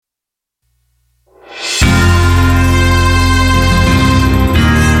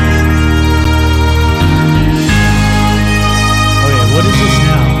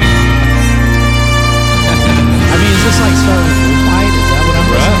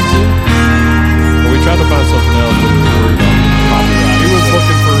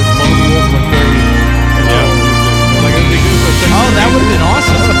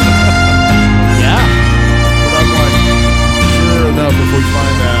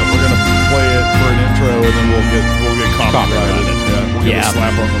copyrighted. Yeah, we'll get a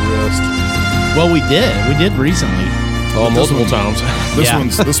slap on the wrist. Well, we did recently. Oh, multiple times.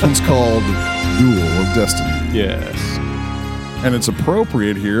 This one's called Duel of Destiny. Yes. And it's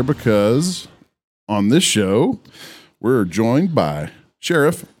appropriate here because on this show, we're joined by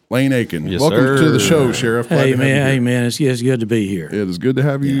Sheriff Lane Akin. Yes, Welcome sir. to the show, Sheriff. Glad Hey to have you here. man, it's good to be here. It is good to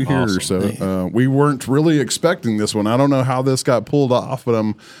have you here. awesome. So we weren't really expecting this one. I don't know how this got pulled off, but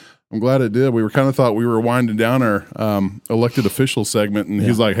I'm glad it did. We were kind of thought we were winding down our elected official segment, and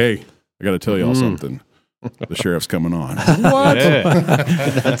he's like, "Hey, I got to tell y'all something. The sheriff's coming on." What?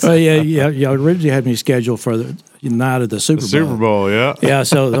 Yeah. Well, y'all originally had me scheduled for the night of the Super Bowl. Super Bowl, yeah. Yeah,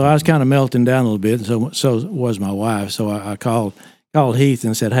 so I was kind of melting down a little bit, and so was my wife. So I called Heath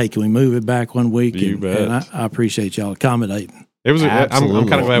and said, "Hey, can we move it back 1 week?" You and, bet. and I appreciate y'all accommodating. It was. I'm Absolutely.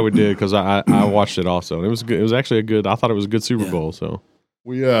 kind of glad we did because I watched it also. And it was good. It was actually a good. I thought it was a good Super Bowl. So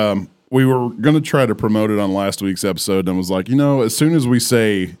We were going to try to promote it on last week's episode, and was like, as soon as we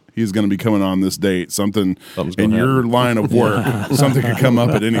say he's going to be coming on this date, something's in your line of work, something could come up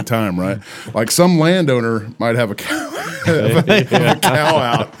at any time, right? Like some landowner might have a cow, have a cow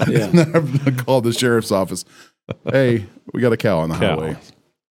out, and I've called the sheriff's office. Hey, we got a cow on the highway.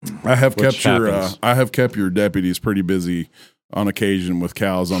 I have kept your deputies pretty busy on occasion with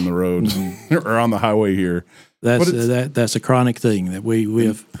cows on the road or on the highway here. That's a chronic thing that we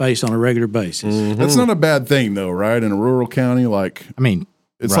have faced on a regular basis. Mm-hmm. That's not a bad thing though, right? In a rural county,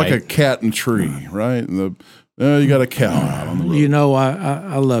 it's right. like a cat and tree, right? And you got a cow out on the road.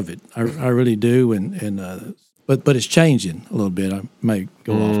 I love it. I really do, but it's changing a little bit. I may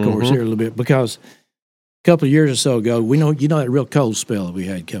go off course here a little bit because a couple of years or so ago, that real cold spell that we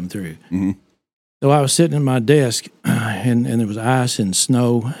had come through. Mm-hmm. So I was sitting at my desk, and there was ice and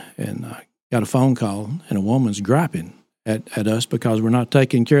snow, and I got a phone call, and a woman's griping at us because we're not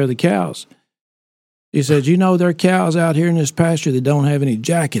taking care of the cows. He said, there are cows out here in this pasture that don't have any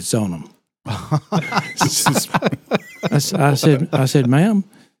jackets on them. I said, ma'am,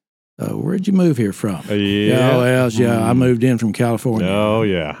 where'd you move here from? I moved in from California. Oh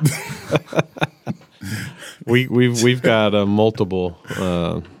yeah. we've got multiple.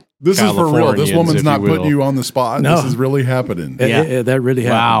 This is for real. This Californians, woman's if not you will. putting you on the spot. No. This is really happening. That really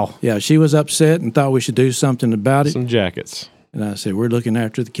happened. Wow. Yeah, she was upset and thought we should do something about it. Some jackets. And I said, we're looking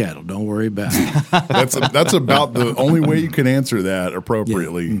after the cattle. Don't worry about it. That's about the only way you can answer that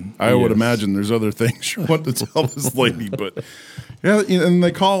appropriately. I would imagine there's other things you want to tell this lady, but and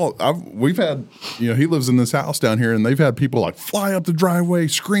they call. We've had, he lives in this house down here, and they've had people like fly up the driveway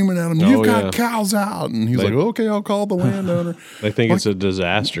screaming at him, "You've got cows out!" And he's like, "Okay, I'll call the landowner." They think it's a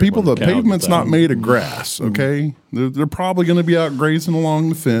disaster. People, when the cows get pavement's out. not made of grass. Okay, they're probably going to be out grazing along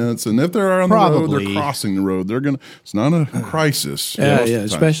the fence, and if they're on the road, they're crossing the road. They're gonna. It's not a crisis. Yeah,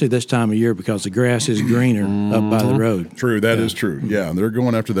 especially this time of year because the grass is greener up by the road. True, that is true. Yeah, they're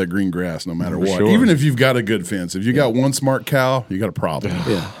going after that green grass no matter what. Sure. Even if you've got a good fence, if you got one smart cow, you got a problem.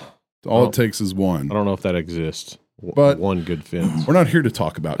 Yeah. All it takes is one. I don't know if that exists. But one good fence. We're not here to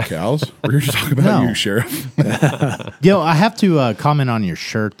talk about cows. We're here to talk about you, Sheriff. I have to comment on your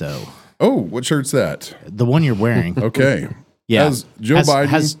shirt though. Oh, what shirt's that? The one you're wearing. Okay. Yeah. Has Joe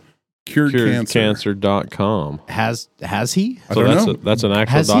Biden cured cancer? Curedcancer.com. Has he? I don't know. That's an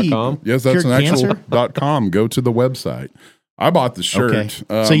actual Has he- .com? Yes, that's Cured an actual cancer? .com. Go to the website. I bought the shirt.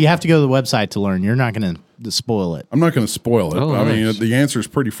 Okay. So you have to go to the website to learn. You're not going to spoil it. I'm not going to spoil it. Oh, I mean, nice. the answer is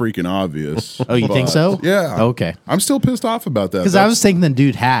pretty freaking obvious. Oh, you think so? Yeah. Okay. I'm still pissed off about that. Because I was thinking the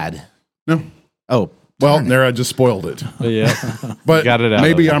dude had. No. Oh. Well, there I just spoiled it. Yeah. But Got it out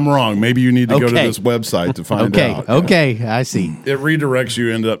maybe of it. I'm wrong. Maybe you need to go to Okay. this website to find Okay. out. Okay. I see. It redirects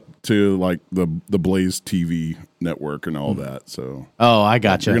you end up to like the Blaze TV network and all that. So Oh, I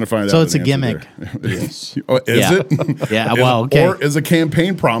gotcha. you're going to find out. So it's a an answer gimmick. there. Yes. Oh, is Yeah. it? Yeah. Well, okay. Or is a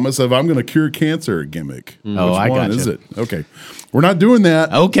campaign promise of I'm going to cure cancer a gimmick? Oh, Which I one gotcha. is it? Okay. We're not doing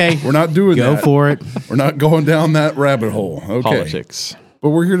that. Okay. We're not doing Go that. for it. We're not going down that rabbit hole. Okay. Politics. But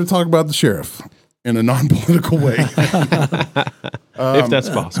we're here to talk about the sheriff in a non-political way. If that's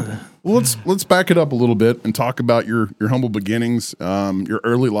possible. Well, let's back it up a little bit and talk about your humble beginnings, your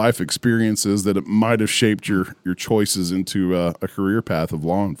early life experiences that it might have shaped your choices into a career path of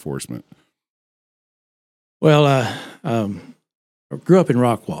law enforcement. Well, I grew up in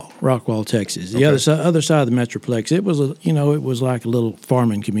Rockwall, Texas. The other side of the Metroplex. It was it was like a little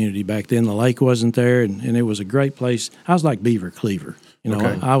farming community back then. The lake wasn't there, and it was a great place. I was like Beaver Cleaver.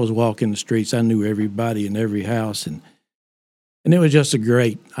 Okay. I was walking the streets. I knew everybody in every house, and it was just a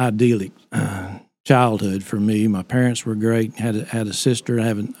great, idyllic childhood for me. My parents were great. Had a sister.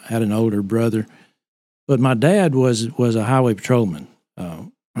 Had an older brother, but my dad was a highway patrolman,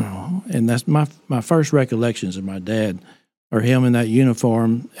 and that's my first recollections of my dad are him in that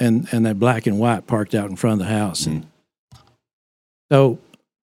uniform and that black and white parked out in front of the house. And so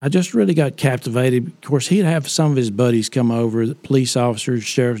I just really got captivated. Of course, he'd have some of his buddies come over, police officers,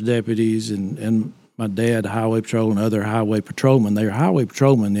 sheriff's deputies, and my dad, highway patrol, and other highway patrolmen. They were highway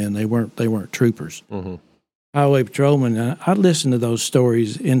patrolmen then. They weren't troopers. Mm-hmm. Highway patrolmen. I listened to those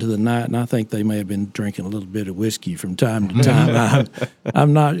stories into the night, and I think they may have been drinking a little bit of whiskey from time to time.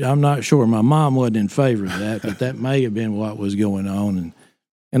 I'm not sure. My mom wasn't in favor of that, but that may have been what was going on.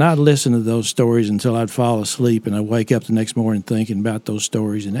 And I'd listen to those stories until I'd fall asleep, and I'd wake up the next morning thinking about those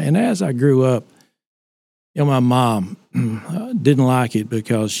stories. And as I grew up, my mom didn't like it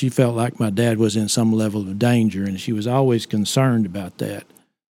because she felt like my dad was in some level of danger, and she was always concerned about that.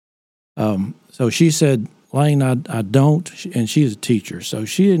 So she said, Lane, I don't, and she's a teacher, so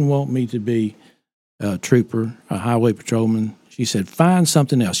she didn't want me to be a trooper, a highway patrolman. She said, find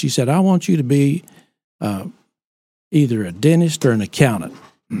something else. She said, I want you to be either a dentist or an accountant.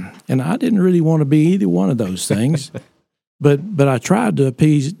 And I didn't really want to be either one of those things, but I tried to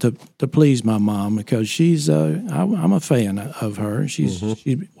please my mom because she's I'm a fan of her. She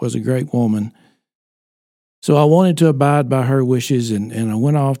was a great woman. So I wanted to abide by her wishes, and I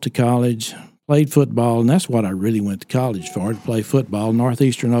went off to college, played football, and that's what I really went to college for, to play football,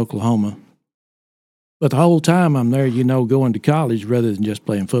 northeastern Oklahoma. But the whole time I'm there, going to college rather than just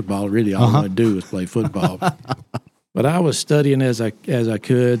playing football, really all I do is play football. But I was studying as I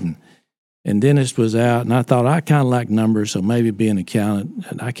could, and dentist was out, and I thought I kind of like numbers, so maybe be an accountant.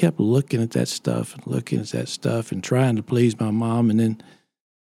 And I kept looking at that stuff and trying to please my mom. And then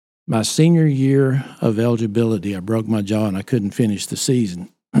my senior year of eligibility, I broke my jaw and I couldn't finish the season.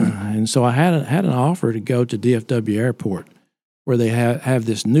 And so I had an offer to go to DFW Airport, where they have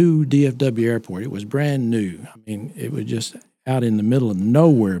this new DFW Airport. It was brand new. I mean, it was just out in the middle of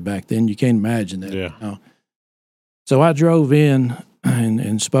nowhere back then. You can't imagine that. Yeah. So I drove in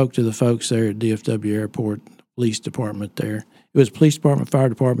and spoke to the folks there at DFW Airport, the police department there. It was police department, fire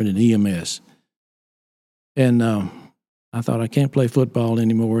department, and EMS. And I thought, I can't play football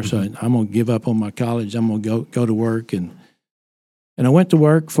anymore, so I'm going to give up on my college. I'm going to go to work. And I went to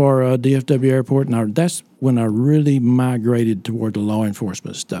work for DFW Airport, and that's when I really migrated toward the law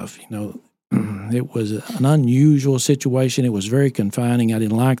enforcement stuff. It was an unusual situation. It was very confining. I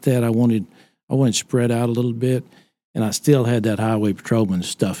didn't like that. I wanted spread out a little bit. And I still had that highway patrolman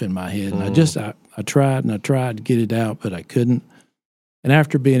stuff in my head. And I tried to get it out, but I couldn't. And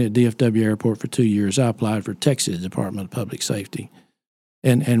after being at DFW Airport for 2 years, I applied for Texas Department of Public Safety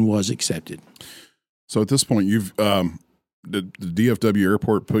and was accepted. So at this point, did the DFW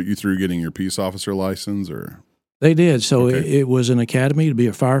Airport put you through getting your peace officer license, or? They did. So it was an academy to be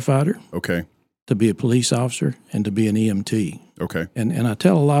a firefighter. Okay. To be a police officer and to be an EMT. Okay. And I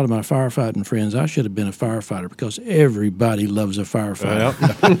tell a lot of my firefighting friends I should have been a firefighter because everybody loves a firefighter.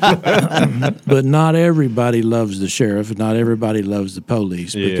 But not everybody loves the sheriff, and not everybody loves the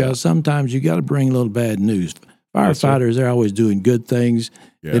police because sometimes you got to bring a little bad news. Firefighters, they're always doing good things.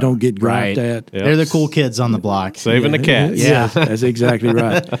 Yeah. They don't get griped at. Yep. They're the cool kids on the block. Saving the cats. Yeah, that's exactly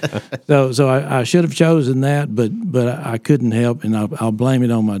right. So I should have chosen that, but I couldn't help, and I'll blame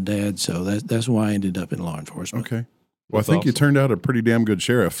it on my dad. So that's why I ended up in law enforcement. Okay. Well, I think you turned out a pretty damn good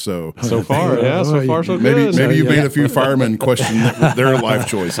sheriff. So far, so far so good. Maybe you made a few firemen question their life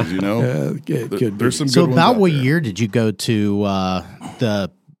choices. There's some good So ones about what there. year did you go to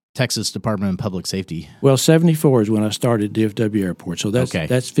the Texas Department of Public Safety? Well, 1974 is when I started DFW Airport. So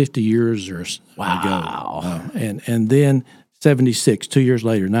that's 50 years or so ago. And then 1976, 2 years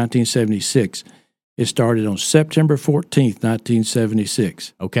later, 1976, it started on September 14th,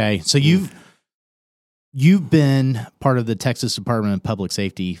 1976. Okay, so you've been part of the Texas Department of Public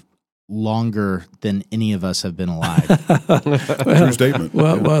Safety longer than any of us have been alive. True statement.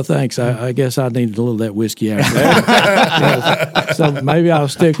 Well, thanks. I guess I needed a little of that whiskey after that. So maybe I'll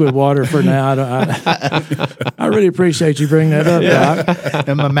stick with water for now. I really appreciate you bringing that up, Doc.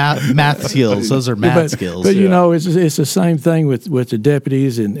 And my math skills, those are math skills. But, it's the same thing with the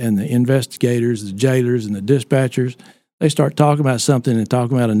deputies and the investigators, the jailers and the dispatchers. They start talking about something and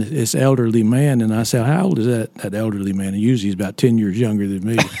talking about this elderly man, and I say, "How old is that elderly man?" And usually he's about 10 years younger than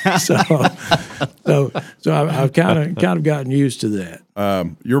me. So I've kind of gotten used to that.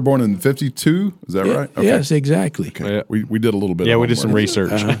 You were born in 52, is that right? Okay. Yes, exactly. Okay. Yeah. We did a little bit. Yeah, of we did some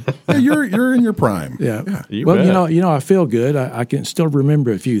research. You're in your prime. Yeah. You well, bet. I feel good. I can still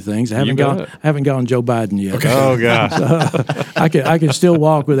remember a few things. I haven't gone Joe Biden yet. Okay. Oh gosh. So I can still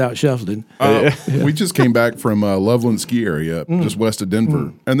walk without shuffling. We just came back from Loveland ski area, just west of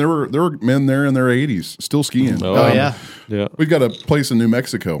Denver, and there were men there in their 80s still skiing. Yeah. We've got a place in New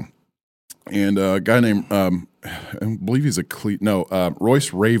Mexico. and a guy named I believe he's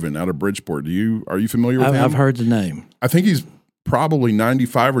Royce Raven out of Bridgeport. Are you familiar with him? I've heard the name. I think he's probably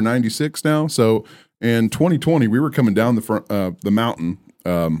 95 or 96 now. So in 2020, we were coming down the mountain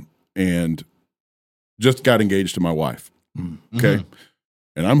and just got engaged to my wife. Mm-hmm. Okay.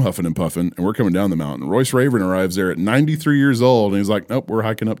 And I'm huffing and puffing, and we're coming down the mountain. Royce Raven arrives there at 93 years old, and he's like, nope, we're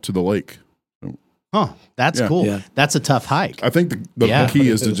hiking up to the lake. Huh. That's cool. Yeah. That's a tough hike. I think the key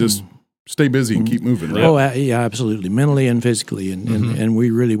is to just stay busy and keep moving. Right? Oh, yeah, absolutely. Mentally and physically. And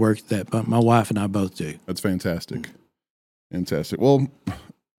we really worked that. But my wife and I both do. That's fantastic. Fantastic. Well,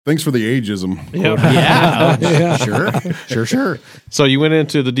 thanks for the ageism. Yeah. Sure. So you went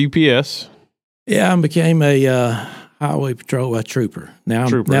into the DPS. Yeah, I became a highway patrol trooper. Now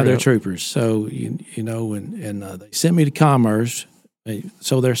they're troopers. So, and they sent me to Commerce.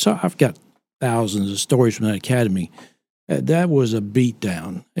 So I've got thousands of stories from that academy. That was a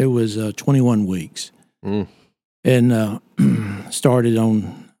beatdown. It was 21 weeks. And started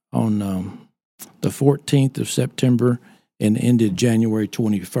on the 14th of September and ended January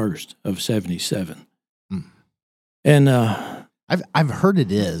 21st of 77. And I've heard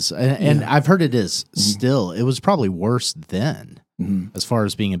it is, and I've heard it is still. It was probably worse then, as far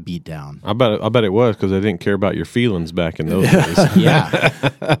as being a beatdown. I bet it was because they didn't care about your feelings back in those days. Yeah.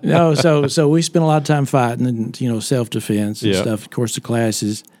 No, so we spent a lot of time fighting and self defense and stuff. Of course, the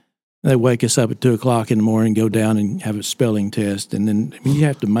classes. They wake us up at 2:00 in the morning, go down and have a spelling test, and then you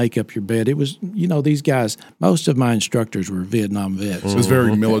have to make up your bed. It was, these guys. Most of my instructors were Vietnam vets. It was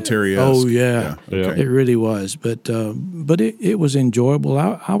very military-esque. Oh yeah. Okay. It really was. But it was enjoyable.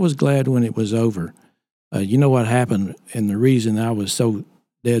 I was glad when it was over. You know what happened, and the reason I was so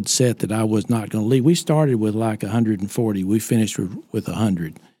dead set that I was not going to leave. We started with like 140. We finished with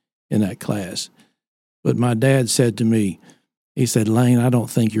 100 in that class. But my dad said to me, he said, Lane, I don't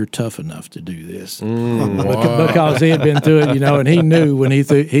think you're tough enough to do this. Because he had been through it, and he knew when he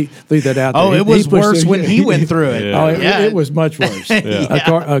threw that out there. Oh, it was worse when he went through it. It was much worse,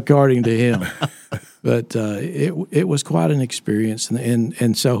 according to him. But it was quite an experience.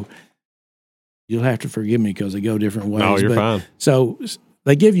 And so you'll have to forgive me because they go different ways. No, you're fine. So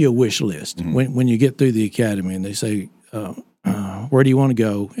they give you a wish list when you get through the academy, and they say, where do you want to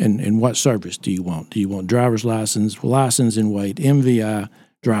go, and what service do you want? Do you want driver's license and weight, MVI,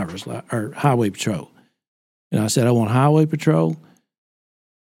 or highway patrol? And I said, I want highway patrol,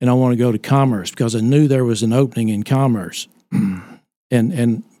 and I want to go to Commerce because I knew there was an opening in Commerce.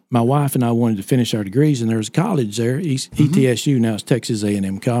 and my wife and I wanted to finish our degrees, and there was a college there, ETSU, now it's Texas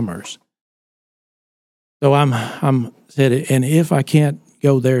A&M Commerce. So I'm said, and if I can't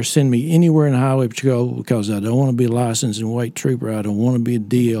go there, send me anywhere in highway patrol because I don't want to be a licensed and weight trooper. I don't want to be a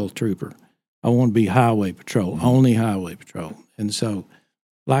DL trooper. I want to be highway patrol, only highway patrol. And so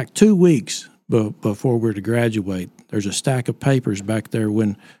like 2 weeks before we're to graduate, there's a stack of papers back there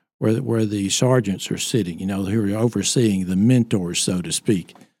where the sergeants are sitting, who are overseeing the mentors, so to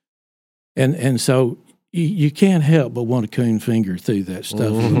speak. And so you can't help but want to coon finger through that stuff a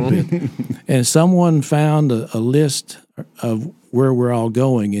little bit. And someone found a list of where we're all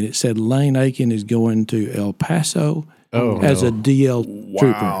going, and it said Lane Akin is going to El Paso as a DL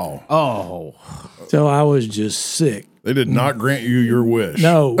trooper. Wow. Oh. So I was just sick. They did not grant you your wish.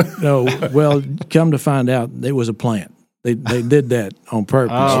 No. Well, come to find out, it was a plant. They did that on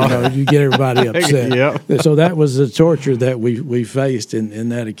purpose. You get everybody upset. Yep. So that was the torture that we faced in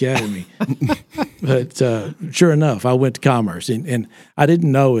that academy. But sure enough, I went to Commerce, and I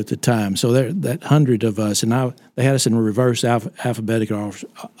didn't know at the time. So that 100 of us, and they had us in reverse alphabetical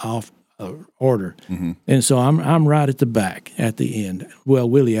order. And so I'm right at the back at the end. Well,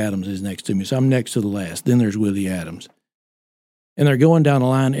 Willie Adams is next to me, so I'm next to the last. Then there's Willie Adams. And they're going down the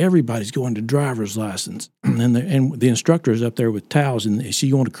line. Everybody's going to driver's license. And the instructor is up there with towels. And is she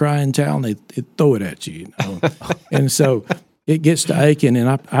going to cry in towel? And they throw it at you. And so it gets to Akin.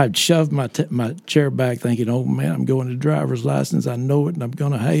 And I'd shoved my chair back thinking, oh, man, I'm going to driver's license. I know it, and I'm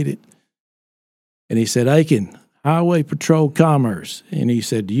going to hate it. And he said, Akin, Highway Patrol Commerce. And he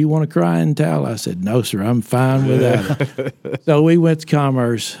said, do you want to cry in towel? I said, no, sir, I'm fine without it. So we went to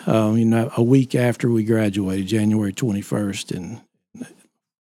Commerce, a week after we graduated, January 21st, and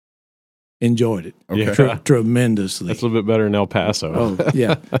enjoyed it tremendously. That's a little bit better in El Paso. Oh,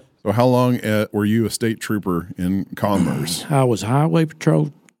 yeah. So how long were you a state trooper in Commerce? I was Highway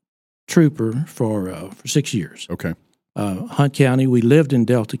Patrol trooper for 6 years. Okay. Hunt County. We lived in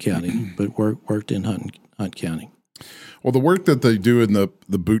Delta County, but worked in Hunt County. Well, the work that they do in the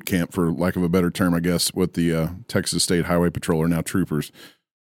boot camp, for lack of a better term, I guess, with the Texas State Highway Patrol, or now troopers,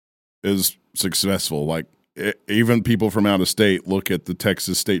 is successful. Like, even people from out of state look at the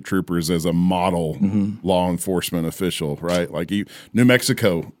Texas state troopers as a model law enforcement official, right? Like New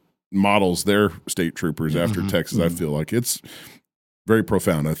Mexico models their state troopers after Texas. I feel like it's very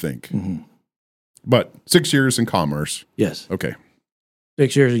profound, I think. But 6 years in commerce. Yes. Okay.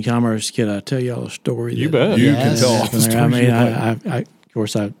 6 years in commerce. Can I tell y'all a story? You bet. You can tell all the stories. I mean, I of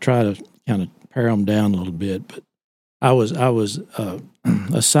course, I try to kind of pare them down a little bit, but I was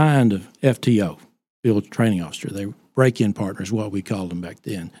assigned to FTO, Field Training Officer. They were break-in partners, what we called them back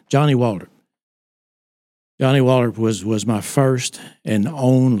then. Johnny Walter. Johnny Walter was my first and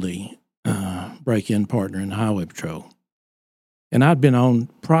only break-in partner in the Highway Patrol. And I'd been on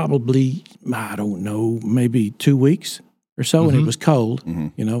probably, I don't know, maybe 2 weeks or so, and it was cold,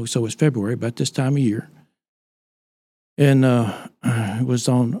 so it's February, about this time of year. And it was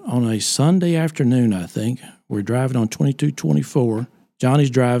on a Sunday afternoon, I think. We're driving on 2224. Johnny's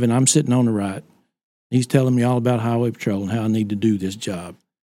driving. I'm sitting on the right. He's telling me all about Highway Patrol and how I need to do this job.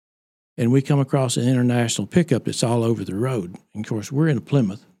 And we come across an international pickup that's all over the road. And, of course, we're in a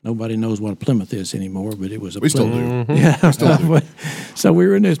Plymouth. Nobody knows what a Plymouth is anymore, but it was a Plymouth. Still do. Yeah. We still do. So we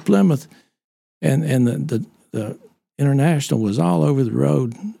were in this Plymouth, and the international was all over the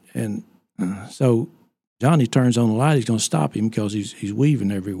road. And so Johnny turns on the light. He's going to stop him because he's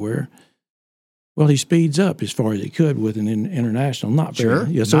weaving everywhere. Well, he speeds up as far as he could with an international. Not very. Sure.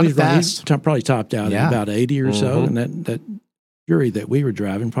 Yeah, so not he's fast. Probably topped out at about 80 or so. And that Fury that we were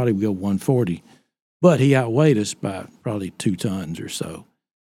driving probably would go 140. But he outweighed us by probably 2 tons or so.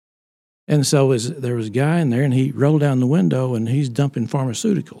 And so there was a guy in there, and he rolled down the window, and he's dumping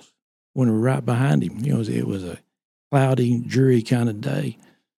pharmaceuticals when we were right behind him. It was a cloudy, dreary kind of day.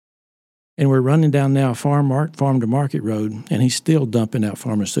 And we're running down now farm to market road, and he's still dumping out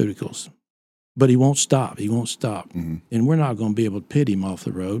pharmaceuticals. But he won't stop. He won't stop. And we're not going to be able to pit him off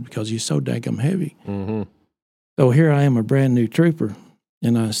the road because he's so dang heavy. So here I am, a brand new trooper,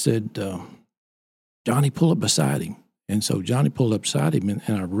 and I said, Johnny, pull up beside him. And so Johnny pulled up beside him,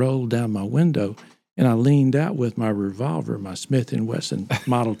 and I rolled down my window, and I leaned out with my revolver, my Smith & Wesson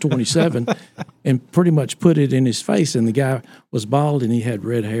Model 27, and pretty much put it in his face. And the guy was bald, and he had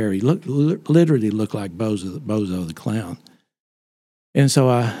red hair. He literally looked like Bozo the Clown. And so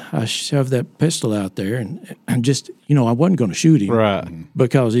I shoved that pistol out there, and just, I wasn't going to shoot him. Right.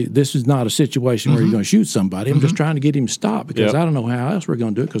 Because this is not a situation where you're going to shoot somebody. I'm just trying to get him to stop because I don't know how else we're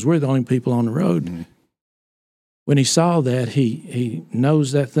going to do it because we're the only people on the road. When he saw that, he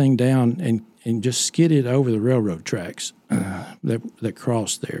nosed that thing down and just skidded over the railroad tracks that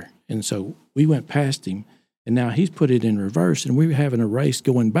crossed there. And so we went past him, and now he's put it in reverse, and we're having a race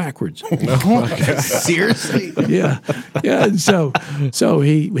going backwards. Seriously? Yeah. And so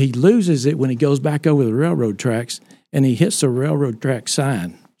he loses it when he goes back over the railroad tracks, and he hits the railroad track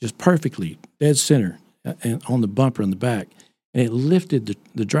sign just perfectly, dead center, and on the bumper in the back. And it lifted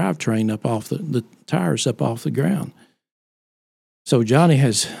the drivetrain up off the tires up off the ground. So Johnny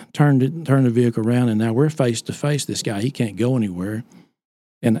has turned the vehicle around, and now we're face to face. This guy, he can't go anywhere.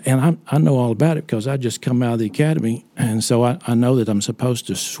 And I know all about it because I just come out of the academy, and so I know that I'm supposed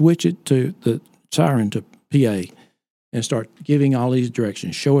to switch it to the siren to PA and start giving all these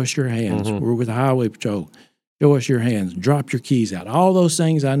directions. Show us your hands. We're with the Highway Patrol. Show us your hands. Drop your keys out. All those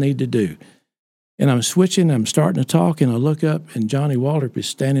things I need to do. And I'm switching, I'm starting to talk, and I look up, and Johnny Waldrop is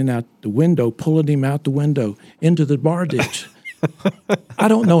standing out the window, pulling him out the window into the bar ditch. I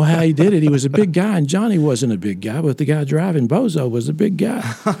don't know how he did it. He was a big guy, and Johnny wasn't a big guy, but the guy driving, Bozo, was a big guy.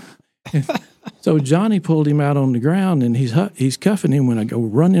 So Johnny pulled him out on the ground, and he's cuffing him when I go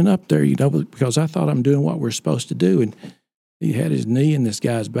running up there, because I thought I'm doing what we're supposed to do. And he had his knee in this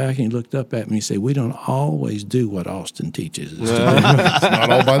guy's back, and he looked up at me and he said, "We don't always do what Austin teaches us to do." It's not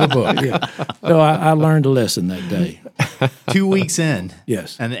all by the book. Yeah. So I learned a lesson that day. 2 weeks in.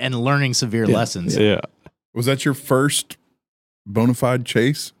 Yes. And learning severe lessons. Yeah. Was that your first bona fide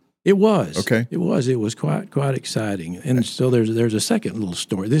chase? It was. Okay. It was quite exciting. And so there's a second little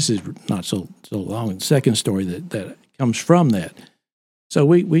story. This is not so long. The second story that comes from that. So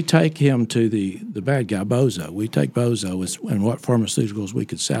we take him to the bad guy, Bozo. We take Bozo and what pharmaceuticals we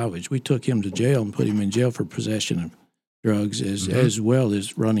could salvage. We took him to jail and put him in jail for possession of drugs as well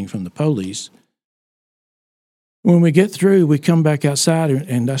as running from the police. When we get through, we come back outside,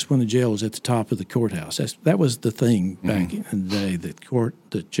 and that's when the jail was at the top of the courthouse. That was the thing back in the day,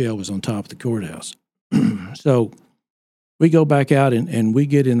 the jail was on top of the courthouse. So we go back out, and we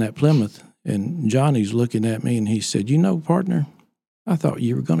get in that Plymouth, and Johnny's looking at me, and he said, "Partner, I thought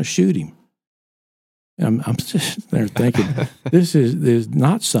you were going to shoot him." And I'm sitting there thinking, this is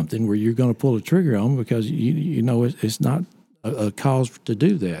not something where you're going to pull a trigger on because it's not a cause to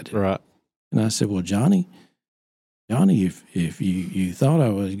do that. Right. And I said, "Well, Johnny," Johnny, if you thought I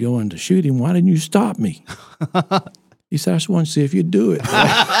was going to shoot him, why didn't you stop me? He said, I just want to see if you'd do it.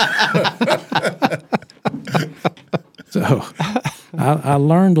 So I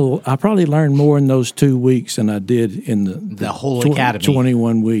learned. I probably learned more in those 2 weeks than I did in the whole academy.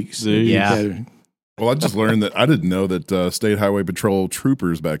 21 weeks. Yeah. Academy. Well, I just learned that I didn't know that State Highway Patrol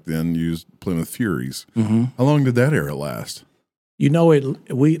troopers back then used Plymouth Furies. Mm-hmm. How long did that era last? You know,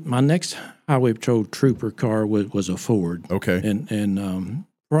 my next Highway Patrol trooper car was a Ford. Okay, and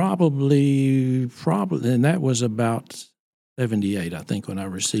probably, and that was about 78, I think, when I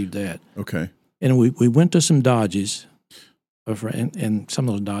received that. Okay, and we went to some Dodges, and some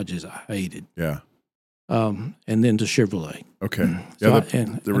of those Dodges I hated. Yeah. And then to Chevrolet. Okay. So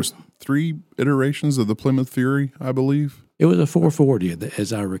Yeah, there was 3 iterations of the Plymouth Fury, I believe. It was a 440,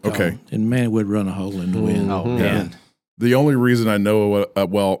 as I recall. Okay. And man, it would run a hole in the wind. Oh, man. The only reason I know,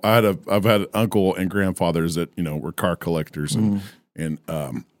 I've had uncle and grandfathers that were car collectors and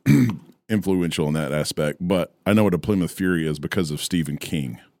influential in that aspect. But I know what a Plymouth Fury is because of Stephen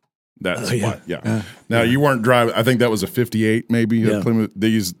King. That's why. Yeah. Now you weren't driving. I think that was a '58, maybe. Yeah. Plymouth.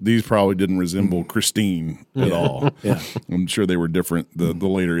 These probably didn't resemble Christine at all. Yeah. I'm sure they were different. The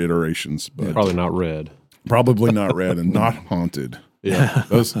later iterations, but Probably not red. probably not red and not haunted. Yeah.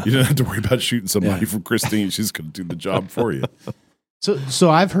 You didn't have to worry about shooting somebody from Christine. She's going to do the job for you. So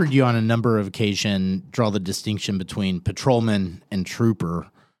I've heard you on a number of occasions draw the distinction between patrolman and trooper.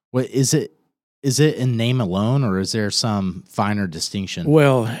 What is it? Is it in name alone, or is there some finer distinction?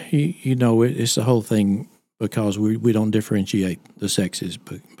 Well, it's the whole thing because we don't differentiate the sexes,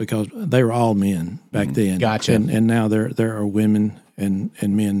 because they were all men back then. Gotcha. And now there are women and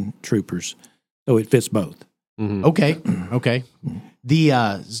men troopers, so it fits both. Mm-hmm. Okay.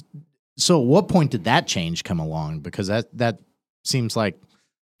 So at what point did that change come along? Because that seems like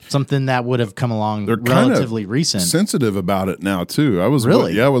something that would have come along relatively recent. Sensitive about it now too. I was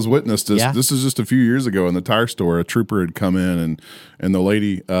Really? I was witness to this. Yeah. This is just a few years ago in the tire store. A trooper had come in and the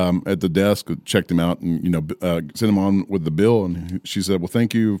lady at the desk checked him out and sent him on with the bill, and she said, "Well,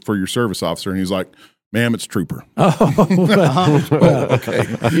 thank you for your service, officer." And he's like, "Ma'am, it's trooper." Well, okay.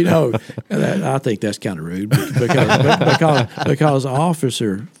 I think that's kind of rude because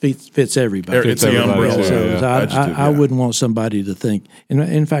officer fits everybody. It's the umbrella. So I wouldn't want somebody to think.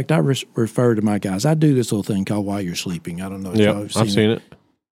 In fact, I refer to my guys. I do this little thing called while you're sleeping. I don't know if Yeah, I've seen it.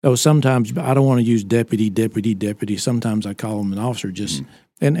 So sometimes I don't want to use deputy. Sometimes I call them an officer,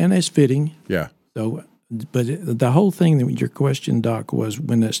 and it's fitting. Yeah. So, but the whole thing that your question, Doc, was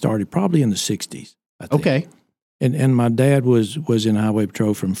when that started, probably in the 60s. I think. Okay. And my dad was in Highway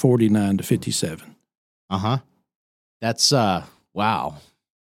Patrol from 49 to 57. Uh-huh. That's wow.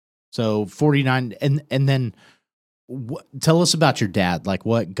 So 49 and then tell us about your dad. Like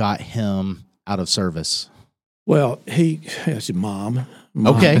what got him out of service? Well, that's mom.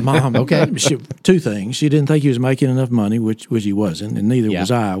 Okay. Mom. Okay. 2 things. She didn't think he was making enough money, which he wasn't, and neither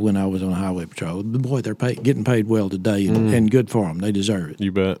was I when I was on Highway Patrol. Boy, they're getting paid well today, and good for them. They deserve it.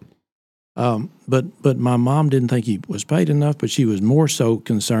 You bet. But my mom didn't think he was paid enough, but she was more so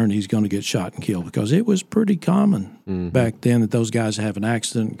concerned he's going to get shot and killed, because it was pretty common back then that those guys have an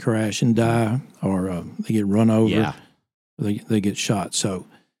accident, crash, and die, or they get run over. Yeah. They get shot. So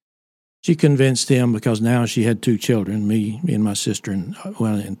she convinced him, because now she had 2 children, me and my sister, and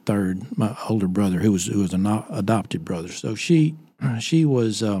third, my older brother, who was an adopted brother. So she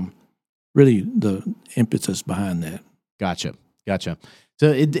was really the impetus behind that. Gotcha.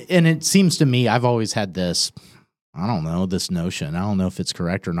 So it seems to me, I've always had this, this notion, I don't know if it's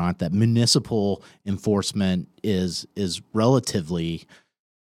correct or not, that municipal enforcement is relatively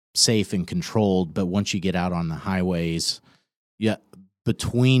safe and controlled, but once you get out on the highways,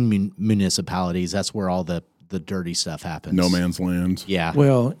 between municipalities, that's where all the dirty stuff happens. No man's land. Yeah.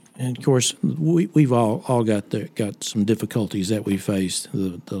 Well, and of course, we've all got some difficulties that we faced.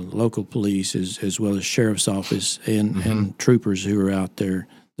 The local police, as well as sheriff's office and troopers who are out there,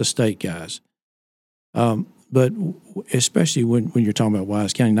 the state guys. But especially when you're talking about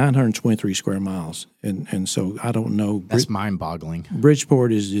Wise County, 923 square miles, and so I don't know. That's mind-boggling.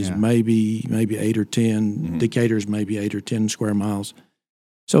 Bridgeport is maybe 8 or 10. Decatur's maybe 8 or 10 square miles.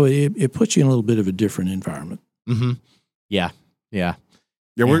 So it puts you in a little bit of a different environment. Mm-hmm. Yeah.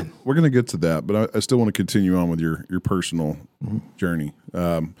 We're going to get to that, but I still want to continue on with your personal journey.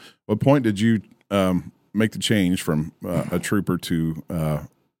 What point did you make the change from a trooper to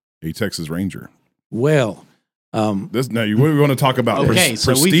a Texas Ranger? Well, we want to talk about prestige.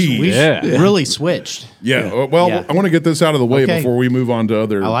 So we really switched. Yeah. Well, I want to get this out of the way before we move on to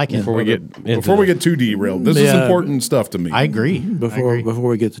other. I like it. Before we get too derailed. This is important stuff to me. I agree. Before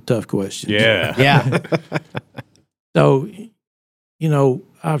we get to tough questions. Yeah. Yeah. So,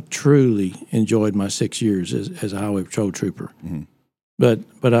 I've truly enjoyed my 6 years as a highway patrol trooper. Mm-hmm.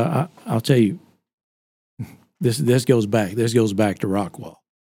 But I'll tell you, this goes back to Rockwall.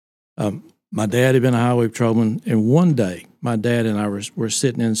 My dad had been a highway patrolman, and one day my dad and I were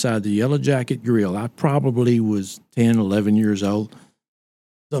sitting inside the Yellow Jacket Grill. I probably was 10, 11 years old,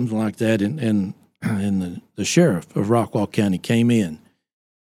 something like that, and the sheriff of Rockwall County came in,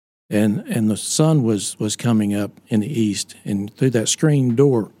 and the sun was coming up in the east, and through that screen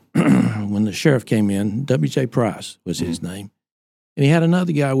door, when the sheriff came in, W.J. Price was his name, and he had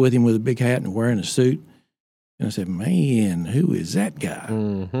another guy with him with a big hat and wearing a suit. And I said, man, who is that guy?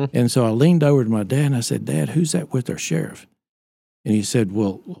 Mm-hmm. And so I leaned over to my dad and I said, Dad, who's that with our sheriff? And he said,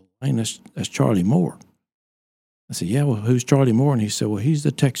 well, man, that's Charlie Moore. I said, yeah, well, who's Charlie Moore? And he said, well, he's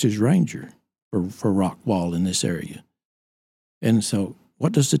the Texas Ranger for Rockwall in this area. And so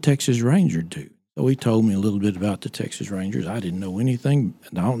what does the Texas Ranger do? So he told me a little bit about the Texas Rangers. I didn't know anything.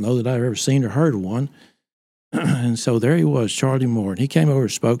 I don't know that I've ever seen or heard of one. And so there he was, Charlie Moore. And he came over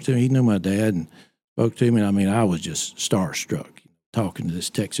and spoke to me. He knew my dad and spoke to me. And I was just starstruck talking to this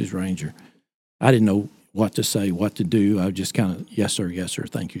Texas Ranger. I didn't know what to say, what to do. I was just kind of, yes, sir,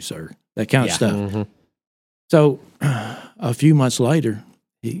 thank you, sir, that kind of stuff. Mm-hmm. So a few months later,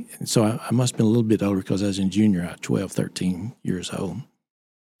 I must have been a little bit older because I was in junior high, 12, 13 years old.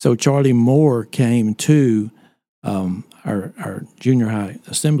 So Charlie Moore came to our junior high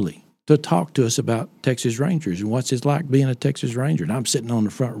assembly to talk to us about Texas Rangers and what's it like being a Texas Ranger. And I'm sitting on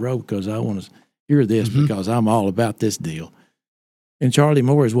the front row because I want to hear this because I'm all about this deal. And Charlie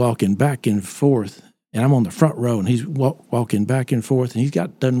Moore is walking back and forth, and I'm on the front row, and he's walking back and forth, and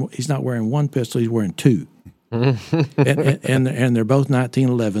he's not wearing one pistol, he's wearing two. and they're both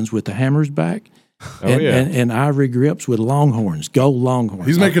 1911s with the hammers back. And ivory grips with longhorns, gold longhorns.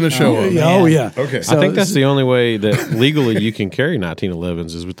 He's making a show of it. Oh, yeah. Okay. So I think that's the only way that legally you can carry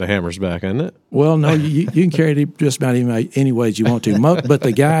 1911s is with the hammers back, isn't it? Well, no, you can carry it just about any ways you want to. But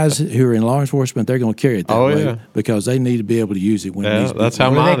the guys who are in law enforcement, they're going to carry it that way because they need to be able to use it when it needs to be. That's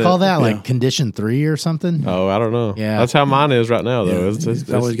how mine is. What do they call that? Yeah. Like Condition 3 or something? Oh, I don't know. Yeah. That's how mine is right now, though. Yeah.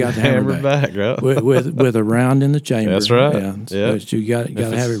 It's always got the hammer back, right? with a round in the chamber. That's right. Yeah. So you got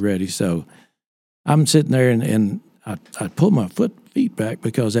to have it ready. So I'm sitting there and I pull my feet back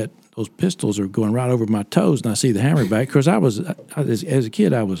because those pistols are going right over my toes, and I see the hammer back because as a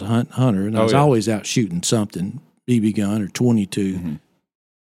kid I was a hunter, and I was always out shooting something, BB gun or 22. Mm-hmm.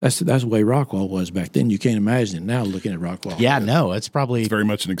 That's the way Rockwall was back then. You can't imagine it now looking at Rockwall. Yeah, no, it's very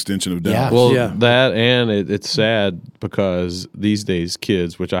much an extension of Dallas. Yeah. Well, that and it's sad because these days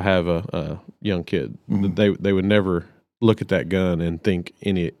kids, which I have a young kid, they would never look at that gun and think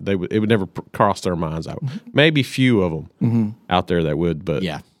it would never cross their minds out. Maybe few of them out there that would, but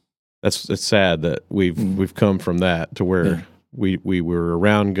it's sad that we've come from that to where we were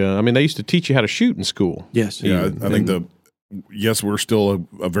around gun. I mean, they used to teach you how to shoot in school. Yes, yeah. I think we're still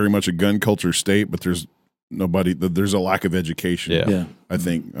a very much a gun culture state, but there's a lack of education. Yeah. I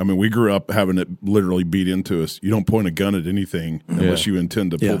think. I mean, we grew up having it literally beat into us. You don't point a gun at anything unless you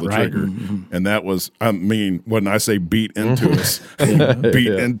intend to pull the trigger. Mm-hmm. And that was, when I say beat into us,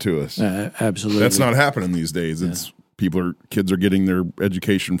 into us. Absolutely. That's not happening these days. It's kids are getting their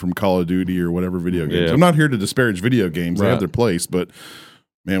education from Call of Duty or whatever video games. Yeah. I'm not here to disparage video games. They have their place, but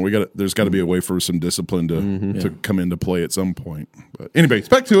man, there's got to be a way for some discipline to come into play at some point. But anyway,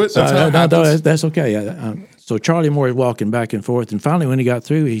 back to it. That's okay. So Charlie Moore is walking back and forth, and finally when he got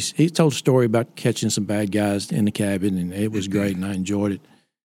through, he told a story about catching some bad guys in the cabin, and it was great, and I enjoyed it.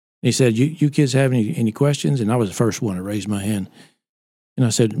 And he said, you kids have any questions? And I was the first one to raise my hand. And I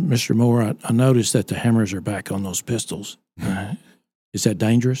said, Mr. Moore, I noticed that the hammers are back on those pistols. Is that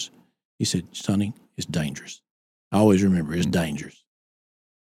dangerous? He said, Sonny, it's dangerous. I always remember it's dangerous.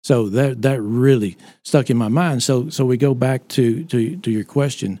 So that really stuck in my mind. So we go back to your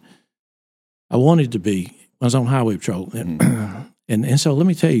question. I wanted to be. I was on highway patrol, and so let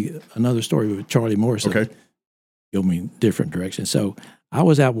me tell you another story with Charlie Morris. Okay, go me in different directions. So I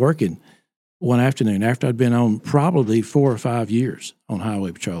was out working one afternoon after I'd been on probably 4 or 5 years on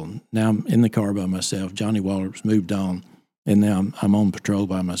highway patrol. Now I'm in the car by myself. Johnny Waller's moved on, and now I'm on patrol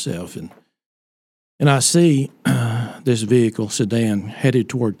by myself, and I see this vehicle, sedan, headed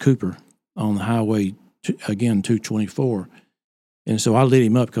toward Cooper on the highway, 224. And so I lit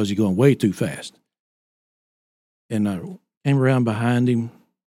him up because he's going way too fast. And I came around behind him,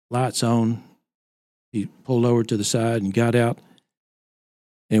 lights on. He pulled over to the side and got out.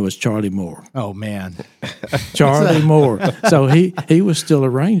 And it was Charlie Moore. Oh, man. Charlie Moore. So he was still a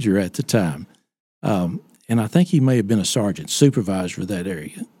ranger at the time. And I think he may have been a sergeant, supervisor for that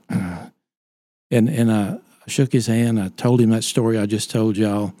area. And shook his hand. I told him that story I just told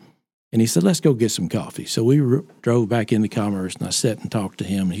y'all. And he said, let's go get some coffee. So we drove back into Commerce, and I sat and talked to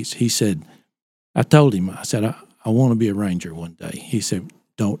him. And he said, I told him, I said, I want to be a Ranger one day. He said,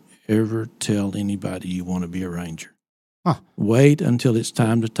 don't ever tell anybody you want to be a Ranger. Huh. Wait until it's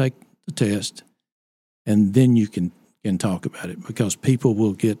time to take the test, and then you can talk about it, because people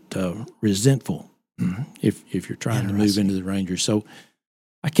will get resentful if you're trying to move into the Rangers. So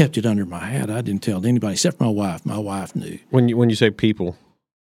I kept it under my hat. I didn't tell anybody except my wife. My wife knew. When you say people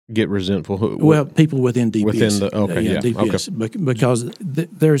get resentful, well, people within DPS. Within the DPS, okay. Because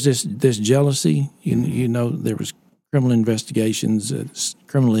there's this jealousy. You know, there was criminal investigations,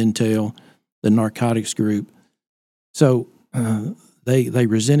 criminal intel, the narcotics group. So they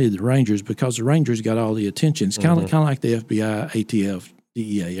resented the Rangers because the Rangers got all the attention. It's kind of like the FBI, ATF,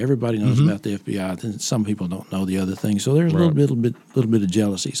 DEA. Everybody knows about the FBI. And some people don't know the other things. So there's a little bit of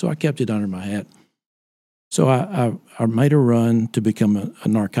jealousy. So I kept it under my hat. So I made a run to become a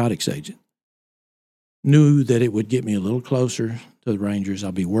narcotics agent. Knew that it would get me a little closer to the Rangers.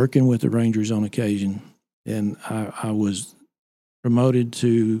 I'll be working with the Rangers on occasion. And I was promoted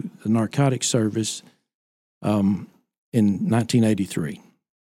to the narcotics service in 1983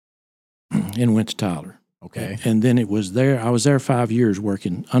 and went to Tyler. Okay. And then I was there 5 years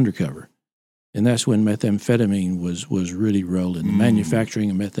working undercover. And that's when methamphetamine was really rolling, the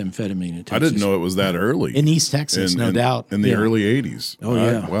manufacturing of methamphetamine in Texas. I didn't know it was that early. In East Texas, no doubt. In the early 80s. Oh,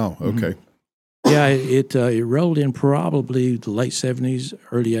 yeah. Wow, okay. Yeah, it rolled in probably the late 70s,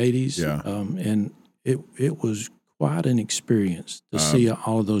 early 80s. Yeah. And it was quite an experience to see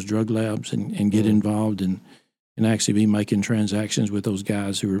all of those drug labs and get involved and actually be making transactions with those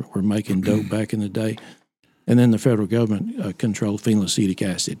guys who were making dope back in the day. And then the federal government controlled phenylacetic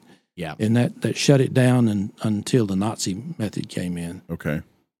acid. Yeah. And that shut it down until the Nazi method came in. Okay.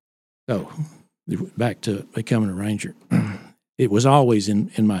 So back to becoming a Ranger. It was always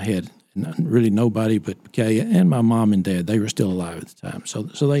in my head. And really nobody but Kay and my mom and dad, they were still alive at the time. So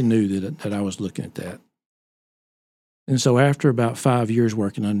they knew that I was looking at that. And so after about 5 years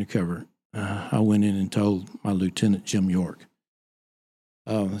working undercover, I went in and told my lieutenant, Jim York,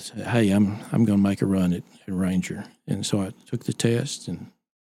 hey, I'm going to make a run at Ranger. And so I took the test and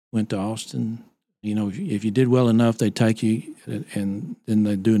went to Austin. You know, if you did well enough, they'd take you, and then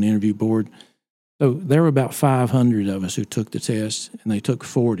they'd do an interview board. So there were about 500 of us who took the test, and they took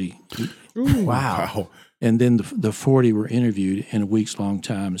 40. Ooh, wow. And then the 40 were interviewed in a week's-long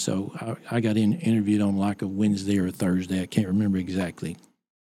time. So I got interviewed on like a Wednesday or a Thursday. I can't remember exactly.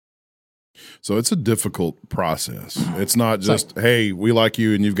 So it's a difficult process. It's not just, hey, we like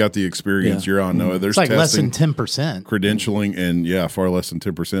you and you've got the experience, you're on. No, there's it's like testing, less than 10%. credentialing, and far less than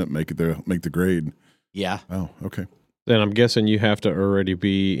 10% make the grade. Yeah. Oh, okay. Then I'm guessing you have to already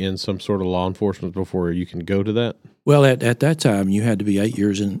be in some sort of law enforcement before you can go to that? Well, at that time, you had to be 8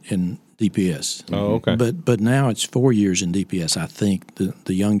 years in DPS. Oh, okay. But now it's 4 years in DPS. I think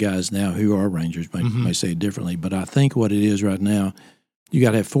the young guys now who are Rangers may say it differently, but I think what it is right now, you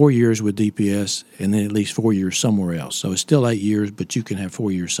got to have 4 years with DPS and then at least 4 years somewhere else. So it's still 8 years, but you can have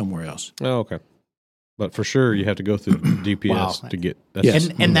 4 years somewhere else. Oh, okay. But for sure, you have to go through DPS to get that. Yes.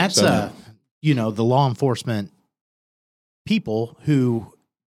 And that's the law enforcement people who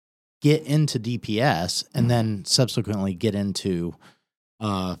get into DPS and then subsequently get into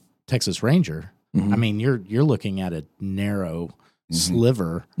Texas Ranger. I mean, you're looking at a narrow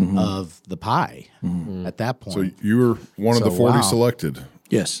sliver of the pie at that point. So you were one of the 40 selected.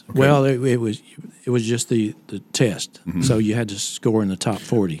 Yes. Okay. Well, it was just the test. So you had to score in the top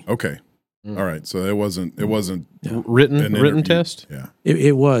 40. Okay. All right. So it wasn't written test? Yeah.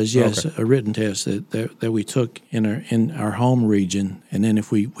 It was, yes, a written test that we took in our home region, and then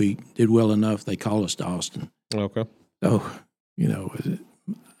if we did well enough, they called us to Austin. Okay. So,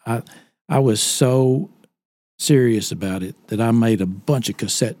 I was so serious about it that I made a bunch of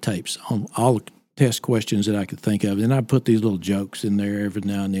cassette tapes on all the test questions that I could think of. And I put these little jokes in there every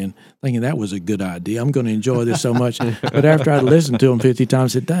now and then, thinking that was a good idea. I'm going to enjoy this so much. But after I'd listened to them 50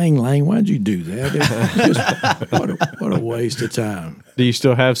 times, I said, dang, Lane, why'd you do that? What a waste of time. Do you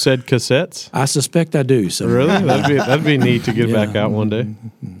still have said cassettes? I suspect I do. So. Really? That'd be neat to get back out one day.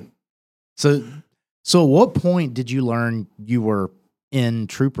 So at what point did you learn you were in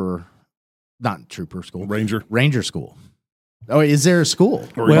not trooper school, Ranger school? Oh, is there a school,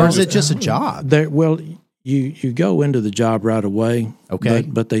 or is it just a job? You go into the job right away. Okay,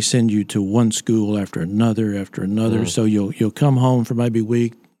 but they send you to one school after another. So you'll come home for maybe a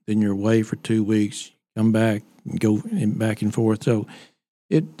week, then you're away for 2 weeks, come back, and go back and forth. So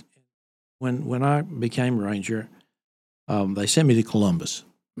when I became Ranger, they sent me to Columbus.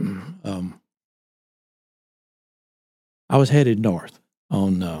 I was headed north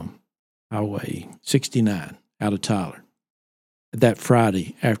on Highway 69 out of Tyler that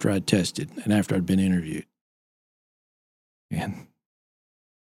Friday after I'd tested and after I'd been interviewed. And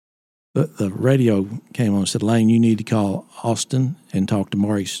the radio came on and said, Lane, you need to call Austin and talk to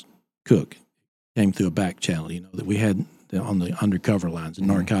Maurice Cook. Came through a back channel, that we had on the undercover lines, the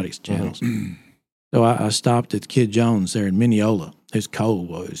narcotics channels. So I stopped at Kid Jones there in Mineola. It was cold.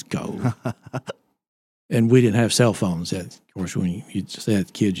 Well, it was cold. And we didn't have cell phones. Of course, when you say that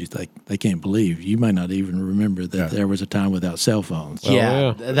to kids, you think they can't believe. You might not even remember that there was a time without cell phones.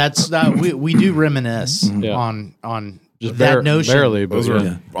 That's we do reminisce on just that notion. Barely, but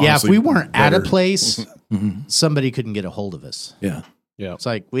If we weren't at a place, somebody couldn't get a hold of us. Yeah. Yeah. It's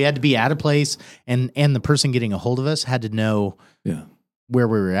like we had to be at a place, and the person getting a hold of us had to know where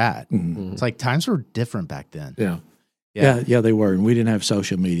we were at. Mm-hmm. It's like times were different back then. Yeah, they were, and we didn't have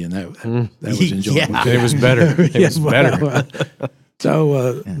social media, and that was enjoyable. It was better. It was better.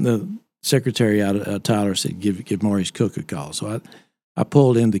 So the secretary out of Tyler said, "Give Maurice Cook a call." So I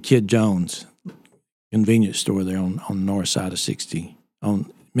pulled into Kid Jones convenience store there on the north side of 60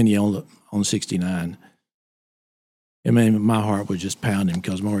 on Mineola on 69. I mean, my heart was just pounding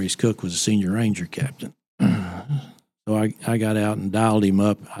because Maurice Cook was a senior ranger captain. So I got out and dialed him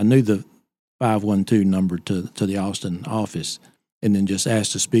up. I knew the 512 number to the Austin office, and then just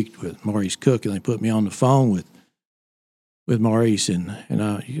asked to speak with Maurice Cook, and they put me on the phone with Maurice, and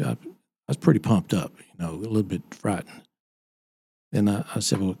I was pretty pumped up, a little bit frightened. And I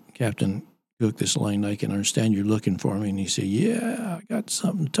said, "Well, Captain Cook, this is Lane Akin. I understand you're looking for me." And he said, "Yeah, I got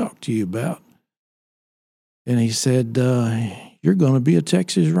something to talk to you about." And he said, "You're going to be a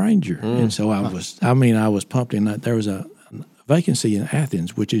Texas Ranger." And so I was pumped. And there was a vacancy in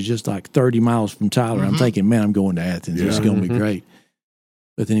Athens, which is just like 30 miles from Tyler. I'm thinking, man, I'm going to Athens. It's going to be great.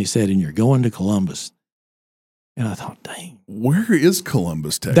 But then he said, "And you're going to Columbus." And I thought, dang. Where is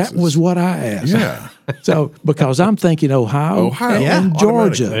Columbus, Texas? That was what I asked. Yeah. So, because I'm thinking Ohio and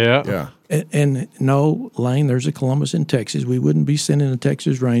Georgia. Yeah. And no, Lane, there's a Columbus in Texas. We wouldn't be sending a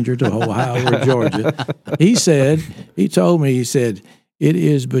Texas Ranger to Ohio or Georgia. He told me, it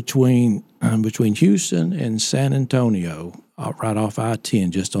is between Houston and San Antonio, right off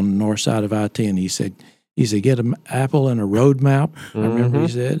I-10, just on the north side of I-10. He said, get an apple and a road map, I remember he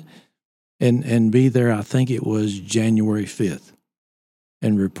said, and be there, I think it was January 5th,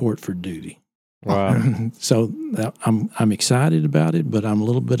 and report for duty. Wow. So I'm excited about it, but I'm a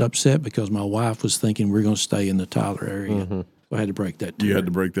little bit upset because my wife was thinking we're going to stay in the Tyler area. So I had to break that to her. You had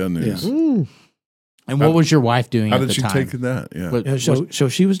to break that news. Yeah. And what was your wife doing How at the did she time? take that? Yeah. So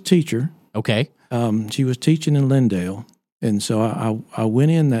she was a teacher. Okay. She was teaching in Lindale, and so I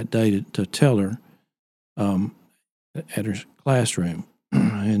went in that day to tell her at her classroom,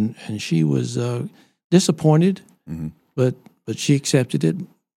 and she was disappointed, but she accepted it.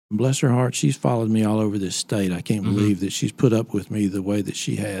 Bless her heart, she's followed me all over this state. I can't believe that she's put up with me the way that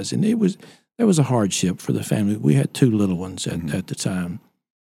she has, and there was a hardship for the family. We had two little ones at the time,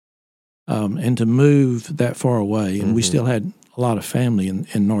 and to move that far away, and we still had a lot of family in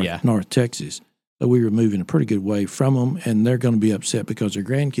North Texas. So we were moving a pretty good way from them, and they're going to be upset because their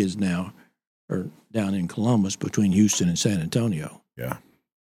grandkids now are down in Columbus between Houston and San Antonio. Yeah,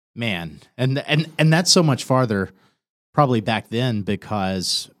 man, and that's so much farther, probably back then,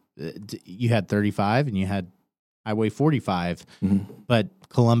 because you had 35 and you had Highway 45, but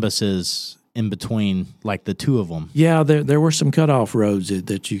Columbus is in between, like the two of them. Yeah, there were some cutoff roads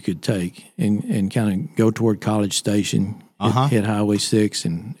that you could take and kind of go toward College Station, hit Highway 6,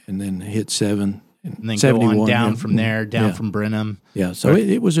 and then hit 7. And then 71, go on down from there, from Brenham. Yeah, so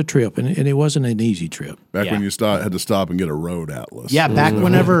it was a trip, and it wasn't an easy trip. Back when you had to stop and get a road atlas. Yeah, back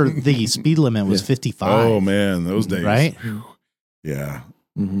whenever the speed limit was 55. Oh, man, those days. Right? Yeah.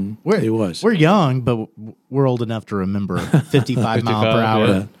 It was. We're young, but we're old enough to remember 55 mile per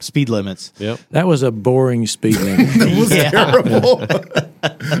hour speed limits. Yep. That was a boring speed limit. That was terrible.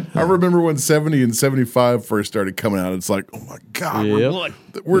 I remember when 70 and 75 first started coming out. It's like, oh my God,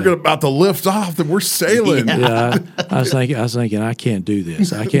 we're about to lift off. That we're sailing. Yeah, I was thinking, I can't do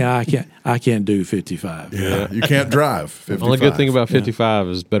this. I can't do 55. Yeah, you can't drive 55. The only good thing about 55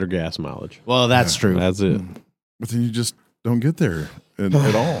 is better gas mileage. Well, that's true. That's it. But then you just don't get there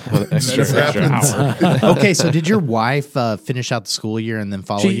at all. Okay, so did your wife finish out the school year and then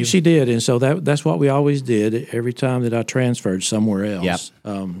follow you? She did, and so that's what we always did. Every time that I transferred somewhere else,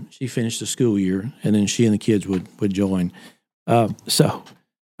 she finished the school year, and then she and the kids would join. So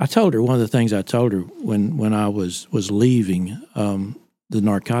I told her, one of the things I told her when I was leaving the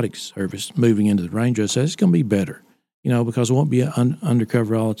narcotics service, moving into the Ranger, I said, it's going to be better. because I won't be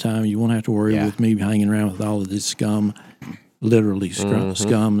undercover all the time. You won't have to worry with me hanging around with all of this scum, literally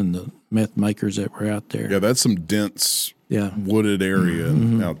scum and the meth makers that were out there. Yeah, that's some dense, wooded area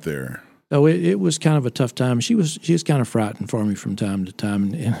out there. So it was kind of a tough time. She was kind of frightened for me from time to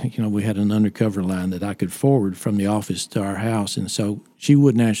time. And we had an undercover line that I could forward from the office to our house. And so she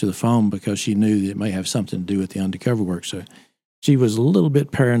wouldn't answer the phone because she knew that it may have something to do with the undercover work. So she was a little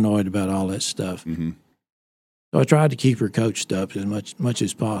bit paranoid about all that stuff. Mm-hmm. So I tried to keep her coached up as much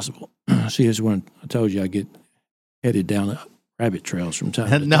as possible. She is when I told you I get headed down the rabbit trails from time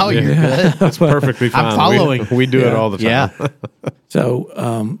to time. No, you're good. That's perfectly fine. I'm following. We do it all the time. Yeah.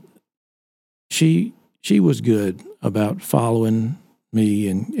 So she was good about following me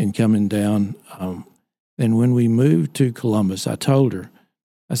and coming down. And when we moved to Columbus, I told her,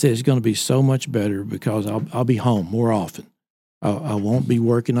 I said, it's going to be so much better because I'll be home more often. I won't be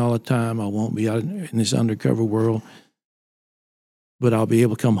working all the time. I won't be out in this undercover world, but I'll be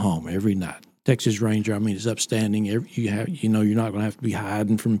able to come home every night. Texas Ranger, it's upstanding. You're not going to have to be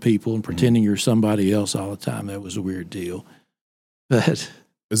hiding from people and pretending you're somebody else all the time. That was a weird deal. But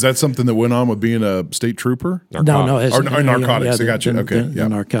is that something that went on with being a state trooper? No. Or narcotics. I got you. Okay. The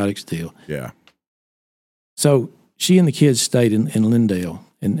narcotics deal. Yeah. So she and the kids stayed in Lindale.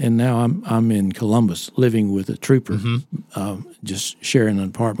 And now I'm in Columbus living with a trooper, just sharing an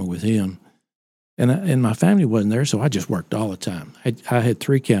apartment with him. And my family wasn't there, so I just worked all the time. I had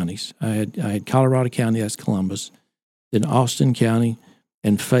 3 counties. I had Colorado County, that's Columbus, then Austin County,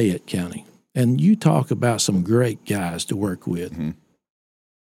 and Fayette County. And you talk about some great guys to work with.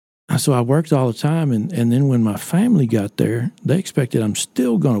 Mm-hmm. So I worked all the time, and then when my family got there, they expected I'm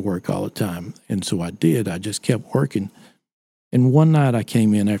still going to work all the time. And so I did. I just kept working. And one night I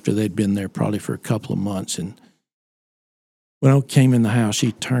came in after they'd been there probably for a couple of months, and when I came in the house,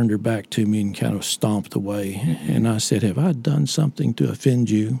 she turned her back to me and kind of stomped away. And I said, have I done something to offend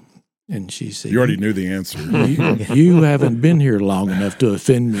you? And she said, you already knew the answer. You haven't been here long enough to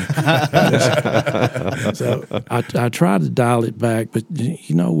offend me. So I tried to dial it back, but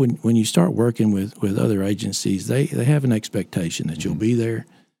when you start working with other agencies, they have an expectation that you'll be there.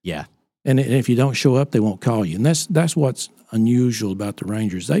 Yeah. And if you don't show up, they won't call you. And that's what's unusual about the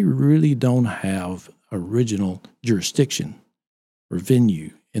Rangers. They really don't have original jurisdiction or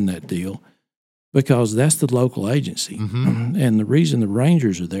venue in that deal because that's the local agency. Mm-hmm. And the reason the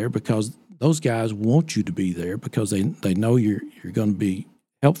Rangers are there because those guys want you to be there because they know you're going to be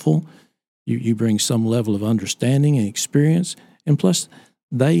helpful. You bring some level of understanding and experience, and plus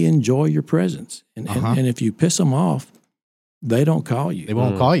they enjoy your presence. And if you piss them off, they don't call you. They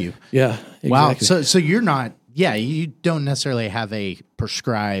won't call you. Yeah. Exactly. Wow. So you're not. Yeah, you don't necessarily have a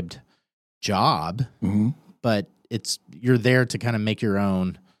prescribed job, but you're there to kind of make your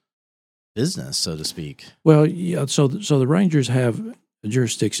own business, so to speak. Well, yeah. So the Rangers have a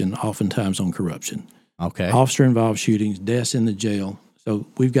jurisdiction oftentimes on corruption. Okay. Officer-involved shootings, deaths in the jail. So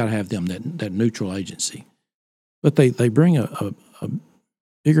we've got to have them, that neutral agency. But they bring a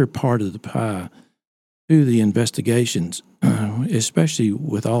bigger part of the pie to the investigations, especially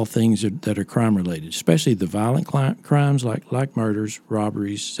with all things that are crime-related, especially the violent crimes like murders,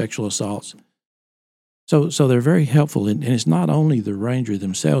 robberies, sexual assaults. So they're very helpful, and it's not only the Ranger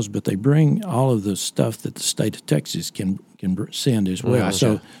themselves, but they bring all of the stuff that the state of Texas can send as well.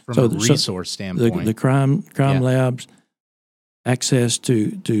 Gotcha. From a resource standpoint. The crime labs, access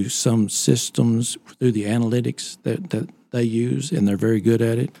to some systems through the analytics that they use, and they're very good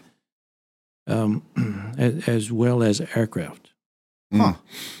at it. As well as aircraft. Huh.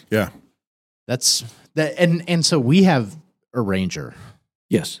 Yeah. That's that. And so we have a Ranger.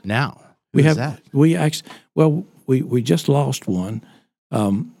 Yes. Now. We have that? We just lost one.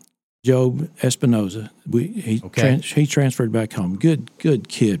 Job Espinoza. He transferred back home. Good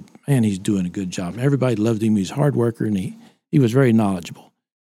kid. Man, he's doing a good job. Everybody loved him. He's a hard worker, and he was very knowledgeable.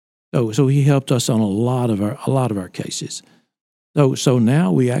 So he helped us on a lot of our cases. So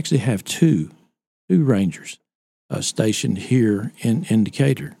now we actually have two Rangers stationed here in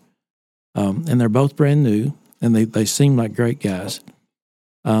Decatur, and they're both brand new, and they seem like great guys.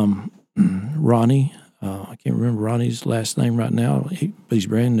 Ronnie, I can't remember Ronnie's last name right now, but he's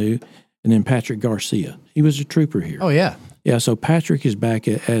brand new, and then Patrick Garcia. He was a trooper here. Oh yeah. Yeah, so Patrick is back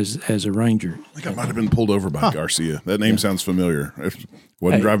as a Ranger. I think I might have been pulled over by Garcia. That name sounds familiar.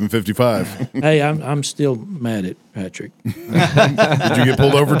 Wasn't driving 55. Hey, I'm still mad at Patrick. Did you get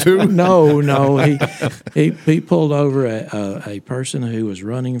pulled over too? No. He pulled over a person who was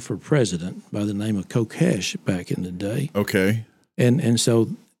running for president by the name of Kokesh back in the day. Okay. And so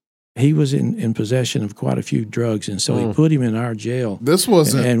he was in possession of quite a few drugs, and so he put him in our jail. This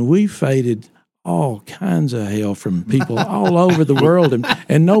wasn't. And we faded all kinds of hell from people all over the world,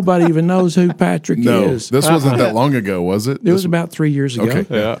 and nobody even knows who Patrick is. This wasn't that long ago, was it? It was about 3 years ago. Okay.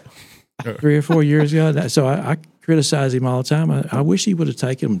 Yeah. 3 or 4 years ago. So I criticize him all the time. I wish he would have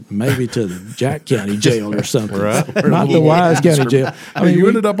taken him maybe to the Jack County Jail or something, Right. not the Wise County Jail. I mean, you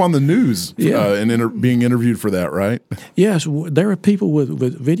ended up on the news and being interviewed for that, right? Yes, there are people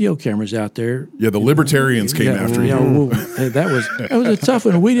with video cameras out there. Yeah, the libertarians came after you. Well, that was a tough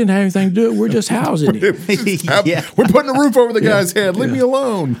one. We didn't have anything to do with it. We're just housing him. We're putting a roof over the guy's head. Leave me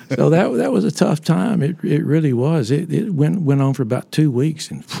alone. So that was a tough time. It really was. It went on for about 2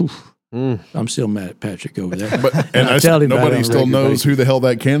 weeks, and whew, I'm still mad at Patrick over there. And I tell him nobody still knows who the hell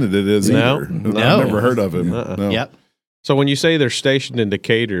that candidate is either. No. I've never heard of him. No. Yep. So when you say they're stationed in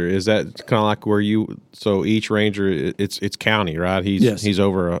Decatur, is that kind of like where so each ranger, it's county, right? He's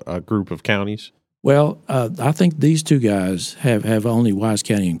over a group of counties? Well, I think these two guys have only Wise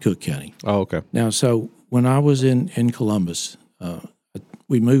County and Cook County. Oh, okay. Now, so when I was in Columbus,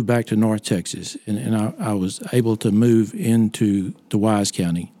 we moved back to North Texas, and I was able to move into the Wise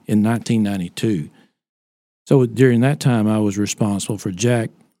County in 1992. So during that time, I was responsible for Jack,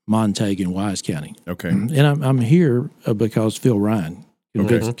 Montague, and Wise County. Okay. And I'm here because Phil Ryan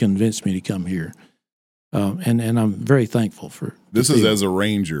convinced me to come here. And I'm very thankful for this. Is as a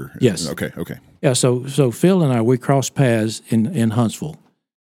ranger. Yes. Okay. Yeah. So Phil and we crossed paths in Huntsville,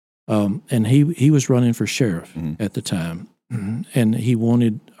 and he was running for sheriff at the time, and he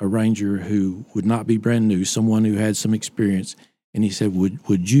wanted a ranger who would not be brand new, someone who had some experience. And he said,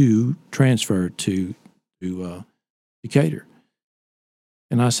 "Would you transfer to Decatur?"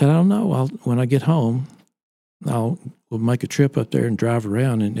 And I said, "I don't know. When I get home, we'll make a trip up there and drive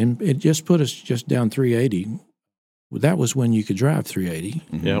around." And it just put us just down 380. Well, that was when you could drive 380.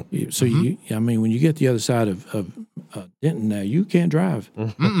 Yeah. So when you get the other side of Denton now, you can't drive.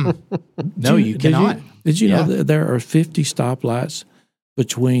 No, you cannot. Did you know that there are 50 stoplights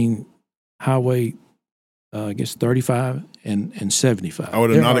between Highway, 35 and 75? I would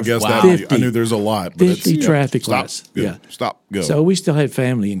have not guessed that. 50, I knew there's a lot. But 50 traffic lights. Good. Stop. Go. So we still had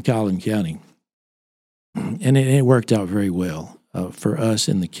family in Collin County, and it worked out very well for us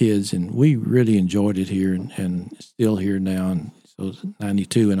and the kids, and we really enjoyed it here, and still here now. And so it was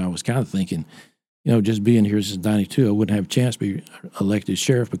 92, and I was kind of thinking, just being here since 92, I wouldn't have a chance to be elected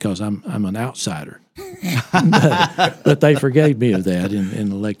sheriff because I'm an outsider. but they forgave me of that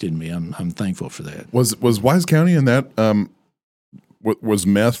and elected me. I'm thankful for that. Was Wise County in that? Was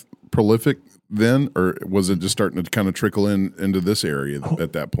meth prolific then, or was it just starting to kind of trickle into this area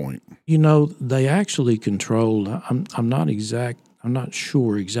at that point? They actually controlled. I'm not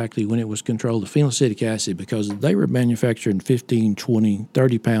sure exactly when it was controlled, the phenylcetic acid, because they were manufacturing 15, 20,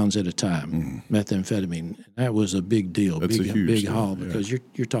 30 pounds at a time, methamphetamine. That was a big deal, That's a huge big deal, haul, because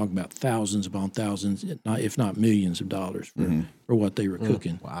you're talking about thousands upon thousands, if not millions of dollars for what they were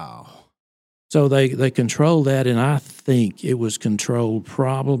cooking. Wow. So they controlled that, and I think it was controlled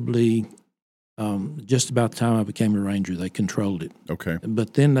probably just about the time I became a ranger. They controlled it. Okay.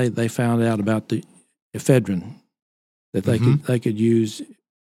 But then they found out about the ephedrine that they could use.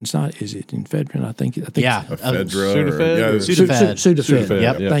 It's not. Is it ephedrine? I think. Yeah. Sudafed.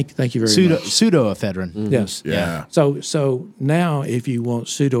 Yep. Thank you very much. Pseudoephedrine. Yes. Yeah. So now, if you want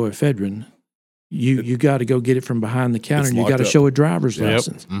pseudoephedrine, you got to go get it from behind the counter, and you got to show a driver's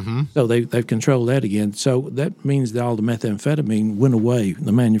license. So they've controlled that again. So that means that all the methamphetamine went away.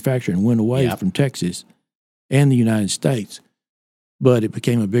 The manufacturing went away from Texas and the United States, but it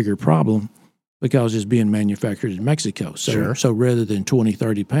became a bigger problem because it's being manufactured in Mexico. So rather than 20,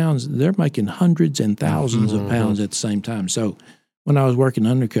 30 pounds, they're making hundreds and thousands of pounds at the same time. So when I was working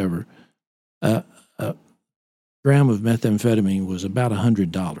undercover, a gram of methamphetamine was about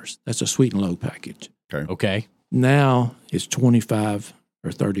 $100. That's a sweet and low package. Okay. Now it's $25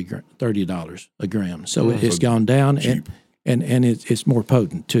 or $30 a gram. So it's gone down, and it's more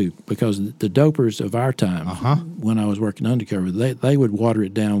potent too, because the dopers of our time, when I was working undercover, they would water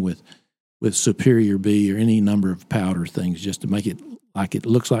it down with Superior B or any number of powder things just to make it like it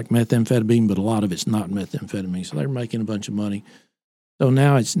looks like methamphetamine, but a lot of it's not methamphetamine. So they're making a bunch of money. So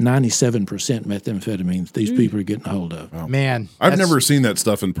now it's 97% methamphetamine that these people are getting a hold of. Wow. Man, I've never seen that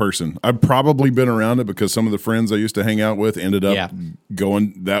stuff in person. I've probably been around it because some of the friends I used to hang out with ended up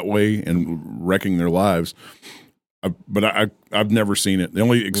going that way and wrecking their lives. But I've never seen it. The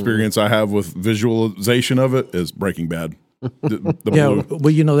only experience I have with visualization of it is Breaking Bad. The blue.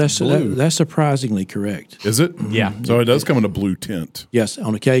 Well, that's surprisingly correct. Is it? Yeah. So it does come in a blue tint. Yes,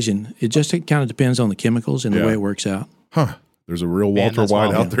 on occasion. It kind of depends on the chemicals and the way it works out. Huh. There's a real Man, Walter that's White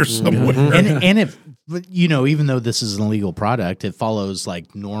wild. out there somewhere. And if, even though this is an illegal product, it follows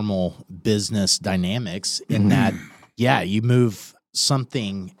like normal business dynamics in that, you move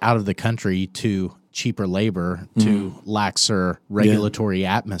something out of the country to cheaper labor, to laxer regulatory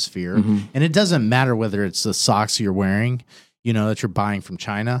atmosphere. And it doesn't matter whether it's the socks you're wearing, that you're buying from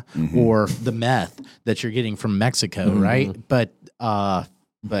China or the meth that you're getting from Mexico, right? But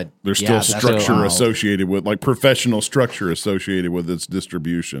there's still structure associated with, like professional structure associated with its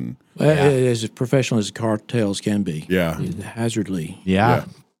distribution. As professional as cartels can be. Yeah. Hazardly. Yeah.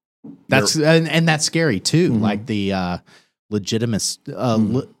 That's and that's scary too. Like the legitimacy.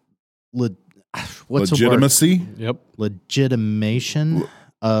 What's legitimacy? The word? Yep. Legitimation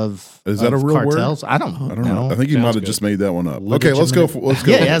of is that a real cartels? word? I don't know. I think you might have just made that one up. Okay, let's go. Let's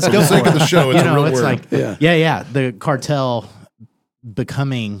go. Let's go. For the sake of the show, it's a real it's word. like the cartel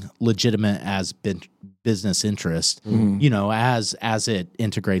becoming legitimate as business interest. As it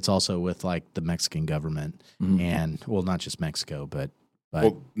integrates also with like the Mexican government and not just Mexico, but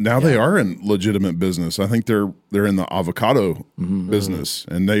now they are in legitimate business. I think they're in the avocado business,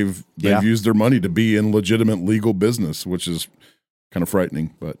 and they've used their money to be in legitimate legal business, which is kind of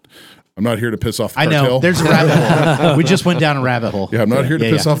frightening. But I'm not here to piss off the cartel. I know there's a rabbit hole. We just went down a rabbit hole. Yeah, I'm not here to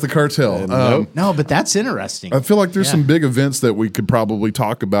piss off the cartel. No, but that's interesting. I feel like there's some big events that we could probably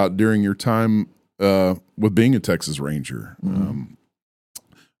talk about during your time with being a Texas Ranger.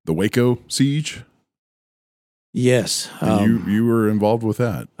 The Waco siege. Yes. You were involved with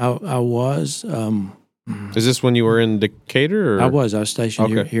that. I was. Is this when you were in Decatur? Or? I was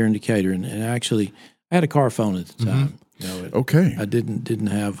stationed here in Decatur, and actually I had a car phone at the time. I didn't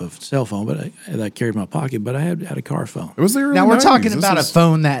have a cell phone, but I carried my pocket. But I had a car phone. It was there. Now we're talking about a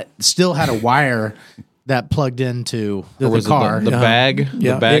phone that still had a wire that plugged into the car. The bag.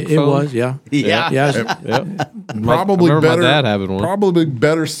 Yeah, the bag it phone? Was. Yeah. Probably better. My dad having one. Probably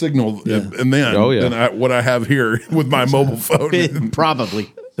better signal than what I have here with my mobile phone.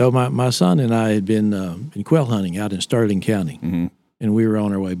 Probably. So my son and I had been in quail hunting out in Sterling County, and we were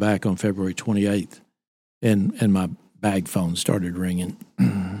on our way back on February 28th, and my bag phone started ringing,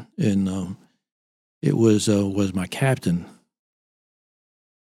 and it was my captain,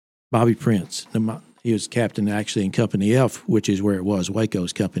 Bobby Prince. He was captain actually in Company F, which is where it was,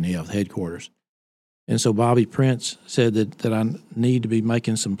 Waco's Company F headquarters. And so Bobby Prince said that I need to be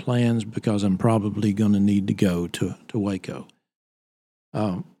making some plans because I'm probably going to need to go to Waco.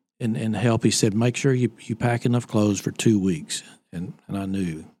 And help. He said, make sure you pack enough clothes for 2 weeks. And I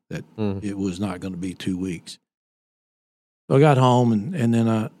knew that it was not going to be 2 weeks. So I got home, and then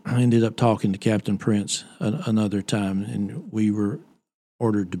I ended up talking to Captain Prince another time, and we were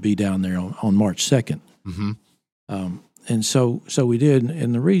ordered to be down there on March 2nd. And so we did.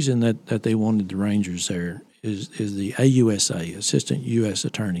 And the reason that they wanted the Rangers there is the AUSA, Assistant U.S.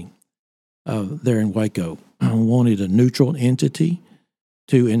 Attorney, there in Waco, wanted a neutral entity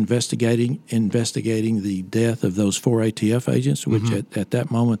to investigating the death of those 4 ATF agents, which at that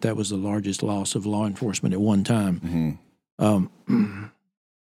moment, that was the largest loss of law enforcement at one time.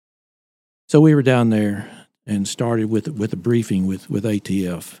 So we were down there and started with a briefing with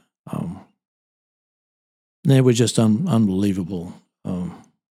ATF. And it was just unbelievable.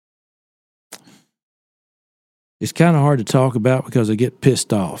 It's kind of hard to talk about because I get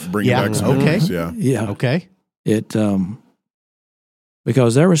pissed off. Bring back some memories, Yeah. Okay. It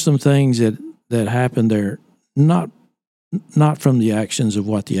because there were some things that happened there, not from the actions of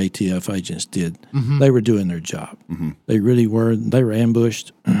what the ATF agents did. They were doing their job. They really were. They were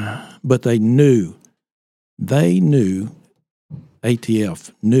ambushed, but they knew, ATF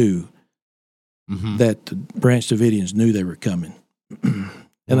knew that the Branch Davidians knew they were coming, and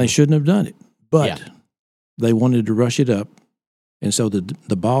they shouldn't have done it. But they wanted to rush it up, and so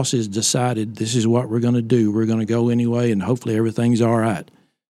the bosses decided this is what we're going to do. We're going to go anyway, and hopefully everything's all right.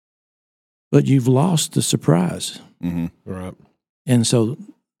 But you've lost the surprise. Right. And so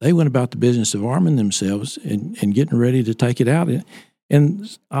they went about the business of arming themselves and getting ready to take it out.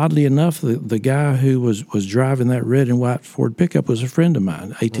 And oddly enough, the guy who was driving that red and white Ford pickup was a friend of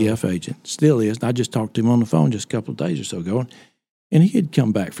mine, ATF agent, still is. And I just talked to him on the phone just a couple of days or so ago, and he had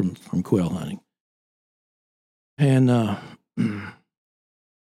come back from quail hunting. And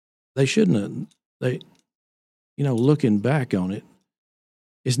they shouldn't have. Looking back on it,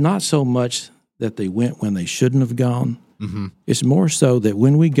 it's not so much that they went when they shouldn't have gone. It's more so that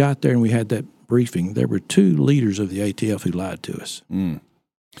when we got there and we had that briefing, there were 2 leaders of the ATF who lied to us. And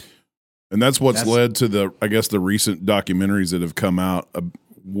that's what's led to the recent documentaries that have come out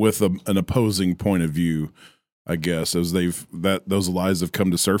with an opposing point of view, I guess, as those lies have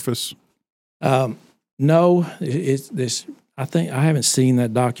come to surface. No, it's this. I think I haven't seen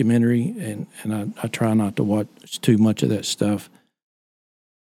that documentary, and I try not to watch too much of that stuff.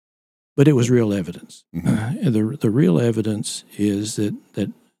 But it was real evidence. And the real evidence is that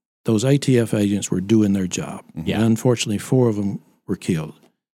those ATF agents were doing their job. Yeah. And unfortunately, 4 of them were killed.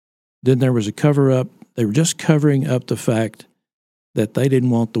 Then there was a cover-up. They were just covering up the fact that they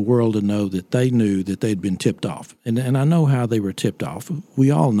didn't want the world to know that they knew that they'd been tipped off. And I know how they were tipped off.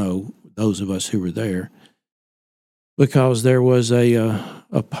 We all know, those of us who were there, because there was a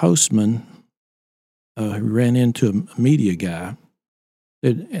postman who ran into a media guy.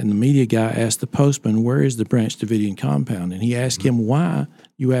 And the media guy asked the postman, "Where is the Branch Davidian compound?" And he asked him, "Why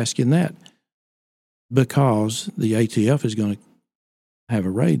you asking that?" Because the ATF is going to have a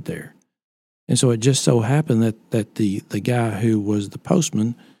raid there. And so it just so happened that the guy who was the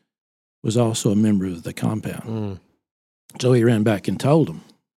postman was also a member of the compound. So he ran back and told them.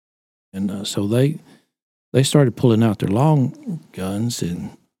 And so they started pulling out their long guns.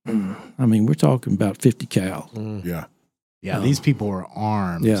 And, I mean, we're talking about 50 cal. Yeah. Yeah, these people were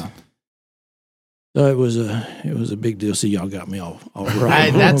armed. Yeah. So it was a big deal. See, y'all got me all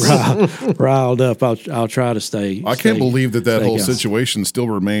riled up. I'll try to stay. I can't believe that whole calm. situation still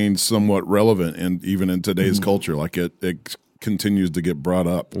remains somewhat relevant, and even in today's culture, like it continues to get brought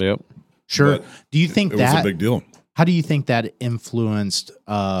up. Yep. Sure. But Do you think it that was a big deal? How do you think that influenced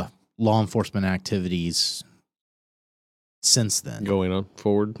law enforcement activities since then? Going on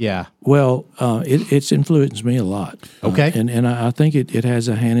forward. Yeah. Well, it's influenced me a lot. Okay. And I think it has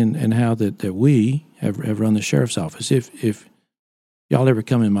a hand in how that we have run the sheriff's office. If y'all ever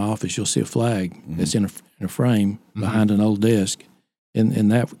come in my office, you'll see a flag that's in a frame behind an old desk,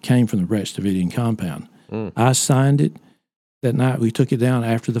 and that came from the Branch Davidian compound. I signed it that night. We took it down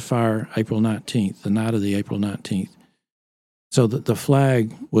after the fire, April 19th, the night of the April 19th. So the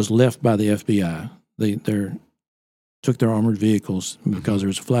flag was left by the FBI. They took their armored vehicles because there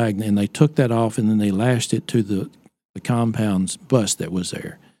was a flag, and they took that off, and then they lashed it to the compound's bus that was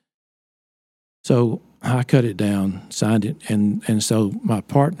there. So I cut it down, signed it, and so my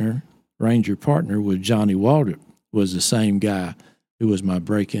partner, Ranger partner, with Johnny Walter, was the same guy who was my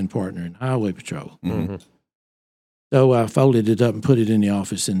break-in partner in Highway Patrol. So I folded it up and put it in the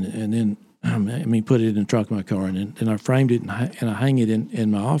office, and then put it in the trunk of my car, and then I framed it and I hang it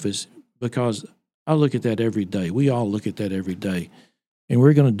in my office because I look at that every day. We all look at that every day. And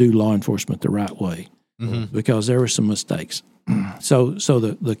we're going to do law enforcement the right way because there were some mistakes. So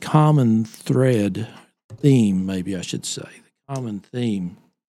the common theme, maybe I should say, the common theme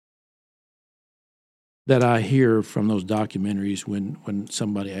that I hear from those documentaries when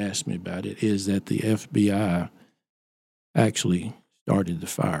somebody asks me about it is that the FBI actually started the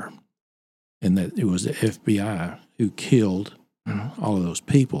fire and that it was the FBI who killed all of those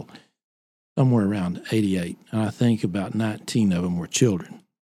people. Somewhere around 88, and I think about 19 of them were children.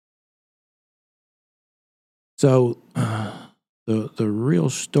 So the real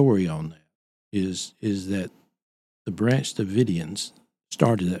story on that is that the Branch Davidians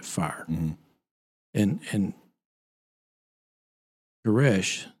started that fire, and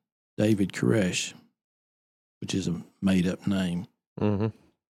Koresh, David Koresh, which is a made up name,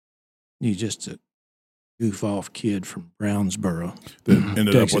 he's just a goof-off kid from Brownsboro. That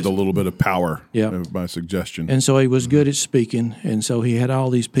ended Texas. up with a little bit of power Yep. by suggestion. And so he was good at speaking, and so he had all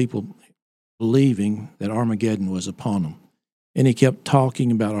these people believing that Armageddon was upon him. And he kept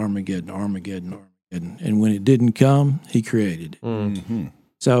talking about Armageddon. And when it didn't come, he created it.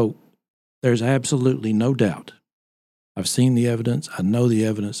 So there's absolutely no doubt. I've seen the evidence. I know the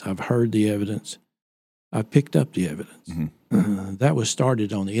evidence. I've heard the evidence. I picked up the evidence. That was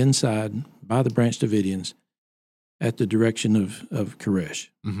started on the inside by the Branch Davidians at the direction of Koresh.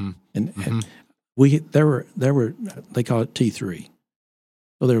 And there were they call it T3.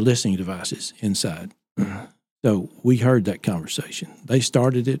 So they're listening devices inside. So we heard that conversation. They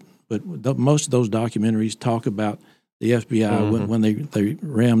started it, but most of those documentaries talk about the FBI when they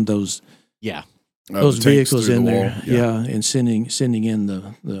rammed those those vehicles in there, and sending in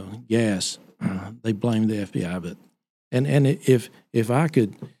the gas. They blame the FBI, but and if I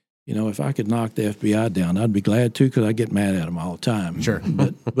could, if I could knock the FBI down, I'd be glad to because I get mad at them all the time. Sure,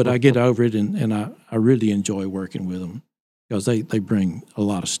 but I get over it, and I really enjoy working with them because they bring a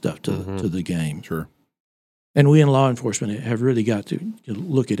lot of stuff to the game. Sure. And we in law enforcement have really got to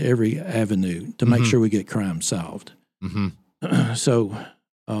look at every avenue to make sure we get crime solved. So,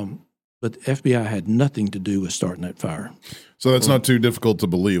 but the FBI had nothing to do with starting that fire. So that's not too difficult to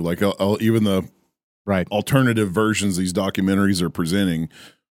believe. Like even the alternative versions these documentaries are presenting,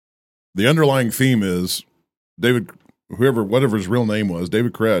 the underlying theme is whatever his real name was,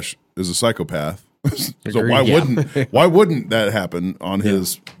 David Koresh is a psychopath So why wouldn't that happen on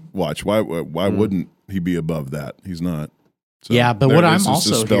his watch? Why wouldn't he be above that? He's not. So but what I'm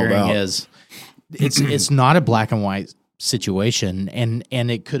also hearing is it's not a black and white situation, and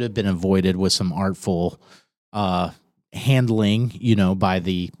it could have been avoided with some artful handling, by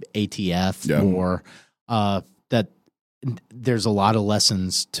the ATF, or that there's a lot of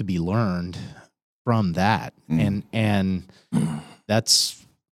lessons to be learned from that, and that's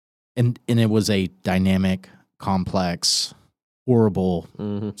and it was a dynamic, complex, horrible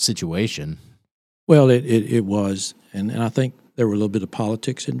situation. Well, it was, and I think there were a little bit of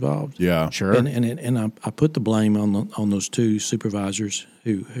politics involved. Yeah, sure. And I put the blame on those two supervisors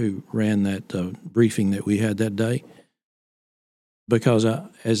who ran that briefing that we had that day, because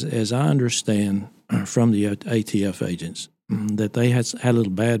as I understand from the ATF agents, that they had a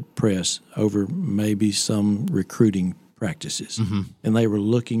little bad press over maybe some recruiting practices, and they were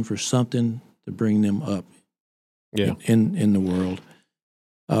looking for something to bring them up in the world.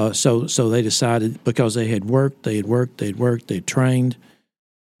 So they decided, because they had trained,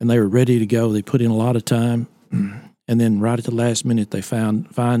 and they were ready to go. They put in a lot of time, and then right at the last minute, they find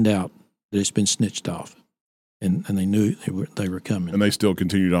out that it's been snitched off, and they knew they were coming, and they still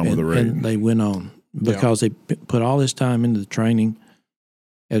continued on with the raid. And they went on because they put all this time into the training,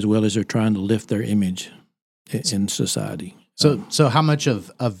 as well as they're trying to lift their image in society. So how much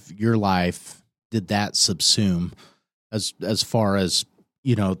of your life did that subsume, as far as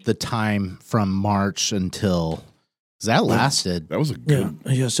the time from March until, because that lasted. That was a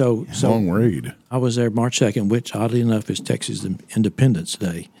good so long raid. I was there March 2nd, which oddly enough is Texas Independence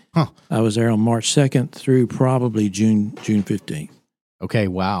Day. Huh. I was there on March 2nd through probably June 15th. Okay,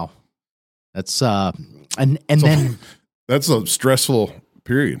 wow. That's and then that's a stressful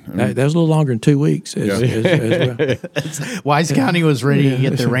period. I mean, that was a little longer than 2 weeks. As well. Wise County was ready to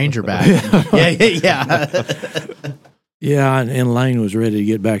get their ranger back. Yeah, and Lane was ready to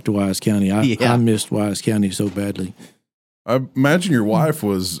get back to Wise County. I missed Wise County so badly. I imagine your wife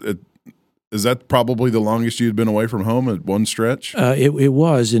was. Is that probably the longest you'd been away from home at one stretch? It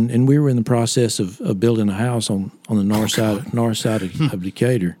was, and we were in the process of building a house on the north side of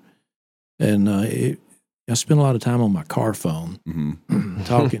Decatur, and I spent a lot of time on my car phone,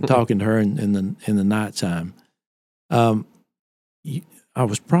 talking to her in the nighttime. I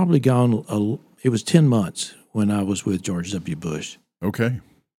was probably gone. It was 10 months when I was with George W. Bush. Okay,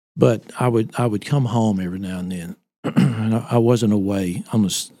 but I would come home every now and then. And I wasn't away on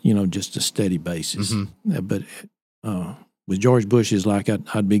just a steady basis. But with George Bush, is like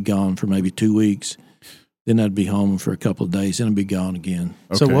I'd be gone for maybe 2 weeks, then I'd be home for a couple of days, then I'd be gone again.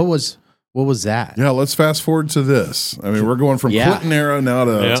 Okay. So what was that? Yeah, let's fast forward to this. I mean, we're going from Clinton era now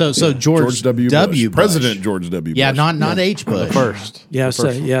to so George W. Bush. President George W. Bush. Yeah, not H. Bush. The first.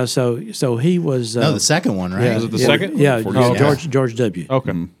 So he was the second one, right? Was it the second? Yeah, George W.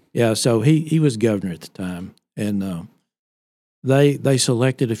 Okay. Yeah, so he was governor at the time, and they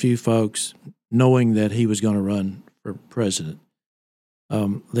selected a few folks knowing that he was going to run for president.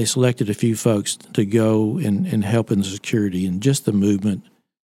 They selected a few folks to go and help in the security and just the movement.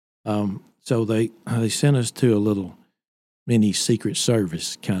 So they sent us to a little mini Secret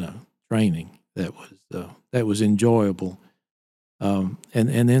Service kind of training that was enjoyable, and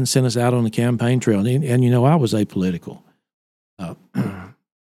then sent us out on the campaign trail. And I was apolitical.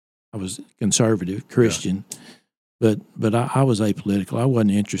 I was conservative Christian, but I was apolitical. I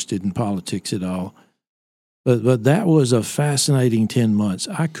wasn't interested in politics at all. But that was a fascinating 10 months.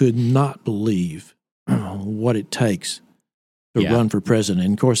 I could not believe what it takes to run for president.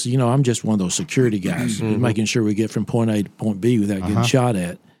 And of course, I'm just one of those security guys, making sure we get from point A to point B without getting shot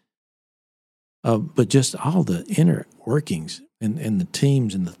at. But just all the inner workings and the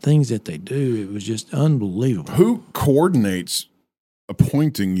teams and the things that they do, it was just unbelievable. Who coordinates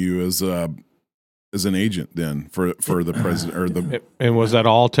appointing you as an agent then for the president or the? And was that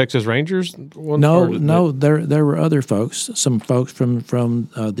all Texas Rangers? No. There were other folks, some folks from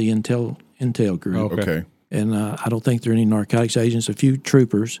the intel group. Okay. And I don't think there are any narcotics agents. A few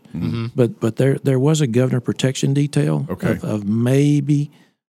troopers, but there was a governor protection detail of maybe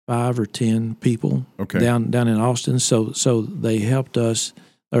 5 or 10 people down in Austin. So they helped us,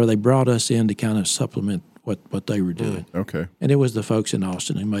 or they brought us in to kind of supplement what they were doing. Okay. And it was the folks in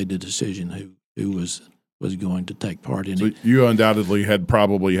Austin who made the decision who was going to take part in it. So you undoubtedly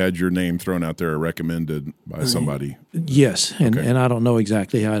probably had your name thrown out there or recommended by somebody. Yes, and I don't know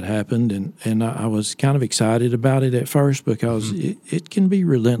exactly how it happened, and I was kind of excited about it at first because it can be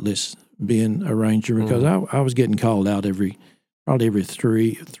relentless being a ranger, because I was getting called out probably every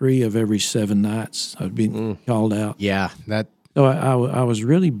three of every 7 nights. I'd be called out. Yeah, So I was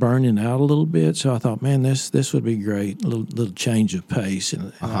really burning out a little bit. So I thought, man, this would be great, a little change of pace,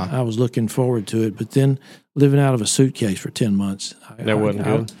 and I was looking forward to it. But then living out of a suitcase for 10 months, that wasn't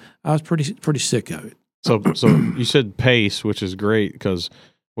good. I was pretty sick of it. So you said pace, which is great because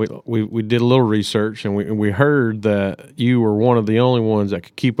we did a little research and we heard that you were one of the only ones that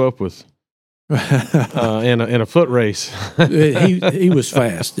could keep up with in a foot race. he was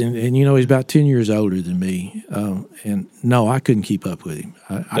fast, and he's about 10 years older than me. And no, I couldn't keep up with him.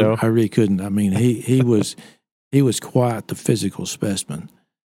 I really couldn't. I mean, he was quite the physical specimen.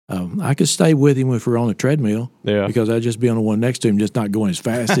 I could stay with him if we're on a treadmill, because I'd just be on the one next to him, just not going as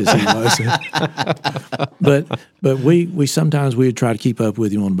fast as he was. but we sometimes we'd try to keep up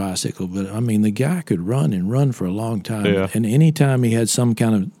with him on a bicycle. But I mean, the guy could run for a long time, and anytime he had some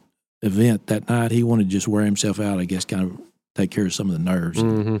kind of event that night, he wanted to just wear himself out, I guess, kind of take care of some of the nerves.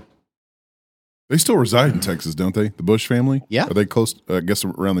 Mm-hmm. They still reside in Texas, don't they? The Bush family? Yeah. Are they close, I guess,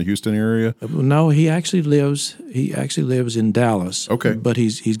 around the Houston area? No, he actually lives in Dallas. Okay. But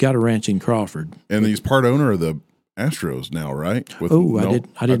he's got a ranch in Crawford. And he's part owner of the Astros now, right?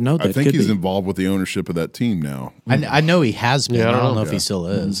 I didn't know that. I think he's involved with the ownership of that team now. I know he has been. I don't know if he still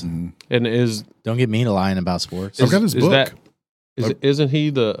is. Mm-hmm. And don't get me to lying about sports. I've got his book. Isn't he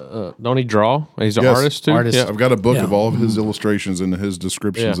the don't he draw? He's an artist too. Artist. Yeah. I've got a book of all of his illustrations and his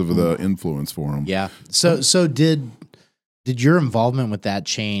descriptions of the influence for him. Yeah. So did your involvement with that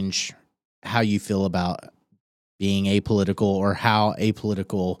change how you feel about being apolitical, or how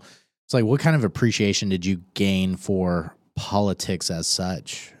apolitical? It's like, what kind of appreciation did you gain for politics as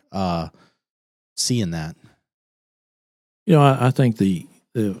such? Seeing that, I think the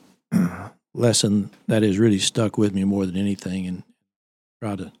lesson that has really stuck with me more than anything, and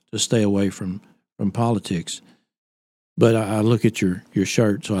try to stay away from politics. But I look at your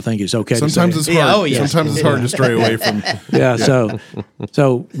shirt, so I think it's okay. Sometimes it's hard. Sometimes it's hard to stray away from. Yeah.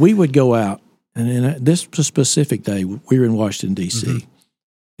 So we would go out, and this specific day we were in Washington D.C.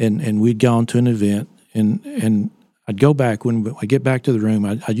 And we'd gone to an event, and I'd go back when I get back to the room.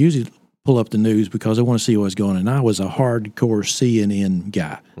 I'd usually pull up the news because I want to see what's going on. And I was a hardcore CNN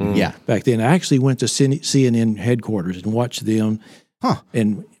guy. Yeah. Back then, I actually went to CNN headquarters and watched them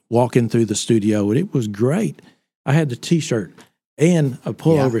and walking through the studio, and it was great. I had the T-shirt and a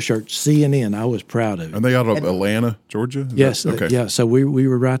pullover shirt, CNN. I was proud of it. And they out of Atlanta, Georgia? Yes. Okay. Yeah, so we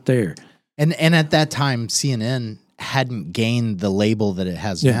were right there. And at that time, CNN hadn't gained the label that it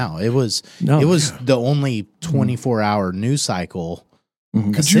has now. It was the only 24-hour news cycle.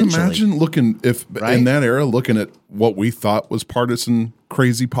 Could you imagine looking in that era, looking at what we thought was partisan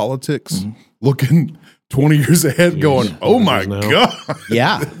crazy politics, looking 20 years ahead, going, "Oh my God,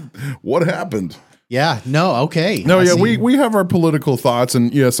 yeah, what happened?" Yeah, no, okay, no, we have our political thoughts,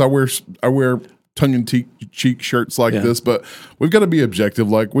 and yes, I wear tongue-in-cheek shirts like this, but we've got to be objective.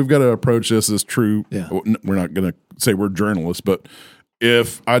 Like, we've got to approach this as true. Yeah. We're not going to say we're journalists, but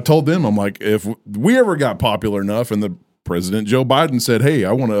if I told them, I'm like, if we ever got popular enough and the President Joe Biden said, "Hey,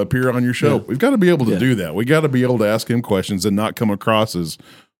 I want to appear on your show," we've got to be able to do that. We got to be able to ask him questions and not come across as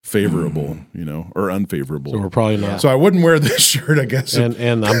favorable, or unfavorable. So we're probably not. So I wouldn't wear this shirt, I guess.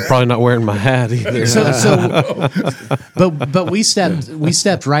 And I'm probably not wearing my hat either. But we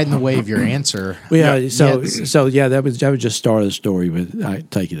stepped right in the way of your answer. That was just start of the story, but I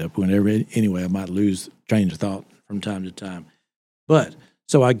take it up whenever. Anyway, I might lose train of thought from time to time. But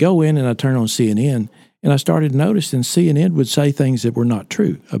so I go in and I turn on CNN. And I started noticing CNN would say things that were not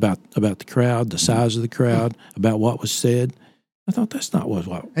true about the crowd, the size of the crowd, about what was said. I thought that's not what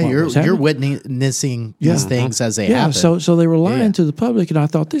was happening. You're witnessing these things as they happen. So they were lying to the public, and I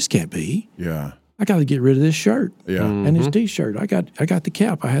thought, this can't be. Yeah. I got to get rid of this shirt. Yeah. And this T-shirt. I got the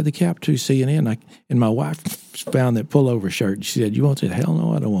cap. I had the cap to CNN. And my wife found that pullover shirt. And she said, "You want that?" "Hell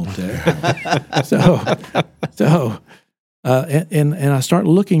no, I don't want that." And I started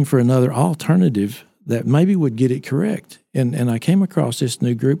looking for another alternative that maybe would get it correct. And I came across this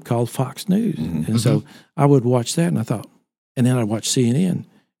new group called Fox News. And so I would watch that, and I thought, and then I'd watch CNN.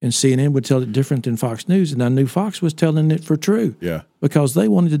 And CNN would tell it different than Fox News, and I knew Fox was telling it for true. Yeah. Because they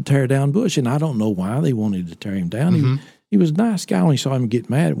wanted to tear down Bush, and I don't know why they wanted to tear him down. He was a nice guy. I only saw him get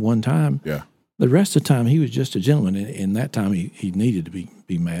mad at one time. Yeah. The rest of the time, he was just a gentleman, and that time he needed to be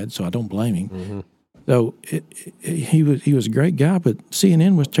mad, so I don't blame him. So he was a great guy, but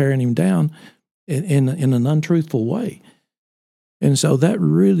CNN was tearing him down in an untruthful way. And so that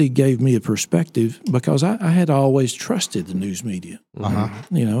really gave me a perspective, because I had always trusted the news media.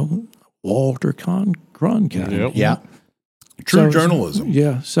 Walter Cronkite. Yeah. True journalism.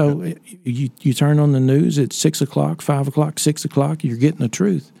 Yeah. So you turn on the news at 6 o'clock, 5 o'clock, 6 o'clock, you're getting the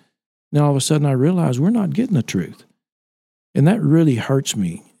truth. Now all of a sudden I realize we're not getting the truth. And that really hurts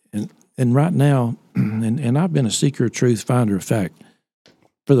me. And right now, and I've been a seeker of truth, finder of fact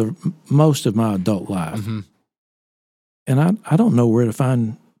for the most of my adult life. Mm-hmm. And I don't know where to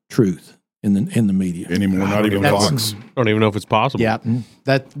find truth in the media anymore. Not even Fox. I don't even know if it's possible. Yeah,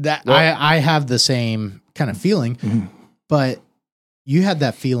 I have the same kind of feeling, but you had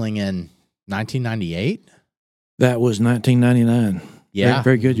that feeling in 1998. That was 1999. Yeah, very,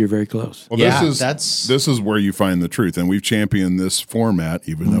 very good. You're very close. Well, this is where you find the truth, and we've championed this format,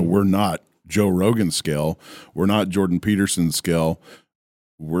 even though we're not Joe Rogan scale, we're not Jordan Peterson scale.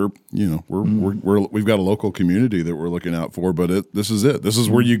 We've got a local community that we're looking out for, but this is it. This is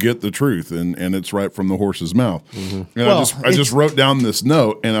where you get the truth, and it's right from the horse's mouth. Mm-hmm. And I just wrote down this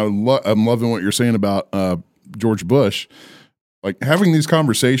note, and I'm loving what you're saying about George Bush. Like, having these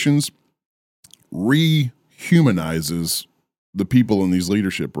conversations rehumanizes the people in these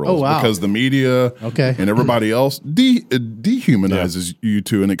leadership roles because the media and everybody else dehumanizes you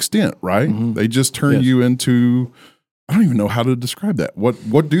to an extent, right? Mm-hmm. They just turn you into, I don't even know how to describe that.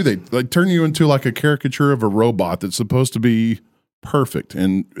 What do they turn you into, like a caricature of a robot that's supposed to be perfect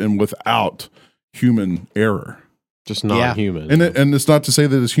and without human error. Just not human. And it's not to say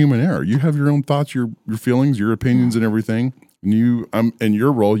that it's human error. You have your own thoughts, your feelings, your opinions and everything. And in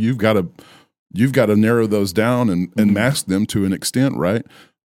your role, you've got to narrow those down and mask them to an extent, right?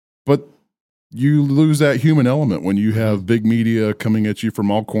 But you lose that human element when you have big media coming at you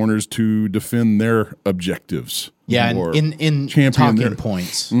from all corners to defend their objectives. Yeah, and in talking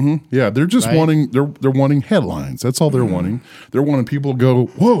points. Mm-hmm, yeah, they're just wanting they're wanting headlines. That's all they're wanting. They're wanting people to go,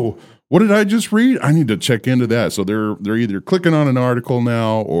 whoa, what did I just read? I need to check into that. So they're either clicking on an article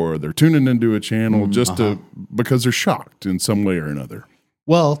now or they're tuning into a channel because they're shocked in some way or another.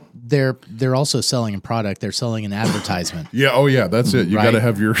 Well, they're also selling a product. They're selling an advertisement. Yeah. Oh, yeah. That's it. You got to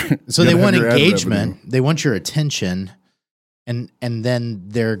have your. So they want engagement. They want your attention, and then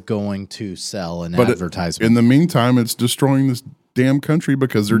they're going to sell an advertisement. In the meantime, it's destroying this damn country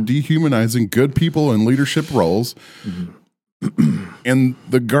because they're dehumanizing good people in leadership roles, and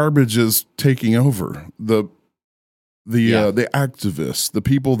the garbage is taking over. The activists, the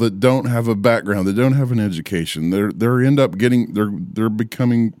people that don't have a background, that don't have an education, they're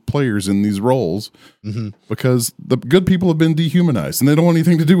becoming players in these roles because the good people have been dehumanized and they don't want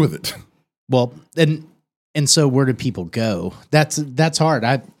anything to do with it. Well, and so where do people go? That's hard.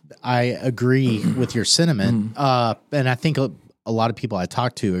 I agree with your sentiment, and I think a lot of people I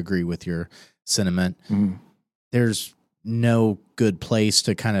talk to agree with your sentiment. There's no good place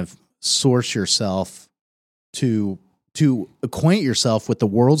to kind of source yourself to acquaint yourself with the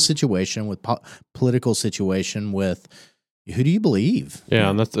world situation, with political situation, with who do you believe? Yeah,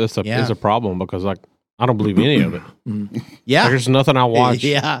 and that's a problem because I don't believe any of it. Yeah, there's nothing I watch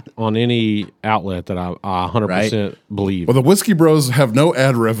on any outlet that I 100% believe. Well, the Whiskey Bros have no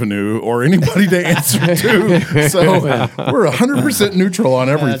ad revenue or anybody to answer to, so we're 100% neutral on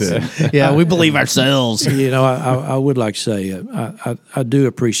everything. Yeah, we believe ourselves. I would like to say I do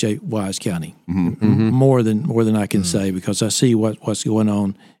appreciate Wise County more than I can say, because I see what's going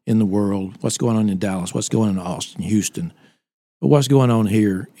on in the world, what's going on in Dallas, what's going on in Austin, Houston. But what's going on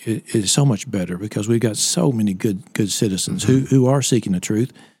here is so much better because we've got so many good citizens who are seeking the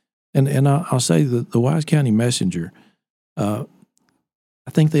truth. And I'll say that the Wise County Messenger, I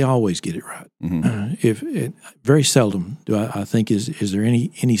think they always get it right. Very seldom do I think is there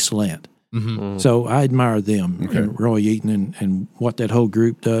any slant. So I admire them, and Roy Eaton and what that whole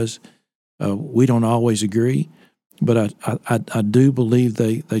group does. We don't always agree, but I do believe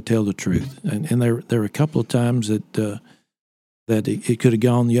they tell the truth. And there were a couple of times that it could have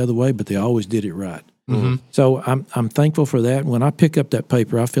gone the other way, but they always did it right. So I'm thankful for that. When I pick up that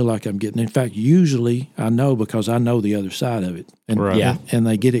paper, I feel like I'm getting. In fact, usually I know because I know the other side of it, and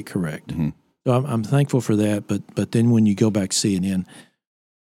they get it correct. So I'm thankful for that. But then when you go back to CNN,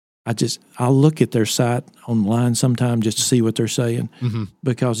 I'll look at their site online sometime just to see what they're saying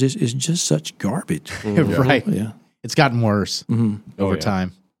because it's just such garbage. Right? Yeah, it's gotten worse over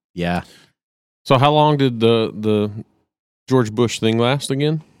time. Yeah. So how long did the George Bush thing last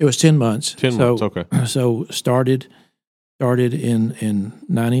again? It was 10 months. 10 months, okay. So started in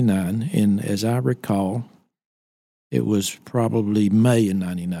 99, and as I recall, it was probably May in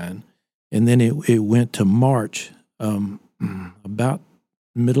 99, and then it went to March, about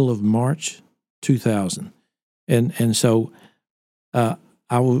middle of March 2000, and so I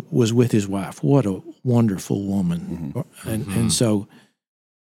was with his wife. What a wonderful woman, and so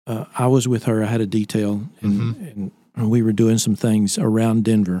I was with her. I had a detail, and we were doing some things around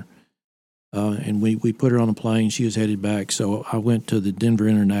Denver, and we put her on a plane. She was headed back, so I went to the Denver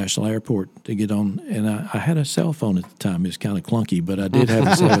International Airport to get on, and I had a cell phone at the time. It was kind of clunky, but I did have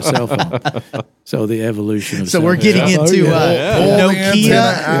a cell phone. So the evolution of so we're getting into Nokia.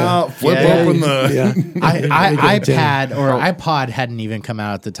 Out, flip open the iPad or iPod hadn't even come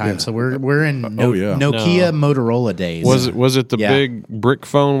out at the time, so we're in Nokia Motorola days. Was it the big brick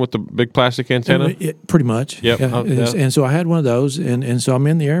phone with the big plastic antenna? Pretty much. Yep. And so I had one of those, and so I'm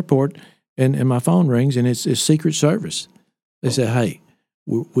in the airport. And my phone rings, and it's Secret Service. They say, hey,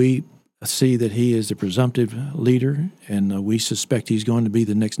 we see that he is the presumptive leader, and we suspect he's going to be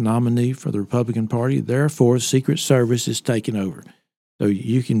the next nominee for the Republican Party. Therefore, Secret Service is taking over. So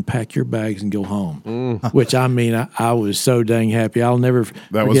you can pack your bags and go home, which I mean, I was so dang happy. I'll never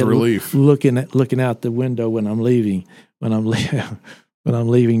that was a relief. Looking out the window when I'm leaving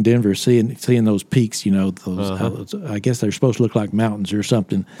Denver, seeing those peaks, those I guess they're supposed to look like mountains or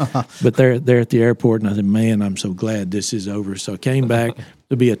something, but they're at the airport, and I said, man, I'm so glad this is over. So I came back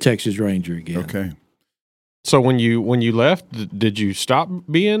to be a Texas Ranger again. Okay. So when you left, did you stop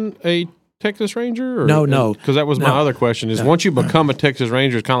being a Texas Ranger? Or, no. Because that was my other question is once you become a Texas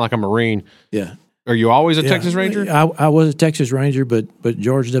Ranger, it's kind of like a Marine. Yeah. Are you always a Texas Ranger? I was a Texas Ranger, but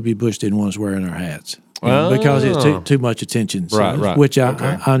George W. Bush didn't want us wearing our hats. Because it's too much attention, right. Which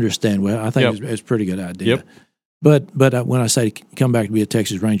I understand. Well, I think it's a pretty good idea. Yep. But when I say come back to be a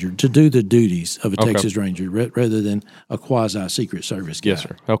Texas Ranger, to do the duties of a Texas Ranger rather than a quasi Secret Service guy. Yes,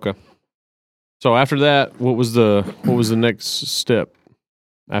 sir. Okay. So after that, what was the next step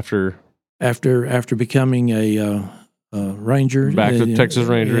after becoming a Ranger? Back to Texas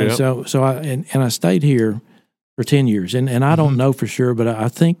Ranger. Yeah. So I stayed here for 10 years, and I don't know for sure, but I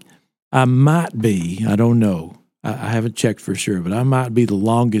think I might be. I don't know. I haven't checked for sure, but I might be the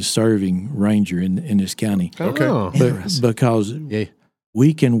longest serving Ranger in this county. Okay, because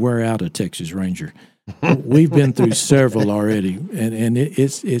we can wear out a Texas Ranger. We've been through several already, and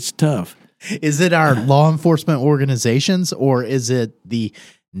it's tough. Is it our law enforcement organizations, or is it the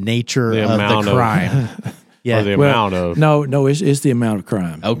nature of the crime? Or the amount of no, it's the amount of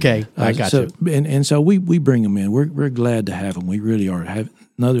crime. Okay, I got you. And so we bring them in. We're glad to have them. We really are. Have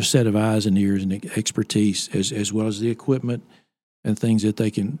another set of eyes and ears and expertise, as well as the equipment and things that they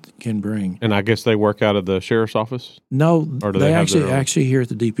can bring. And I guess they work out of the sheriff's office. No, or do they actually here at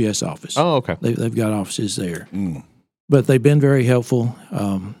the DPS office. Oh, okay. They've got offices there. But they've been very helpful,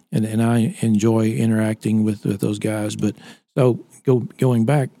 and I enjoy interacting with those guys. But so going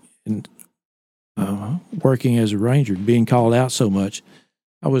back and working as a Ranger, being called out so much,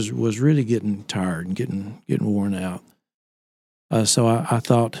 I was really getting tired and getting worn out. So I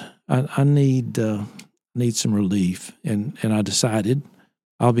thought I need some relief, and I decided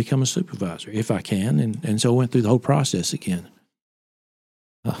I'll become a supervisor if I can, and so I went through the whole process again.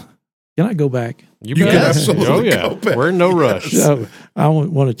 Can I go back? You can absolutely go back. We're in no rush. So I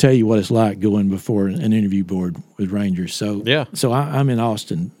want to tell you what it's like going before an interview board with Rangers. So so I'm in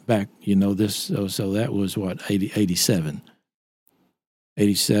Austin back, so that was what, 87,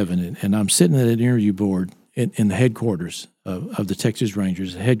 and I'm sitting at an interview board in the headquarters of the Texas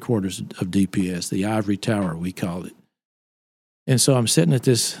Rangers, the headquarters of DPS, the Ivory Tower, we called it. And so I'm sitting at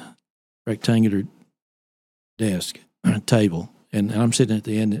this rectangular desk, table, and I'm sitting at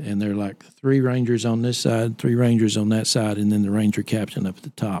the end, and there are like 3 Rangers on this side, 3 Rangers on that side, and then the Ranger captain up at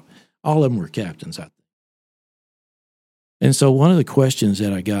the top. All of them were captains, I think. And so one of the questions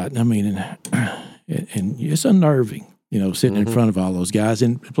that I got, I mean, and it's unnerving, sitting in front of all those guys,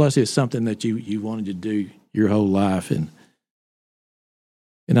 and plus it's something that you wanted to do your whole life, and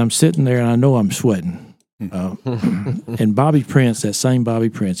I'm sitting there, and I know I'm sweating. And Bobby Prince, that same Bobby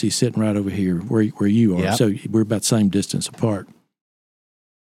Prince, he's sitting right over here where you are. Yep. So we're about the same distance apart.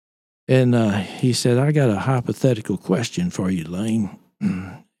 And he said, I got a hypothetical question for you, Lane.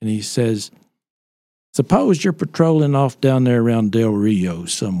 And he says, suppose you're patrolling off down there around Del Rio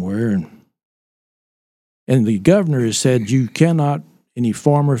somewhere, and the governor has said you cannot, in any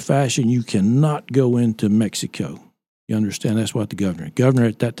form or fashion, you cannot go into Mexico. You understand? That's what the governor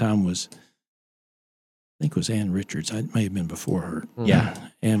at that time was, I think it was Ann Richards. It may have been before her. Yeah.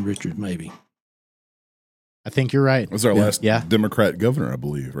 Ann Richards, maybe. I think you're right. That was our last Democrat governor, I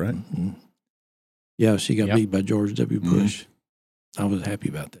believe, right? Mm-hmm. Yeah, she got beat by George W. Bush. I was happy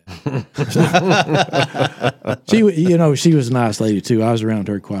about that. She was a nice lady, too. I was around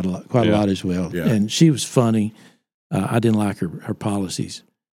her quite a lot as well. Yeah. And she was funny. I didn't like her policies,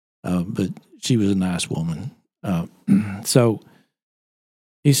 but she was a nice woman. So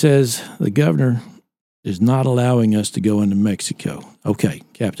he says, the governor is not allowing us to go into Mexico. Okay,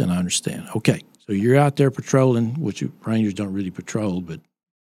 Captain, I understand. Okay, so you're out there patrolling, which Rangers don't really patrol, but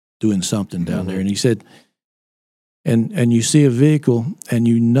doing something down there. And he said, and you see a vehicle, and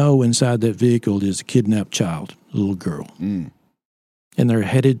you know inside that vehicle is a kidnapped child, a little girl. And they're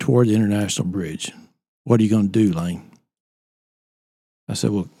headed toward the International Bridge. What are you going to do, Lane? I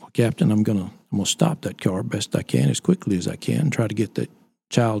said, well, Captain, I'm going to stop that car best I can, as quickly as I can, try to get that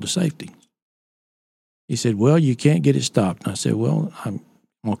child to safety. He said, well, you can't get it stopped. And I said, well, I'm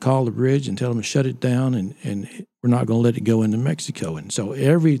going to call the bridge and tell them to shut it down, and we're not going to let it go into Mexico. And so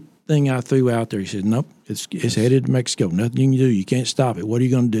everything I threw out there, he said, nope, it's headed to Mexico. Nothing you can do. You can't stop it. What are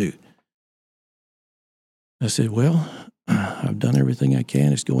you going to do? I said, well, I've done everything I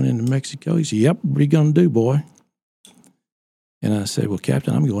can. It's going into Mexico. He said, yep, what are you going to do, boy? And I said, well,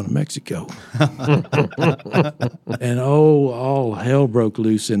 Captain, I'm going to Mexico. And all hell broke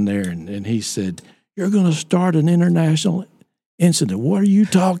loose in there. And he said, you're going to start an international incident. What are you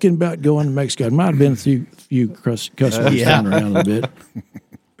talking about going to Mexico? It might have been a few customers thrown around a bit.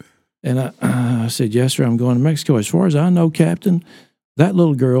 And I said, yes, sir, I'm going to Mexico. As far as I know, Captain, that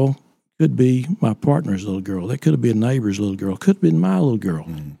little girl could be my partner's little girl. That could have been a neighbor's little girl. Could have been my little girl.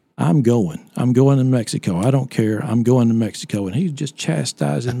 I'm going to Mexico. I don't care. I'm going to Mexico. And he's just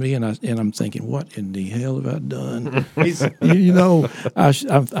chastising me, and I'm thinking, what in the hell have I done?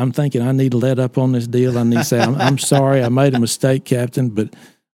 I'm thinking I need to let up on this deal. I need to say, I'm sorry, I made a mistake, Captain,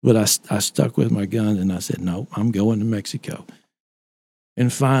 but I stuck with my gun, and I said, no, I'm going to Mexico.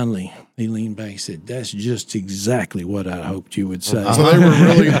 And finally, he leaned back and said, that's just exactly what I hoped you would say. So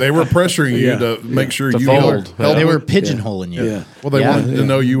they were pressuring you to make sure you held. They were pigeonholing you. Yeah. Well, they wanted to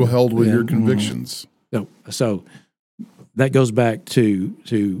know you held with your convictions. So that goes back to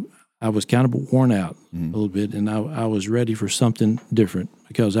I was kind of worn out a little bit, and I was ready for something different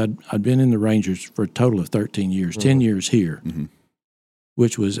because I'd been in the Rangers for a total of 13 years, 10 years here,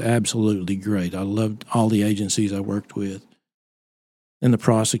 which was absolutely great. I loved all the agencies I worked with and the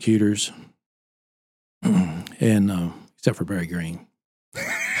prosecutors, and except for Barry Green.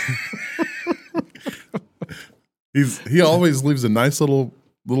 He always leaves a nice little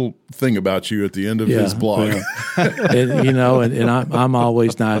thing about you at the end of his blog. And I'm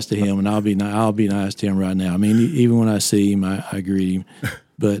always nice to him, and I'll be nice to him right now. I mean, even when I see him, I greet him,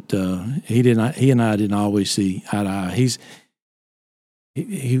 but he and I didn't always see eye to eye.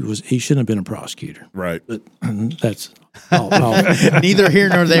 He shouldn't have been a prosecutor, right? But that's all. Neither here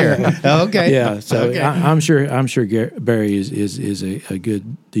nor there. Okay, yeah. So okay. I'm sure Barry is a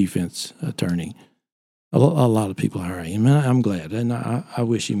good defense attorney. A lot of people hire him, and I'm glad, and I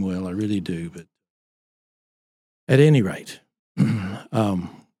wish him well. I really do. But at any rate,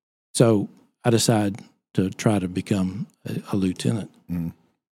 so I decided to try to become a lieutenant,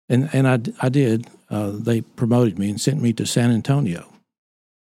 and I did. They promoted me and sent me to San Antonio,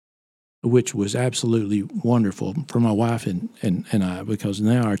 which was absolutely wonderful for my wife and I, because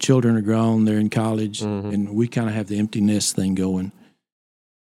now our children are grown, they're in college, and we kind of have the empty nest thing going.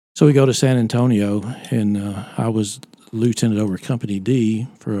 So we go to San Antonio, and I was lieutenant over Company D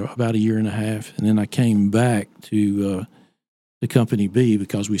for about a year and a half, and then I came back to the Company B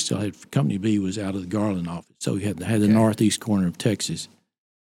because we still had Company B was out of the Garland office, so we had the northeast corner of Texas.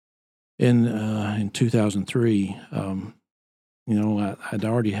 And in 2003, I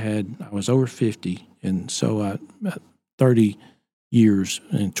was over 50, and so 30 years,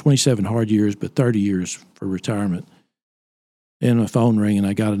 and 27 hard years, but 30 years for retirement. And my phone rang, and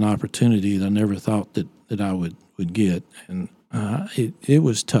I got an opportunity that I never thought that I would get, and it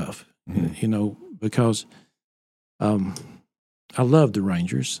was tough, because I love the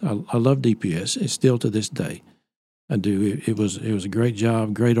Rangers. I love DPS. It's still to this day. I do. It was a great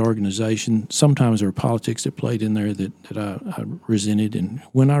job, great organization. Sometimes there were politics that played in there that I resented, and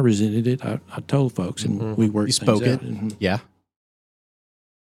when I resented it, I told folks, and we worked things out. You spoke it, yeah.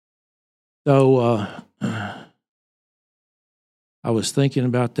 So I was thinking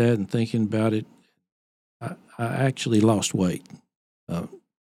about that and thinking about it. I actually lost weight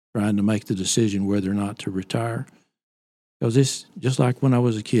trying to make the decision whether or not to retire. Because this, just like when I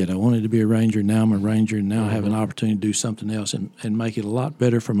was a kid, I wanted to be a Ranger. Now I'm a Ranger, and now I have an opportunity to do something else and make it a lot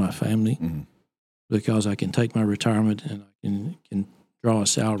better for my family because I can take my retirement and I can draw a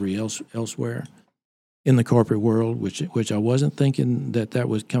salary elsewhere in the corporate world, which I wasn't thinking that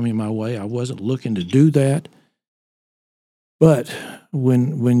was coming my way. I wasn't looking to do that. But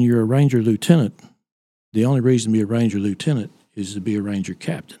when you're a Ranger lieutenant, the only reason to be a Ranger lieutenant is to be a Ranger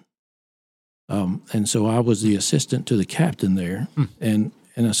captain. And so I was the assistant to the captain there. And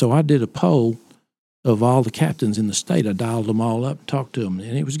so I did a poll of all the captains in the state. I dialed them all up, talked to them.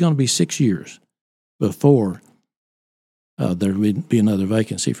 And it was going to be 6 years before there would be another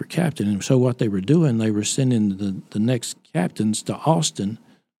vacancy for captain. And so what they were doing, they were sending the next captains to Austin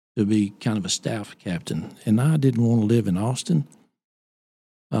to be kind of a staff captain, and I didn't want to live in Austin.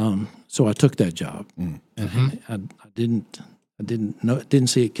 So I took that job. Mm-hmm. I didn't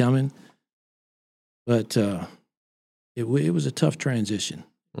see it coming, but it was a tough transition.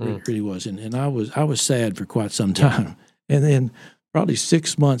 It really was, and I was sad for quite some time. And then probably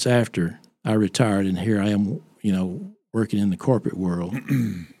 6 months after I retired, and here I am, working in the corporate world,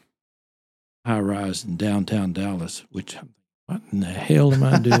 high rise in downtown Dallas. Which, what in the hell am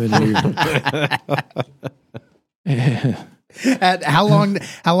I doing here? How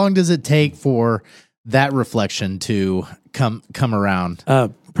long does it take for that reflection to come around?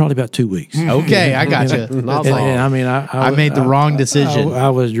 Probably about 2 weeks. Okay, I got you. I mean, I made the wrong decision. I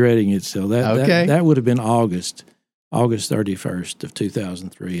was dreading it. So that would have been August 31st of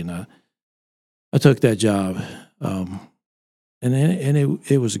 2003, and I took that job, and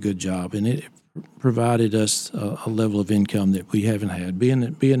it was a good job, and it provided us a level of income that we haven't had.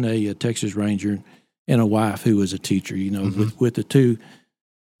 Being a Texas Ranger and a wife who was a teacher, with the two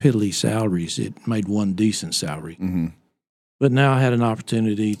piddly salaries, it made one decent salary. Mm-hmm. But now I had an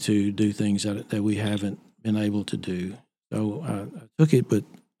opportunity to do things that we haven't been able to do. So I took it, but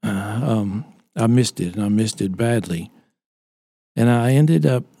I missed it, and I missed it badly. And I ended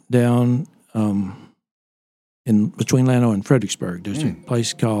up down in between Llano and Fredericksburg. There's a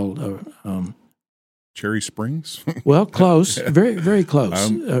place called Cherry Springs. Well, close, very, very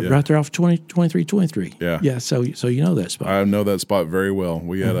close, right there off 2323. Yeah. So you know that spot. I know that spot very well.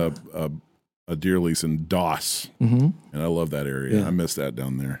 We had a deer lease in Doss, and I love that area. Yeah. I miss that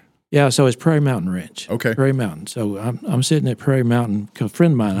down there. Yeah, so it's Prairie Mountain Ranch. Okay. Prairie Mountain. So I'm sitting at Prairie Mountain because a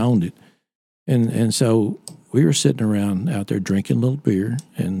friend of mine owned it, and so we were sitting around out there drinking a little beer,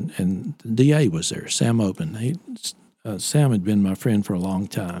 and the DA was there, Sam Open. Sam had been my friend for a long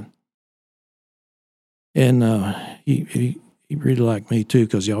time, and he really liked me too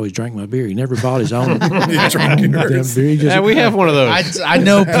because he always drank my beer. He never bought his own damn beer. We have one of those. I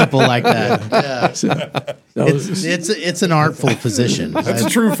know people like that. Yeah. So It's an artful position. That's a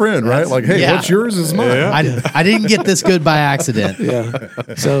true friend, right? Like, hey, Yeah. what's yours is mine. Yeah. I didn't get this good by accident.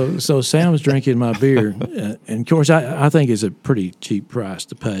 yeah. So Sam's drinking my beer, and of course I think it's a pretty cheap price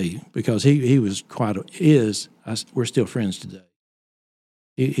to pay because he was we're still friends today.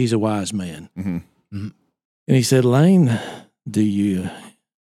 He's a wise man, Mhm. and he said, "Lane, do you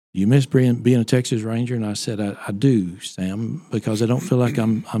miss being a Texas Ranger?" And I said, I do, Sam, because I don't feel like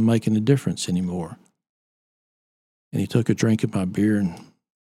I'm making a difference anymore. And he took a drink of my beer and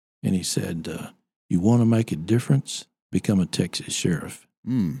he said, "You want to make a difference? Become a Texas sheriff."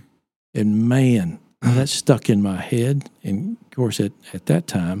 Mm. And man, that stuck in my head. And of course, at that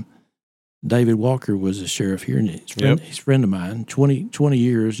time, David Walker was a sheriff here, and he's a friend of mine, 20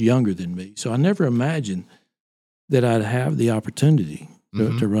 years younger than me. So I never imagined that I'd have the opportunity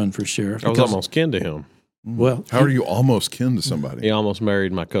to run for sheriff. I was almost kin to him. Well, How are you almost kin to somebody? He almost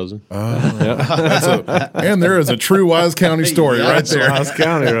married my cousin. And there is a true Wise County story right there. Wise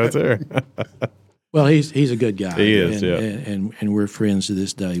County right there. Well, he's a good guy. He is, and we're friends to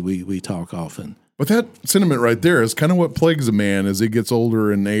this day. We talk often. But that sentiment right there is kind of what plagues a man as he gets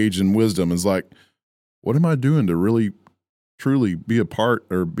older in age and wisdom. Is like, what am I doing to really, truly be a part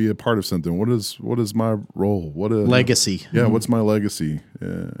of something? What is my role? Legacy. Yeah, what's my legacy?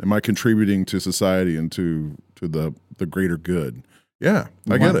 Am I contributing to society and to the greater good? Yeah,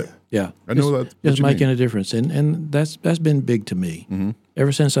 I get it. Yeah, I know that. Just making a difference, and that's been big to me. Mm-hmm.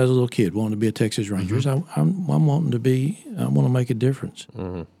 Ever since I was a little kid, wanting to be a Texas Ranger, I'm wanting to be. I want to make a difference.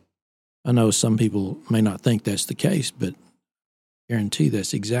 Mm-hmm. I know some people may not think that's the case, but I guarantee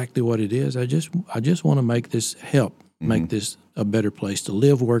that's exactly what it is. I just want to make this make this a better place to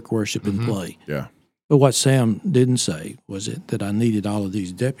live, work, worship, and play. Yeah. But what Sam didn't say was that I needed all of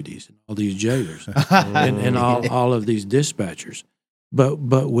these deputies and all these jailers and all of these dispatchers. But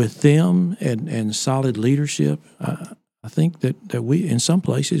with them and solid leadership, I think that we, in some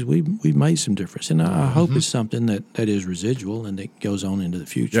places, we've made some difference. And I hope it's something that is residual and that goes on into the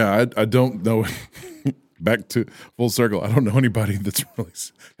future. Yeah, I don't know. Back to full circle. I don't know anybody that's really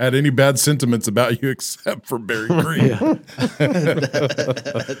had any bad sentiments about you except for Barry Green.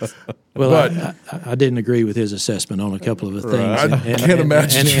 Well, I didn't agree with his assessment on a couple of the things. I can't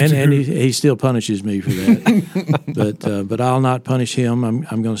imagine. And he still punishes me for that. But I'll not punish him.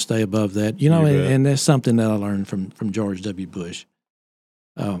 I'm going to stay above that. And that's something that I learned from George W. Bush.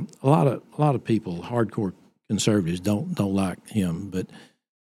 A lot of people, hardcore conservatives, don't like him, but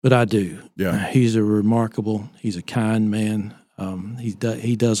I do. Yeah. He's a kind man.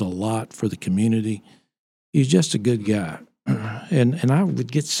 He does a lot for the community. He's just a good guy. And I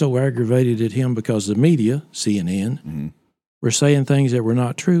would get so aggravated at him because the media, CNN, were saying things that were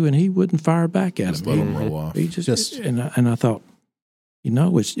not true, and he wouldn't fire back at Just them. let them roll off. He just and I thought,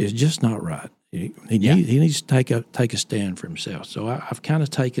 it's just not right. He needs to take a stand for himself. So I've kind of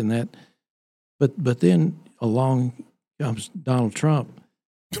taken that, but then along comes Donald Trump.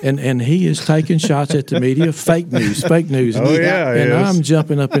 And he is taking shots at the media, fake news. And I'm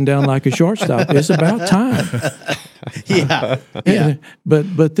jumping up and down like a shortstop. It's about time.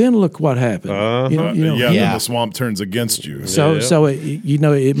 But then look what happened. Then the swamp turns against you. So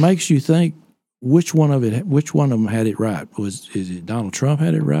it makes you think which one of them had it right. Is it Donald Trump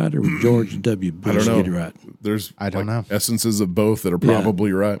had it right, or George W. Bush had it right? There's I don't know essences of both that are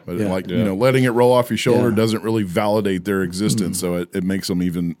probably right, but letting it roll off your shoulder doesn't really validate their existence, so it makes them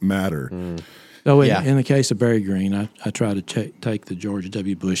even matter. So in the case of Barry Green, I try to take the George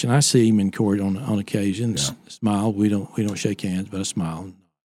W. Bush, and I see him in court on occasion. Smile. We don't shake hands, but I smile.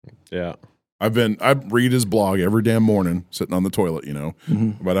 Yeah. I read his blog every damn morning, sitting on the toilet,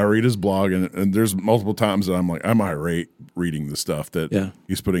 But I read his blog, and there's multiple times that I'm like, I'm irate reading the stuff that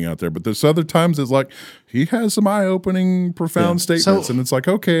he's putting out there. But there's other times it's like he has some eye-opening, profound statements, and it's like,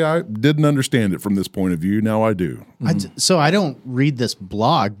 okay, I didn't understand it from this point of view. Now I do. So I don't read this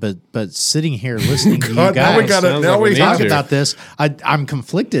blog, but sitting here listening to you guys now we talk about this, I'm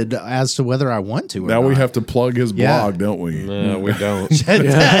conflicted as to whether I want to. Now we have to plug his blog, don't we? No, we don't.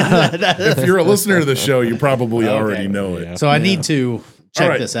 If you're a listener to the show, you probably already know it. So I need to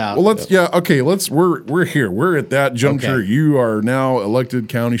check this out. Well, we're here. We're at that juncture. Okay. You are now elected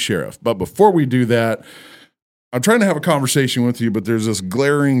county sheriff. But before we do that, I'm trying to have a conversation with you, but there's this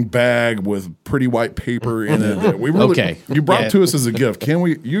glaring bag with pretty white paper in it that we really you brought to us as a gift. Can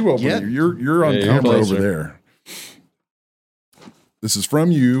we? You over there? You're on camera over there. This is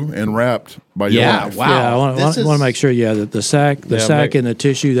from you and wrapped by your wife. Wow. Yeah, I want to make sure. That the sack and the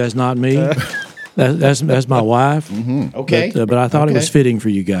tissue. That's not me. That's my wife. Mm-hmm. Okay, but I thought it was fitting for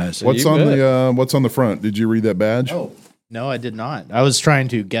you guys. What's on the front? Did you read that badge? Oh no, I did not. I was trying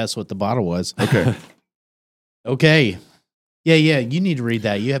to guess what the bottle was. Okay. Okay. Yeah. You need to read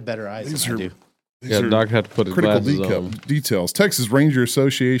that. You have better eyes than I do. Doc had to put his glasses on. Details. Texas Ranger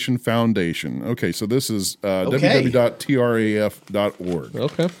Association Foundation. Okay, so this is www.traf.org.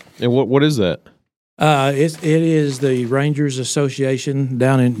 Okay. And what is that? It is the Rangers Association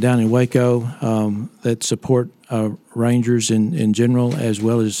down in Waco that support Rangers in general, as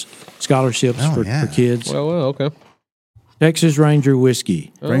well as scholarships for kids. Well, okay. Texas Ranger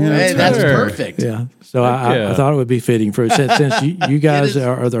whiskey. Hey, that's perfect. Yeah. So I thought it would be fitting for since you guys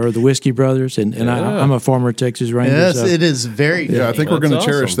are the Whiskey Brothers, and I'm a former Texas Ranger. Yes, it is very. Yeah, I think we're going to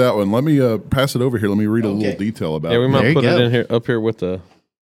cherish that one. Let me pass it over here. Let me read a little detail about it. Yeah, we might put it up here with the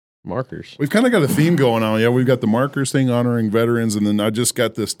markers. We've kind of got a theme going on. Yeah, we've got the markers thing honoring veterans, and then I just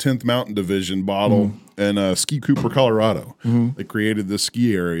got this 10th Mountain Division bottle in Ski Cooper, Colorado. They created this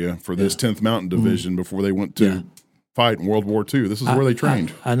ski area for this 10th Mountain Division before they went to fight in World War II. This is where they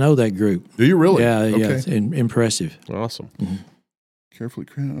trained. I know that group. Do you really? Yeah, it's impressive. Awesome. Carefully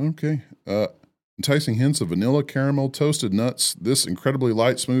crafted. Okay. Enticing hints of vanilla, caramel, toasted nuts. This incredibly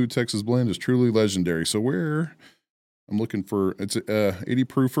light, smooth Texas blend is truly legendary. So I'm looking for, it's a 80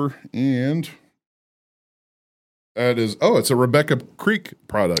 proofer, and that is, it's a Rebecca Creek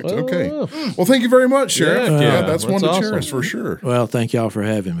product. Okay. Well, thank you very much, Sheriff. Yeah, that's one to cherish for sure. Well, thank y'all for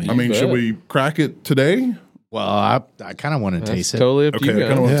having me. I mean, should we crack it today? Well, I kind of want to taste it. Totally up to you. I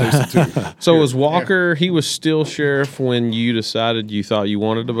kind of want to taste it too. So was Walker? He was still sheriff when you decided you thought you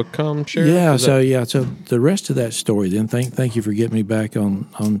wanted to become sheriff. Yeah. So the rest of that story. Then thank you for getting me back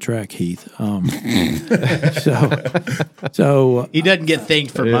on track, Heath. So he doesn't get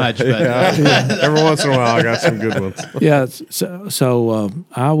thanked for much, but every once in a while I got some good ones. Yeah. So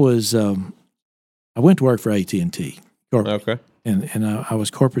I went to work for AT&T. Okay. And I was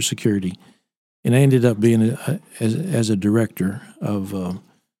corporate security. And I ended up being as a director of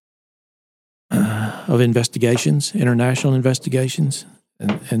investigations, international investigations,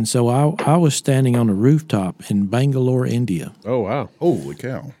 and so I was standing on a rooftop in Bangalore, India. Oh wow! Holy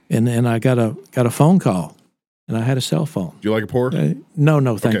cow! And I got a phone call, and I had a cell phone. Do you like a pour?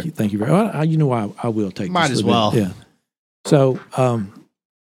 No, thank you very much. I will take. Might as well. Yeah. So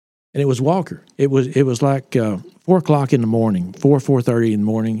and it was Walker. It was like 4:00 in the morning, 4:30 in the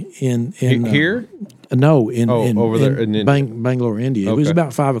morning in here. No, in over there in Bangalore, India. Okay. It was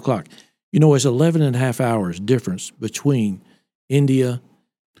about 5:00. It's 11 and a half hours difference between India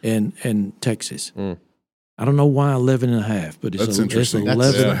and Texas. I don't know why 11 and a half, but it's 11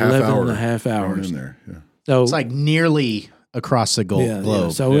 and a half hours in there. Yeah. So it's like nearly across the globe. Yeah.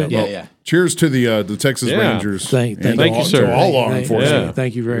 So cheers to the Texas Rangers. Thank you, sir. To all law enforcement.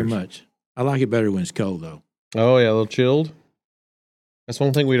 Thank you very much. I like it better when it's cold, though. Oh yeah, a little chilled. That's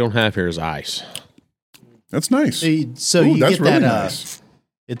one thing we don't have here is ice. That's nice. So Ooh, you that's get really that. nice.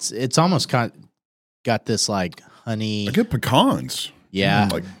 It's almost got this like honey. I get pecans. Yeah.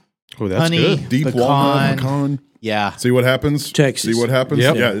 Like Oh, that's honey, good. deep walnut pecan. Yeah. See what happens? Texas. See what happens?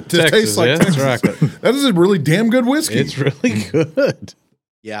 Yep. Yeah, it just Texas, tastes like yeah, Texas. that's right. That is a really damn good whiskey. It's really good.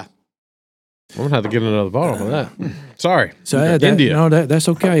 Yeah. I'm going to have to get another bottle of that. Sorry. So India. No, that's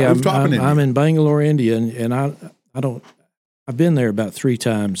okay. Rooftop in I'm India. in Bangalore, India, and I've been there about 3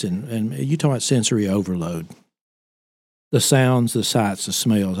 times, and you talk about sensory overload. The sounds, the sights, the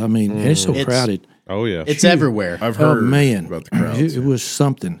smells. I mean, it's so crowded. Oh, yeah. It's everywhere. I've heard man. about the crowds. It was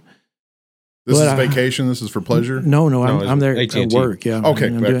something. This But is vacation. This is for pleasure. No, No, I'm there AT&T. at work. Yeah. Okay,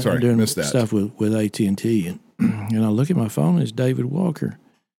 I'm sorry, doing missed that. stuff with AT&T, and I look at my phone. And it's David Walker.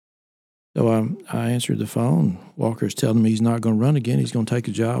 So I answered the phone. Walker's telling me he's not going to run again. He's going to take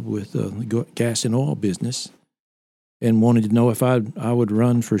a job with the gas and oil business, and wanted to know if I would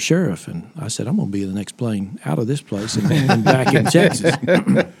run for sheriff. And I said, I'm going to be the next plane out of this place and back in Texas.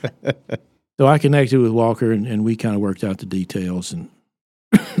 So I connected with Walker, and we kind of worked out the details. And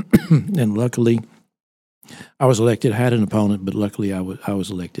and luckily, I was elected. I had an opponent, but luckily I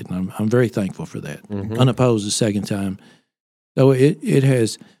was elected, and I'm very thankful for that. Mm-hmm. Unopposed the second time. So it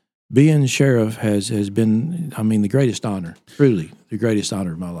has, being sheriff has been, I mean, the greatest honor, truly the greatest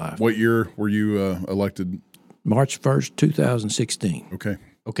honor of my life. What year were you elected? March 1st, 2016. Okay.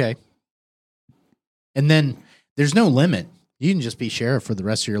 Okay. And then there's no limit. You can just be sheriff for the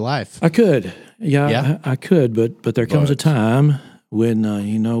rest of your life. I could, Yeah. I could, but there comes a time when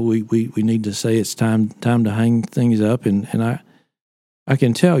we need to say it's time to hang things up, and I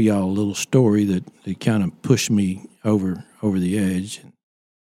can tell y'all a little story that kind of pushed me over the edge,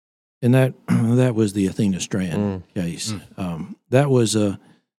 and that was the Athena Strand case. That was a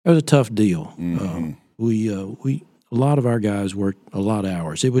tough deal. Mm-hmm. We a lot of our guys worked a lot of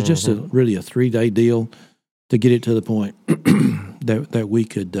hours. It was just really a 3-day deal to get it to the point that we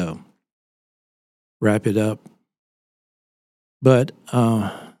could wrap it up. But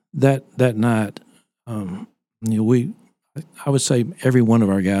that night, I would say every one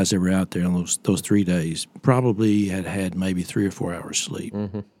of our guys that were out there on those 3 days probably had maybe 3 or 4 hours sleep,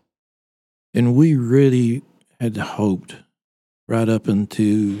 and we really had hoped right up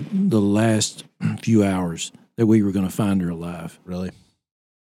into the last few hours that we were going to find her alive. Really?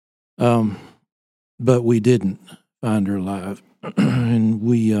 But we didn't find her alive, and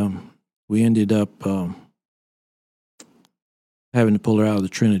we ended up having to pull her out of the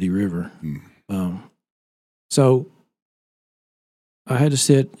Trinity River. So I had to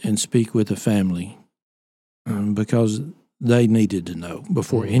sit and speak with the family because they needed to know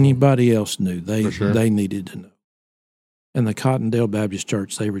before anybody else knew. They needed to know. And the Cottondale Baptist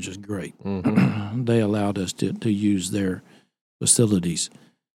Church, they were just great. They allowed us to use their facilities.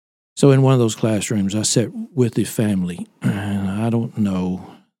 So in one of those classrooms, I sat with the family, and I don't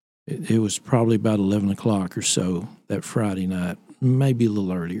know, it was probably about 11 o'clock or so that Friday night, maybe a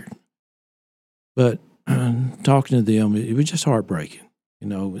little earlier. But talking to them, it was just heartbreaking.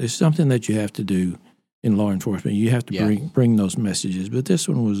 It's something that you have to do in law enforcement. You have to bring those messages. But this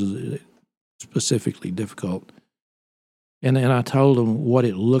one was specifically difficult. And I told them what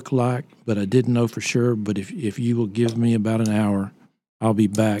it looked like, but I didn't know for sure. But if you will give me about an hour, I'll be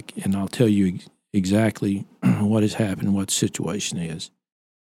back and I'll tell you exactly what has happened, what the situation is.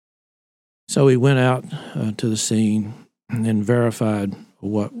 So we went out to the scene and verified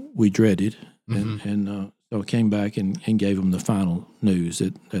what we dreaded, and so I came back and gave them the final news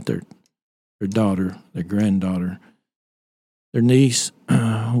that their daughter, their granddaughter, their niece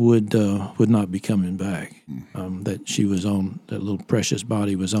would not be coming back. That she was that little precious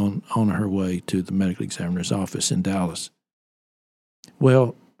body was on her way to the medical examiner's office in Dallas.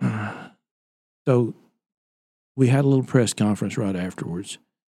 Well, so we had a little press conference right afterwards.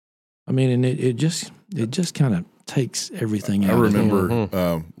 I mean, and it just kind of takes everything out. I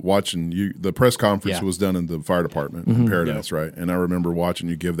remember watching you. The press conference was done in the fire department in Paradise, right? And I remember watching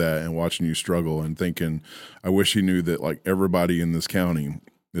you give that and watching you struggle and thinking, I wish he knew that like everybody in this county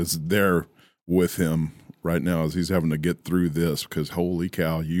is there with him right now as he's having to get through this, because holy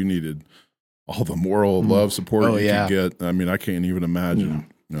cow, you needed all the moral love support you could get. I mean, I can't even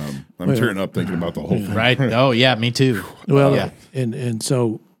imagine. I'm tearing up thinking about the whole thing. Right. Oh, yeah, me too. Well, and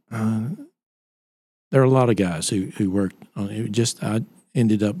so there are a lot of guys who worked on it. I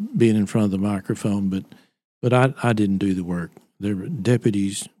ended up being in front of the microphone, but I didn't do the work. There were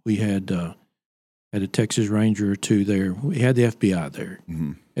deputies. We had a Texas Ranger or two there. We had the FBI there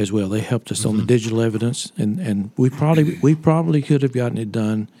as well. They helped us on the digital evidence, and we probably could have gotten it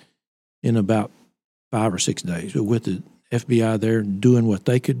done in about 5 or 6 days. But with the FBI there doing what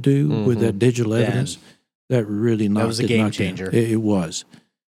they could do with that digital evidence, that really knocked that was a game changer. It was.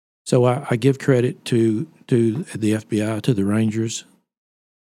 So I give credit to the FBI, to the Rangers,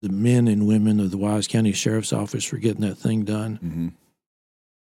 the men and women of the Wise County Sheriff's Office for getting that thing done.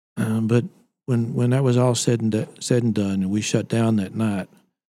 But when that was all said and done, and we shut down that night,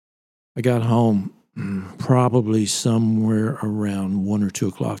 I got home probably somewhere around 1 or 2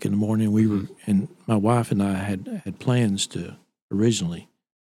 o'clock in the morning. We were, and my wife and I had plans to originally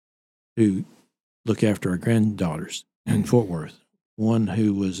to look after our granddaughters in Fort Worth. One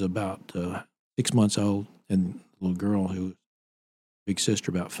who was about 6 months old, and a little girl who was big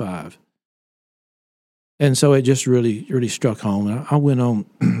sister about 5. And so it just really struck home. And I went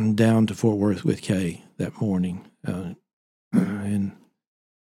on down to Fort Worth with Kay that morning, and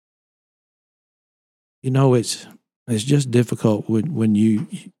it's just difficult when you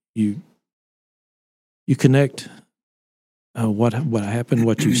connect what happened,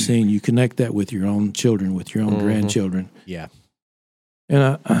 what you've seen. You connect that with your own children, with your own grandchildren. Yeah.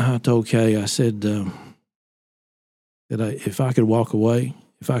 And I told Kay, I said that if I could walk away,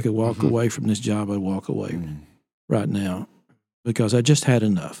 away from this job, I'd walk away right now, because I just had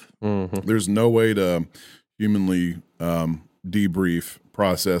enough. There's no way to humanly debrief,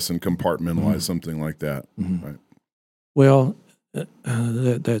 process, and compartmentalize something like that. Right? Well,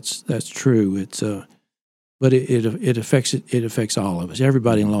 that's true. It's but it affects all of us.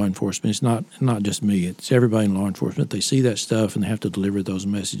 Everybody in law enforcement. It's not just me. It's everybody in law enforcement. They see that stuff and they have to deliver those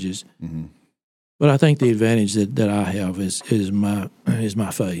messages. But I think the advantage that I have is my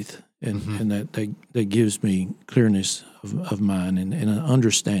faith, and that gives me clearness of mind and an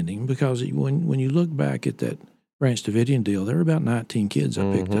understanding. Because when you look back at that Branch Davidian deal, there were about 19 kids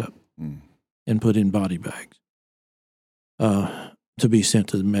I picked up and put in body bags to be sent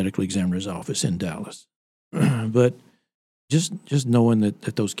to the medical examiner's office in Dallas. But just knowing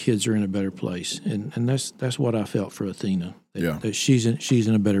that those kids are in a better place, and that's what I felt for Athena. That she's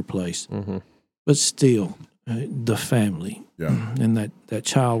in a better place. But still, the family and that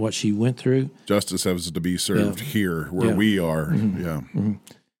child, what she went through. Justice has to be served here where we are.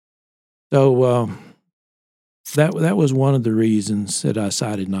 So that was one of the reasons that I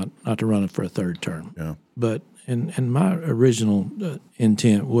decided not to run it for a third term. But and my original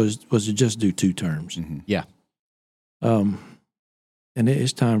intent was to just do 2 terms. And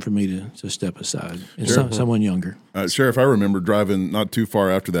it's time for me to step aside. And someone younger. Sheriff, I remember driving not too far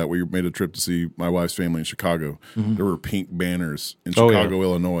after that. We made a trip to see my wife's family in Chicago. There were pink banners in Chicago,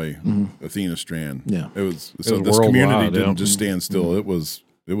 Illinois, Athena Strand. It was this community didn't just stand still. It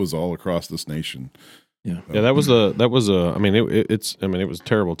was all across this nation. That was a. I mean, it was a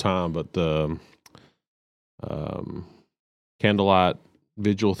terrible time, but the candlelight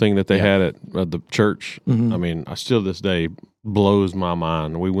vigil thing that they had at the church. I mean, I still this day blows my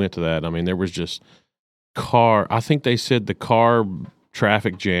mind. We went to that. I mean, there was just I think they said the car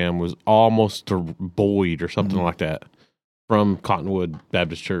traffic jam was almost to Boyd or something like that from Cottonwood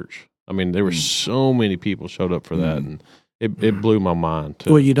Baptist Church. I mean, there were so many people showed up for that, and it blew my mind.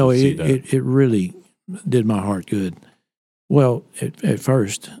 It really did my heart good. Well, at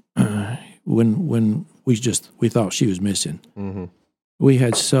first, when we thought she was missing, we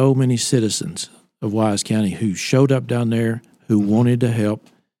had so many citizens of Wise County who showed up down there, who wanted to help,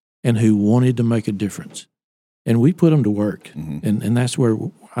 and who wanted to make a difference. And we put them to work. And that's where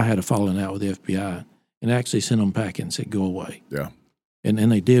I had a falling out with the FBI, and actually sent them packing and said, go away.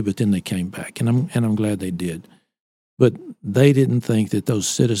 And they did, but then they came back. And I'm glad they did. But they didn't think that those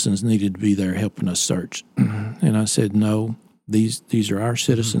citizens needed to be there helping us search. And I said, no, these are our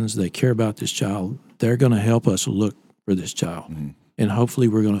citizens. They care about this child. They're going to help us look for this child. And hopefully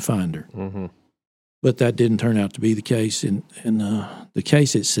we're going to find her. But that didn't turn out to be the case. And the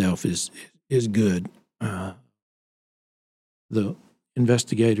case itself is good. The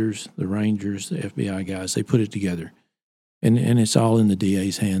investigators, the Rangers, the FBI guys, they put it together. And it's all in the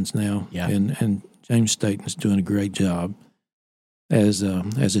DA's hands now. And James Staten's doing a great job as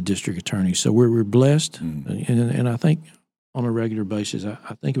a district attorney. So we're blessed. And I think on a regular basis,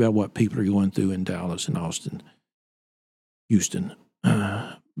 I think about what people are going through in Dallas and Austin, Houston,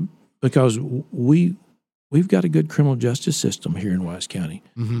 because we've got a good criminal justice system here in Wise County.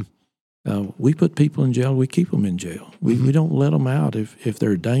 We put people in jail. We keep them in jail. We don't let them out if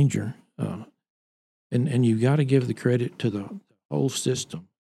they're a danger. And you got to give the credit to the whole system,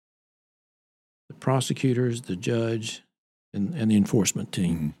 the prosecutors, the judge, and the enforcement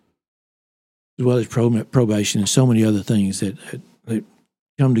team, as well as probation and so many other things that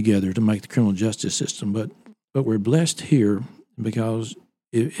come together to make the criminal justice system. But we're blessed here because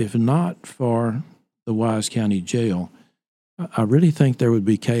if not for the Wise County Jail, I really think there would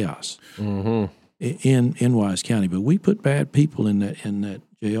be chaos in Wise County. But we put bad people in that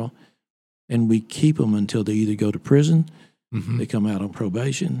jail, and we keep them until they either go to prison, they come out on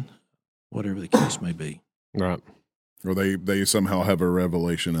probation, whatever the case may be. Right. Or they somehow have a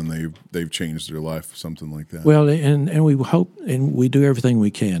revelation and they've changed their life, something like that. Well, and we hope and we do everything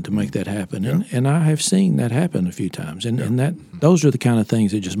we can to make that happen. Yeah. And I have seen that happen a few times. And those are the kind of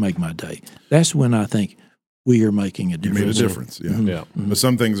things that just make my day. That's when I think we are making a difference. You made a difference, yeah. Yeah. Mm-hmm. But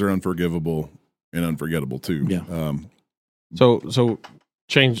some things are unforgivable and unforgettable too. Yeah. So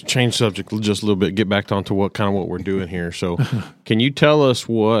change subject just a little bit. Get back onto what we're doing here. So, can you tell us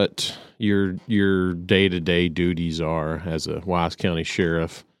what your day-to-day duties are as a Wise County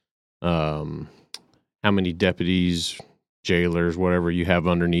sheriff? How many deputies, jailers, whatever you have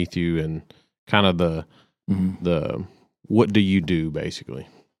underneath you, and kind of the what do you do basically?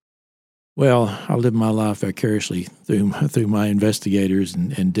 Well, I live my life vicariously through my investigators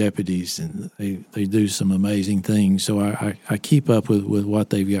and deputies, and they do some amazing things. So I keep up with what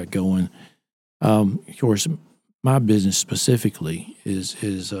they've got going. Of course, my business specifically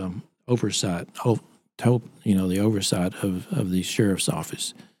is oversight. The oversight of the sheriff's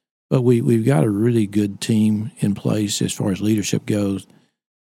office. But we've got a really good team in place as far as leadership goes.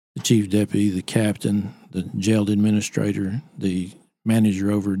 The chief deputy, the captain, the jail administrator, the manager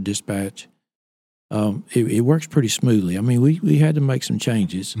over dispatch. It works pretty smoothly. I mean, we had to make some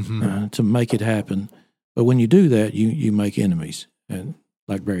changes to make it happen. But when you do that, you make enemies, and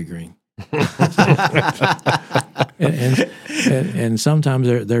like Barry Green. and sometimes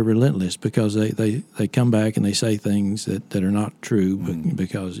they're relentless because they come back and they say things that are not true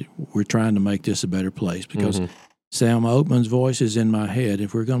because we're trying to make this a better place. Because Sam Oatman's voice is in my head.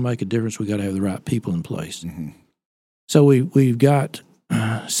 If we're going to make a difference, we got to have the right people in place. So we've got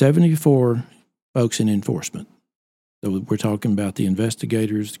 74 folks in enforcement. So we're talking about the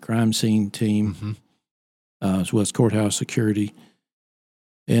investigators, the crime scene team, as well as courthouse security,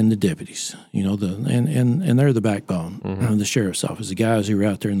 and the deputies. And they're the backbone of the sheriff's office. The guys who are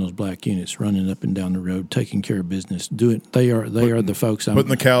out there in those black units, running up and down the road, taking care of business. They are the folks. Putting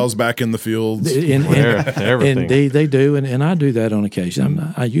the cows back in the fields. And they do, and I do that on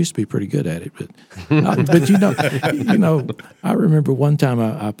occasion. I used to be pretty good at it, but I remember one time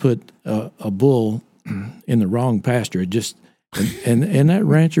I put a bull in the wrong pasture. And that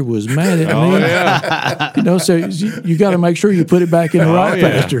rancher was mad at me. Oh, yeah. So you got to make sure you put it back in the right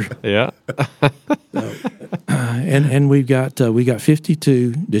pasture. Yeah. And we got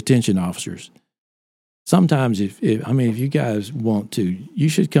 52 detention officers. Sometimes if you guys want to, you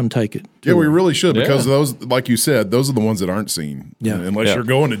should come take it. Yeah, we really should because those, like you said, those are the ones that aren't seen. Yeah. Unless you're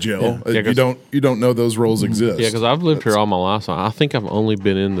going to jail, you don't know those roles exist. Yeah, because I've lived here all my life. So I think I've only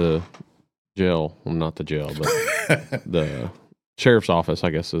been in the jail. Well, not the jail, but the sheriff's office,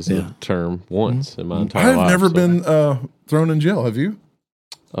 I guess is the term, once in my entire life. I've never been thrown in jail. Have you?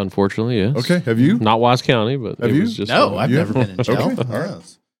 Unfortunately, yes. Okay, have you? Not Wise County, but have was you? just No, I've never been in jail. Okay, all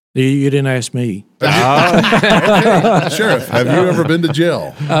right. You didn't ask me. Okay. Sheriff, have you ever been to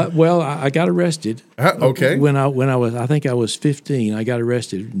jail? Well, I got arrested. Okay. When I was, I think I was 15. I got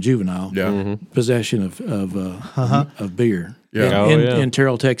arrested, juvenile. Yeah. Possession of beer. Yeah. In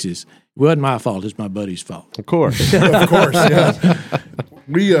Terrell, Texas. It wasn't my fault. It's my buddy's fault. Of course. Of course, yeah.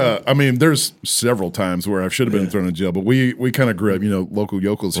 There's several times where I should have been thrown in jail, but we kind of grew up, local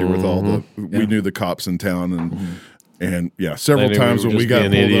yokels here with all we knew the cops in town and several times when we got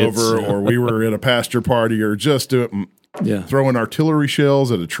pulled over or we were at a pasture party or just throwing artillery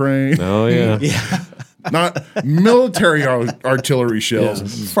shells at a train. Oh, yeah. Yeah. Not military artillery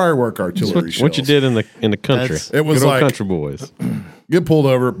shells, firework artillery shells. What you did in the country. It was Good old like country boys. Get pulled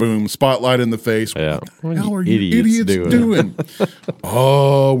over, boom, spotlight in the face. Yeah. What the hell are you idiots doing?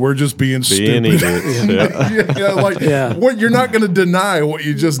 Oh, we're just being stupid. Idiots. What, you're not going to deny what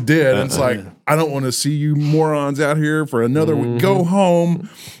you just did. It's like, I don't want to see you morons out here for another week. Go home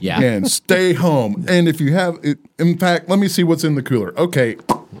and stay home. And if you have it, in fact, let me see what's in the cooler. Okay,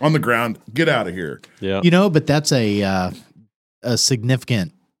 on the ground, get out of here. Yeah. But that's a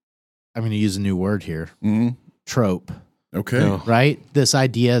significant, I'm going to use a new word here, trope. Okay. Right? This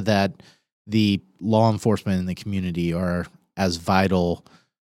idea that the law enforcement in the community are as vital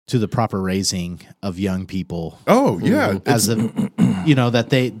to the proper raising of young people. Oh, yeah. As that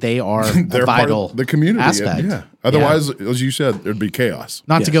they are they're a vital part of the community aspect. Yeah. Otherwise, as you said, there'd be chaos.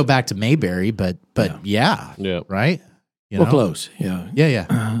 Not to go back to Mayberry, but right? Close. Yeah. Yeah.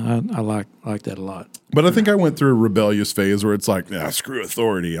 I like that a lot. But I think I went through a rebellious phase where it's like, screw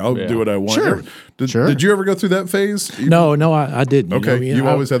authority. I'll do what I want. Sure. Did you ever go through that phase? No, I didn't. Okay. You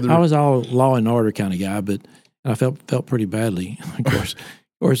always had the... I was all law and order kind of guy, but And I felt pretty badly. Of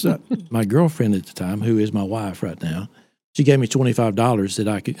course, my girlfriend at the time, who is my wife right now, she gave me $25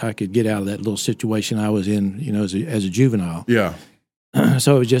 that I could get out of that little situation I was in, as a juvenile. Yeah.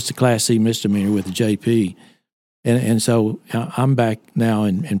 So it was just a Class C misdemeanor with the JP, and so I'm back now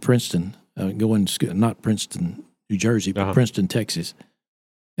in Princeton, going to school, not Princeton, New Jersey, but Princeton, Texas,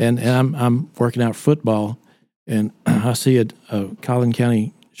 and I'm working out football, and I see a Collin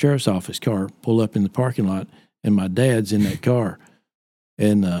County Sheriff's Office car pull up in the parking lot, and my dad's in that car,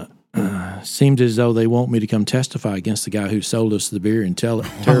 and seemed as though they want me to come testify against the guy who sold us the beer and tell it.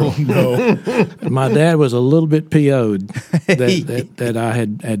 Oh, no. My dad was a little bit PO'd that I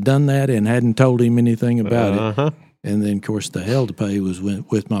had done that and hadn't told him anything about it. And then, of course, the hell to pay was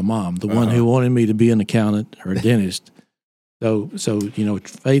with my mom, the one who wanted me to be an accountant or a dentist. So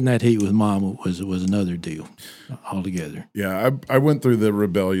fading that heat with mom was another deal altogether. Yeah, I went through the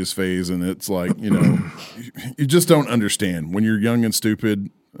rebellious phase, and it's like, you just don't understand when you're young and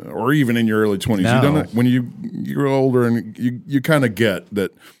stupid, or even in your early 20s. No. You don't, when you're older, and you kind of get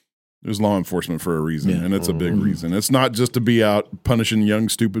that there's law enforcement for a reason, and it's a big reason. It's not just to be out punishing young,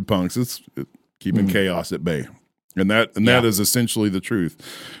 stupid punks. It's keeping chaos at bay. And that is essentially the truth.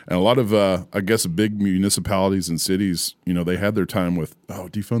 And a lot of, I guess, big municipalities and cities, they had their time with,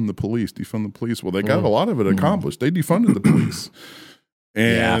 defund the police. Well, they got a lot of it accomplished. They defunded the police.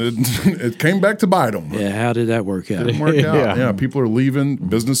 And it came back to bite them. Yeah, how did that work out? It didn't work out. Yeah, people are leaving.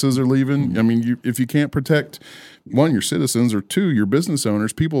 Businesses are leaving. I mean, if you can't protect, one, your citizens, or two, your business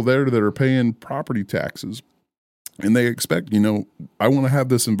owners, people there that are paying property taxes, and they expect, I want to have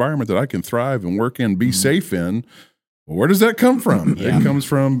this environment that I can thrive and work in, be safe in. Well, where does that come from? Yeah. It comes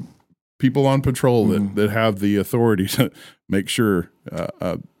from people on patrol that have the authority to make sure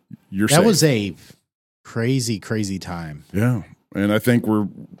you're safe. That was a crazy, crazy time. Yeah. And I think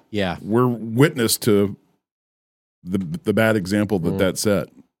we're witness to the bad example that set.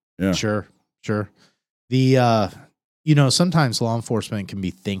 Yeah. Sure. The, sometimes law enforcement can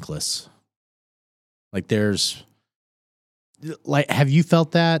be thankless. Have you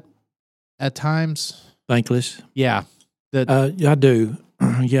felt that at times? Thankless? Yeah. I do.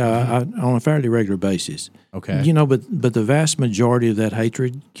 Yeah, on a fairly regular basis. Okay. But the vast majority of that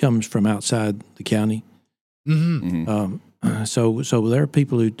hatred comes from outside the county. Mm-hmm. Mm-hmm. So there are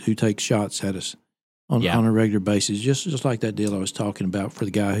people who take shots at us on a regular basis, just like that deal I was talking about for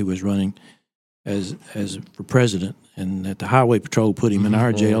the guy who was running as for president, and that the highway patrol put him in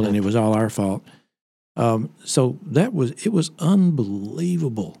our jail, and it was all our fault. So it was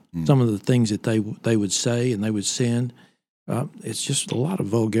unbelievable. Some of the things that they would say and they would send. It's just a lot of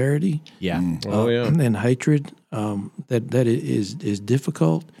vulgarity. Yeah. And hatred. That is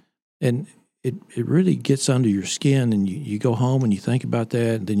difficult, and it really gets under your skin. And you go home and you think about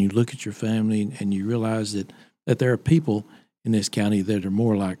that, and then you look at your family and you realize that there are people in this county that are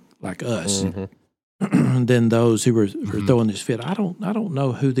more like us than those who are throwing this fit. I don't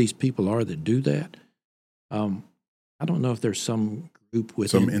know who these people are that do that. I don't know if there's some group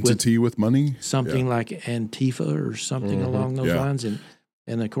with some entity with money, something like Antifa or something along those lines,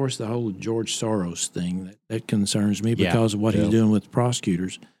 and of course the whole George Soros thing that concerns me because of what he's doing with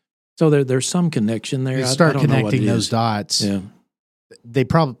prosecutors. So there's some connection there. You start I don't connecting know what it those is. dots. Yeah, they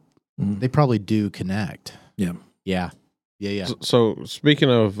probably do connect. Yeah. So speaking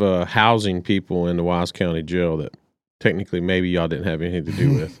of housing people in the Wise County Jail that technically maybe y'all didn't have anything to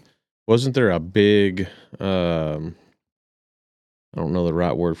do with, wasn't there a big I don't know the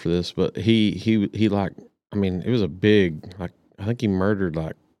right word for this, but he it was a big, I think he murdered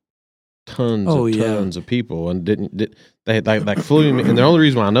tons of people, and they flew him. And the only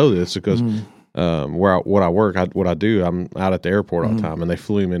reason why I know this is because what I do, I'm out at the airport all the time, and they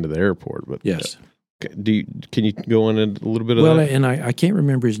flew him into the airport. But yes. Can you go into a little bit of that? Well, and I can't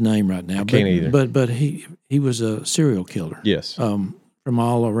remember his name right now. I can't either. But he was a serial killer. Yes. From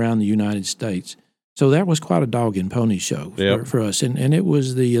all around the United States. So that was quite a dog and pony show for us. And it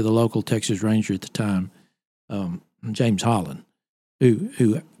was the local Texas Ranger at the time, James Holland,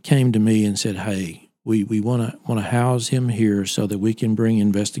 who came to me and said, "Hey, we want to house him here so that we can bring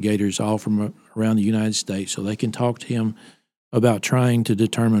investigators all from around the United States so they can talk to him about trying to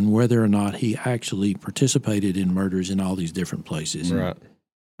determine whether or not he actually participated in murders in all these different places." Right.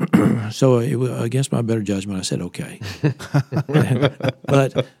 So against my better judgment, I said okay,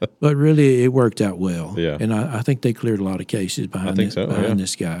 but really it worked out well. Yeah. And I think they cleared a lot of cases behind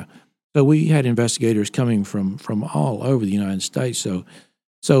this guy. So we had investigators coming from all over the United States.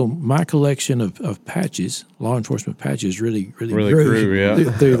 So my collection of patches, law enforcement patches, really grew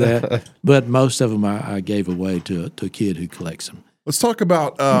through that. But most of them I gave away to a kid who collects them. Let's talk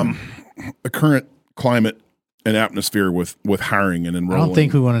about the current climate an atmosphere with hiring and enrolling. I don't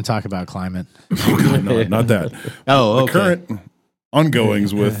think we want to talk about climate. Oh, God, no, not that. Oh, okay. The current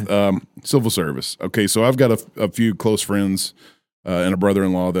ongoings with civil service. Okay, so I've got a few close friends and a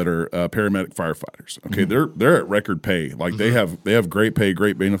brother-in-law that are paramedic firefighters. Okay, they're at record pay. Like they have great pay,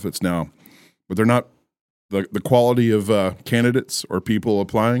 great benefits now, but they're not the quality of candidates or people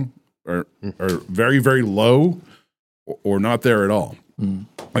applying are very, very low or not there at all.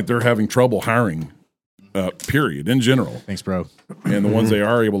 Like they're having trouble hiring. Period, in general. Thanks, bro. And the ones they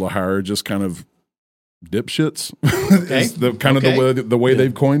are able to hire are just kind of dipshits. Is the way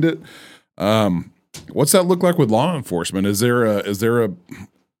they've coined it. What's that look like with law enforcement? Is there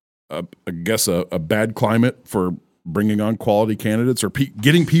a bad climate for bringing on quality candidates or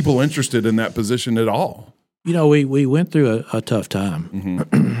getting people interested in that position at all? You know, we went through a tough time,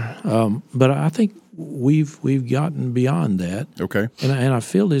 but I think we've gotten beyond that. Okay, and I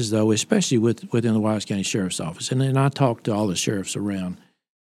feel as though, especially within the Wise County Sheriff's Office, and I talked to all the sheriffs around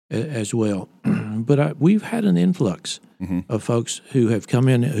as well, but we've had an influx of folks who have come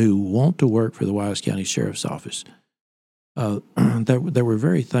in who want to work for the Wise County Sheriff's Office. That we're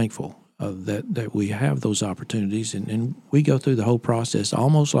very thankful that we have those opportunities, and we go through the whole process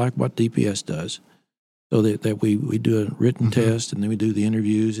almost like what DPS does. So that we do a written test, and then we do the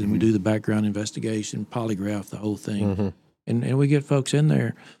interviews, and we do the background investigation, polygraph, the whole thing. And we get folks in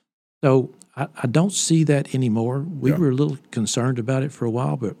there. So I don't see that anymore. We were a little concerned about it for a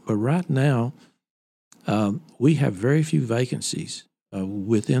while, but right now we have very few vacancies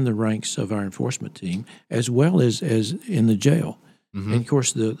within the ranks of our enforcement team, as well as in the jail. And, of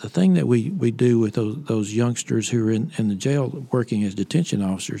course, the thing that we do with those youngsters who are in the jail working as detention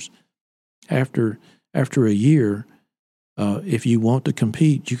officers, after a year, if you want to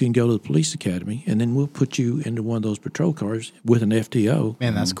compete, you can go to the police academy, and then we'll put you into one of those patrol cars with an FTO.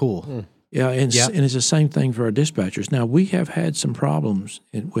 Man, that's cool. Yeah, and it's the same thing for our dispatchers. Now, we have had some problems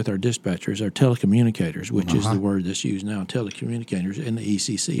with our dispatchers, our telecommunicators, which is the word that's used now, telecommunicators, and the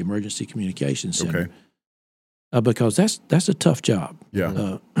ECC, Emergency Communications Center. Okay. Because that's a tough job.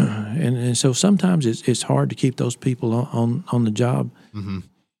 Yeah. And so sometimes it's hard to keep those people on the job.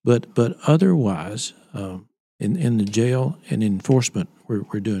 But otherwise, in the jail and enforcement,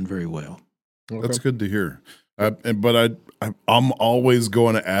 we're doing very well. Okay. That's good to hear. But I'm always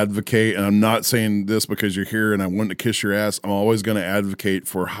going to advocate, and I'm not saying this because you're here and I want to kiss your ass. I'm always going to advocate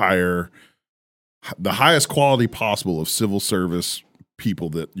for the highest quality possible of civil service people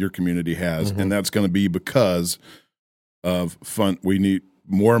that your community has, and that's going to be because of fund. We need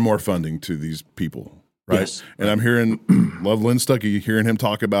more and more funding to these people. Right. Yes. And I'm hearing Love Lynn Stuckey, hearing him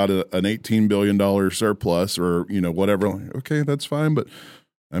talk about an $18 billion surplus or, whatever. Okay, that's fine. But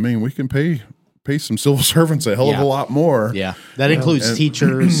I mean, we can pay some civil servants a hell of a lot more. Yeah. That includes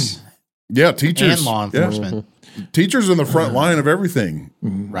teachers. Teachers. And law enforcement. Yeah. Teachers in the front line of everything.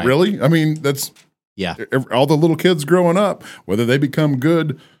 Right. Really? I mean, that's all the little kids growing up, whether they become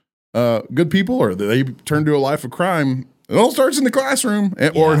good people or they turn to a life of crime. It all starts in the classroom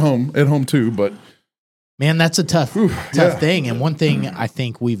or at home too. But man, that's a tough thing. And one thing I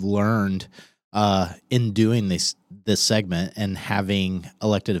think we've learned in doing this segment and having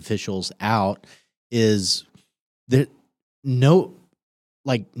elected officials out is that no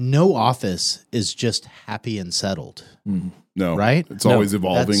office is just happy and settled. No, right? It's always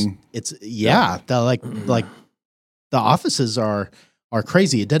evolving. The offices are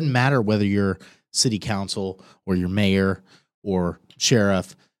crazy. It doesn't matter whether you're city council or your mayor or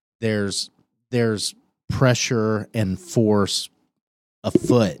sheriff. There's pressure and force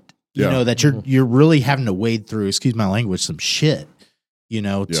afoot, that you're really having to wade through, excuse my language, some shit,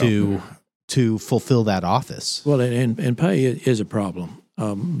 to fulfill that office. Well, and pay is a problem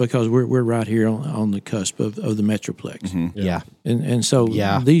because we're right here on the cusp of the Metroplex. Yeah. And so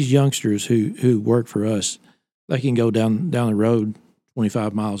these youngsters who work for us, they can go down the road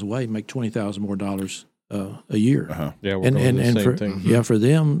 25 miles away and make $20,000 more a year. Yeah, we're doing the same thing. Yeah, for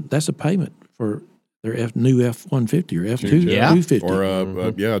them, that's a payment for their new F-150 or F-250.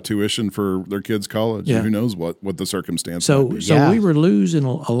 Or tuition for their kids' college. Yeah. Who knows what the circumstance so might be. So we were losing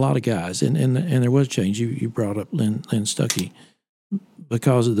a lot of guys, and there was change. You brought up Lynn Stuckey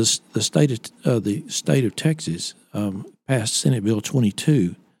because of the state of Texas passed Senate Bill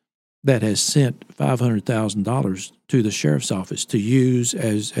 22 that has sent $500,000 to the sheriff's office to use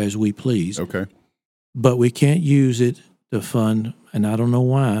as we please. Okay, but we can't use it to fund, and I don't know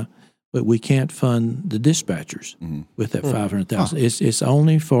why. But we can't fund the dispatchers with that $500,000. It's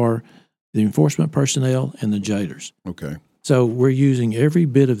only for the enforcement personnel and the jailers. Okay. So we're using every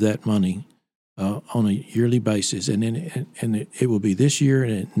bit of that money on a yearly basis, and then it will be this year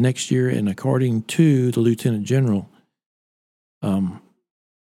and next year. And according to the Lieutenant General,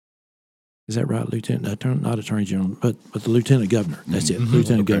 is that right, Lieutenant? Not Attorney General, but the Lieutenant Governor. That's it,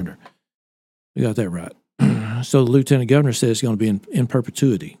 Lieutenant Governor. We got that right. So the Lieutenant Governor says it's going to be in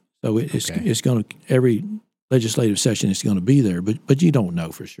perpetuity. So it's going to, every legislative session it's going to be there, but you don't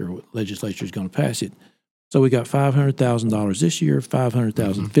know for sure what legislature is going to pass it. So we got $500,000 this year,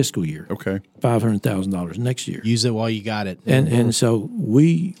 $500,000 fiscal year. Okay. $500,000 next year. Use it while you got it. And so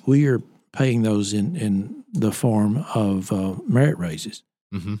we are paying those in the form of merit raises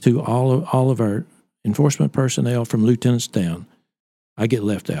to all of our enforcement personnel from lieutenants down. I get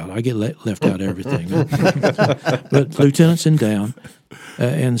left out. I get left out everything. But lieutenants and down,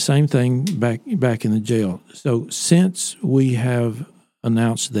 and same thing back in the jail. So since we have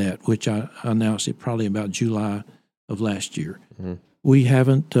announced that, which I announced it probably about July of last year, we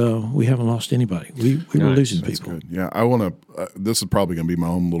haven't lost anybody. We were losing people. Good. Yeah, I want to. This is probably going to be my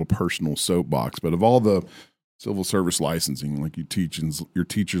own little personal soapbox, but of all the civil service licensing, like your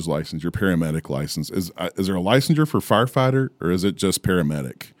teacher's license, your paramedic license, is there a licensure for firefighter, or is it just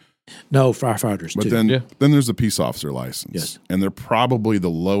paramedic? No, firefighters but too. Then there's a peace officer license. Yes. And they're probably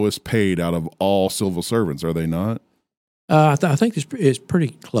the lowest paid out of all civil servants, are they not? I think it's pretty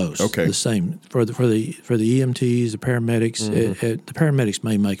close. Okay. The same for the EMTs, the paramedics. The paramedics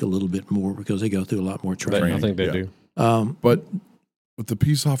may make a little bit more because they go through a lot more training. I think they do. But with the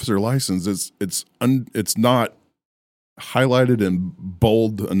peace officer license, it's not highlighted and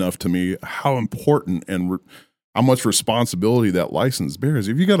bold enough to me how important and how much responsibility that license bears.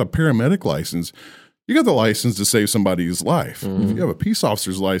 If you got a paramedic license, you got the license to save somebody's life. If you have a peace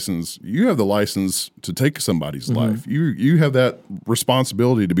officer's license, you have the license to take somebody's life. You have that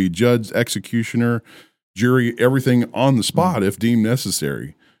responsibility to be judge, executioner, jury, everything on the spot if deemed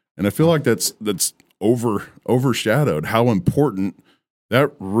necessary. And I feel like that's overshadowed how important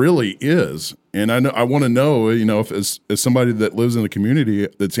that really is. And I want to know, if as somebody that lives in a community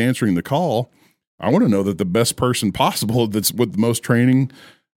that's answering the call, I want to know that the best person possible that's with the most training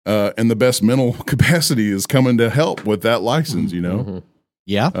and the best mental capacity is coming to help with that license,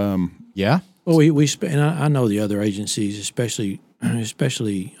 Yeah. Yeah. Well, we spend. I know the other agencies, especially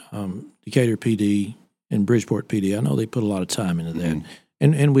Decatur PD and Bridgeport PD. I know they put a lot of time into that,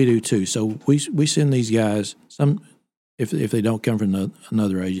 and we do too. So we send these guys some. If they don't come from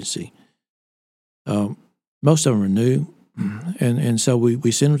another agency, most of them are new, and so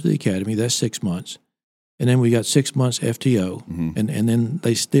we send them to the academy. That's 6 months, and then we got 6 months FTO, and then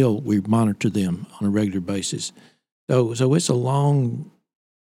we monitor them on a regular basis. So it's a long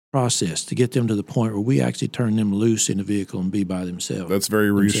process to get them to the point where we actually turn them loose in the vehicle and be by themselves. That's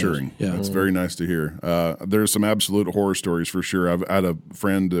very reassuring. Yeah, that's very nice to hear. There's some absolute horror stories for sure. I've had a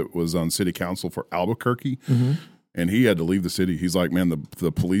friend that was on city council for Albuquerque. And he had to leave the city. He's like, man,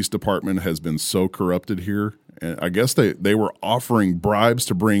 the police department has been so corrupted here. And I guess they were offering bribes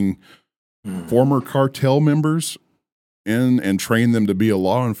to bring former cartel members in and train them to be a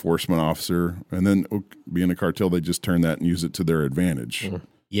law enforcement officer. And then being a cartel, they just turn that and use it to their advantage.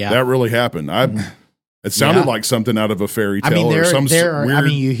 Yeah. That really happened. It sounded like something out of a fairy tale or some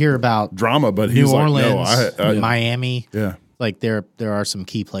weird you hear about drama, but New he's Orleans, like, no, Miami. Yeah. Like there are some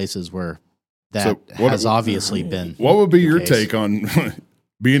key places where that has obviously been. What would be your take on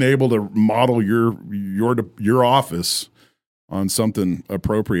being able to model your office on something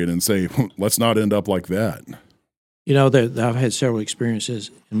appropriate and say, let's not end up like that? I've had several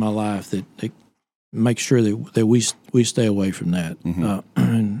experiences in my life that make sure that we stay away from that.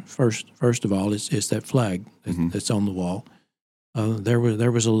 And first of all, it's that flag that's on the wall. There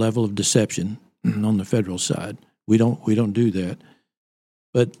was a level of deception on the federal side. We don't do that,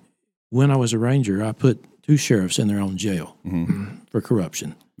 but when I was a ranger, I put 2 sheriffs in their own jail for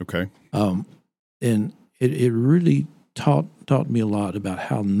corruption. Okay. And it really taught me a lot about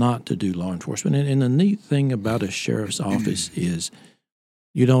how not to do law enforcement. And the neat thing about a sheriff's office is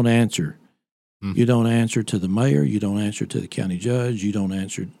you don't answer. You don't answer to the mayor. You don't answer to the county judge. You don't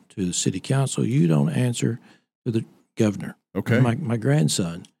answer to the city council. You don't answer to the governor. Okay. My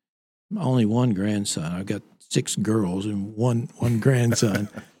grandson, only one grandson. I've got 6 girls and one grandson.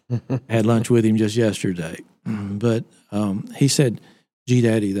 Had lunch with him just yesterday. But he said,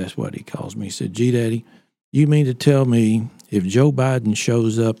 G-Daddy, that's what he calls me. He said, G-Daddy, you mean to tell me if Joe Biden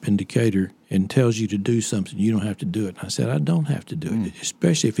shows up in Decatur and tells you to do something, you don't have to do it? And I said, I don't have to do it,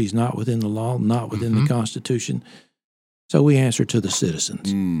 especially if he's not within the law, not within the Constitution. So we answer to the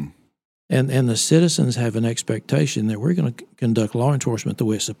citizens. And the citizens have an expectation that we're going to conduct law enforcement the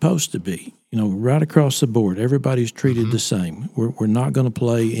way it's supposed to be. Right across the board, everybody's treated the same. We're not going to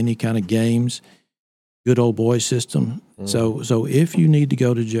play any kind of games. Good old boy system. So if you need to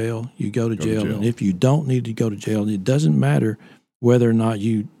go to jail, you go to jail. And if you don't need to go to jail, it doesn't matter whether or not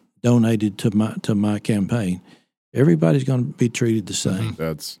you donated to my campaign. Everybody's going to be treated the same.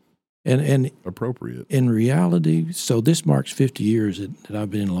 That's and appropriate. In reality, so this marks 50 years that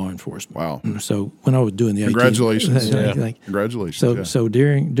I've been in law enforcement. Wow. So when I was doing the Congratulations. Congratulations. So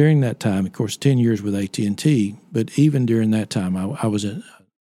during that time, of course, 10 years with AT&T, but even during that time, I was a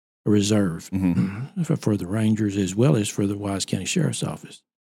reserve for the Rangers as well as for the Wise County Sheriff's Office.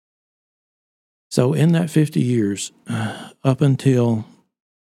 So in that 50 years, up until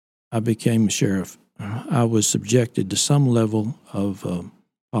I became a sheriff, I was subjected to some level of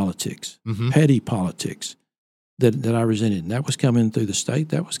politics, petty politics that I resented. And that was coming through the state.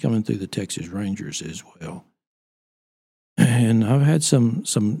 That was coming through the Texas Rangers as well. And I've had some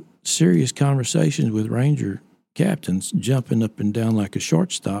serious conversations with Ranger captains jumping up and down like a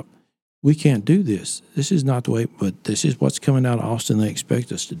shortstop. We can't do this. This is not the way, but this is what's coming out of Austin. They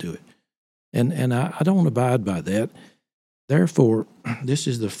expect us to do it. And I don't abide by that. Therefore, this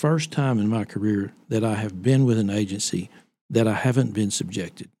is the first time in my career that I have been with an agency that I haven't been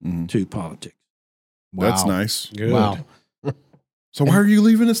subjected to politics. Wow. That's nice. Good. Wow. So why are you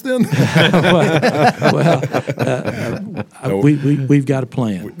leaving us then? We've got a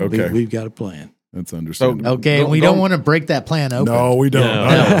plan. Okay. We've got a plan. That's understandable. Okay, we don't want to break that plan open. No, we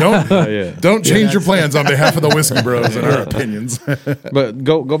don't. No. Don't change your plans on behalf of the Whiskey Bros and our opinions. But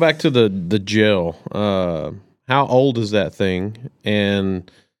go back to the jail. How old is that thing? And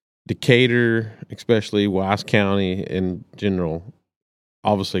Decatur, especially Wise County in general,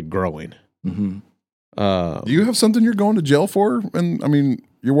 obviously growing. Mm-hmm. Do you have something you're going to jail for? And I mean,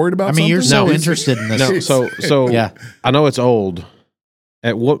 you're worried about something? You're so interested in this. No, so yeah. I know it's old.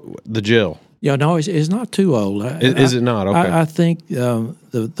 At what the jail? Yeah, no, it's not too old. Is it not? Okay. I think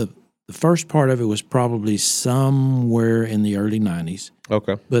the first part of it was probably somewhere in the early 90s.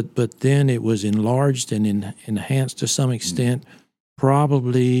 Okay. But then it was enlarged and enhanced to some extent,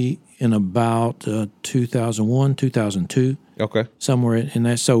 probably in about 2001, 2002. Okay. Somewhere in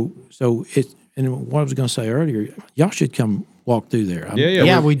that. So it. And what I was going to say earlier, y'all should come walk through there.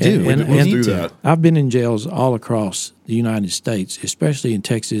 Yeah, we do. We do that. I've been in jails all across the United States, especially in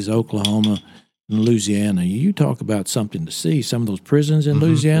Texas, Oklahoma, and Louisiana. You talk about something to see. Some of those prisons in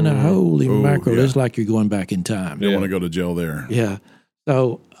Louisiana, holy mackerel, it's like you're going back in time. You want to go to jail there. Yeah.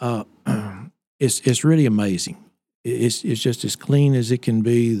 So it's really amazing. It's just as clean as it can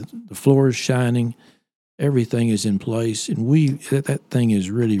be. The floor is shining. Everything is in place, and that thing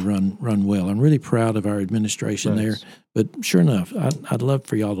is really run well. I'm really proud of our administration there. But sure enough, I'd love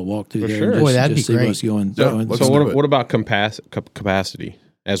for y'all to walk through there. Sure. And Boy, that'd be see great. what's going. So what about capacity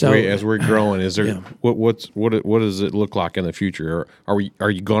as we're growing? Is there what does it look like in the future? Or are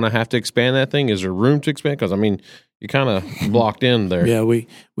you going to have to expand that thing? Is there room to expand? Because I mean, you're kind of blocked in there. Yeah, we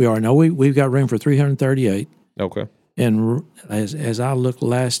are. No, we've got room for 338. Okay. And as I looked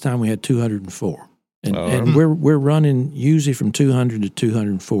last time, we had 204. And we're running usually from 200 to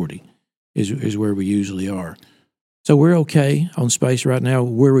 240 is where we usually are. So we're okay on space right now.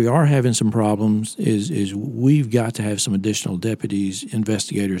 Where we are having some problems is we've got to have some additional deputies,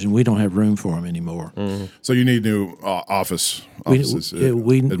 investigators, and we don't have room for them anymore. Mm-hmm. So you need new offices.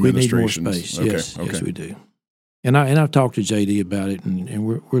 We need more space. Okay, yes, we do. And I've talked to JD about it, and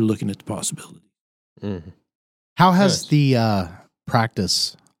we're looking at the possibility. Mm-hmm. How has the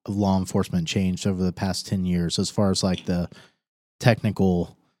practice of law enforcement changed over the past 10 years as far as like the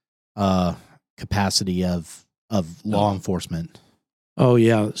technical capacity of law enforcement? Oh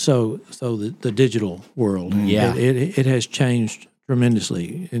yeah. So the digital world, it has changed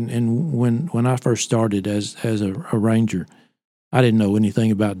tremendously. And when I first started as a ranger, I didn't know anything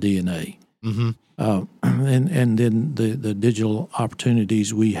about DNA. Mm-hmm. And then the digital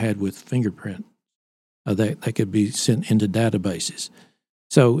opportunities we had with fingerprint that could be sent into databases.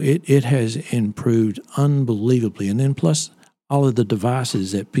 So it has improved unbelievably. And then plus all of the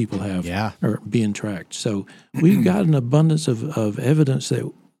devices that people have are being tracked. So we've got an abundance of evidence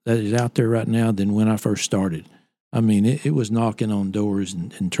that is out there right now than when I first started. I mean, it was knocking on doors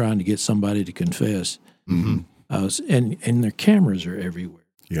and trying to get somebody to confess. Mm-hmm. And their cameras are everywhere.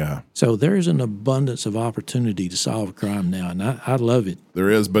 Yeah. So there's an abundance of opportunity to solve a crime now, and I love it. There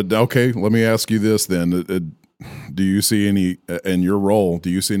is. But, okay, let me ask you this then. do you see any in your role? Do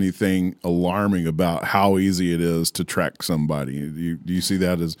you see anything alarming about how easy it is to track somebody? Do you see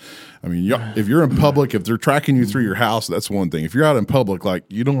that as? I mean, if you're in public, if they're tracking you through your house, that's one thing. If you're out in public, like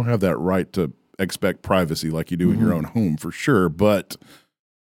you don't have that right to expect privacy like you do in your own home for sure. But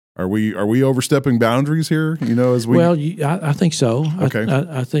are we overstepping boundaries here? You know, as we I think so. Okay,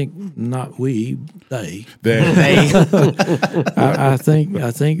 I think not we, they. I think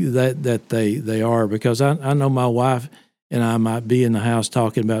that they are, because I know my wife and I might be in the house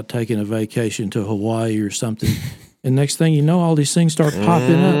talking about taking a vacation to Hawaii or something, and next thing you know, all these things start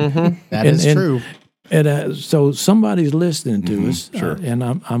popping up. That is true. And so somebody's listening to us, sure. And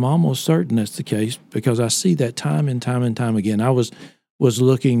I'm almost certain that's the case, because I see that time and time and time again. I was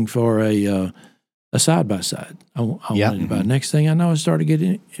looking for a side by side. I wanted to buy. Next thing I know, I started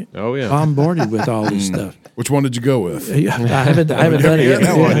getting bombarded with all this stuff. Which one did you go with? I haven't done it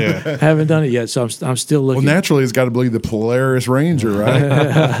yet. Haven't done it yet, so I'm still looking. Well, naturally, it's got to be the Polaris Ranger,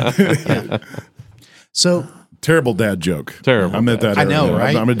 right? So. Terrible dad joke. Terrible. I meant that. I know,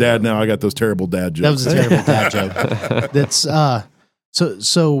 right? I'm a dad now. I got those terrible dad jokes. That was a terrible dad joke. That's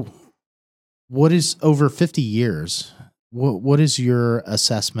so. What is over 50 years? What is your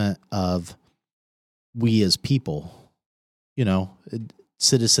assessment of we as people? You know,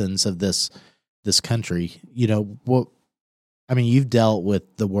 citizens of this country. You know what? I mean, you've dealt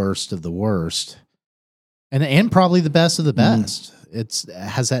with the worst of the worst, and probably the best of the best.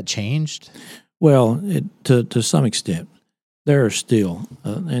 Has that changed? Well, to some extent, there are still,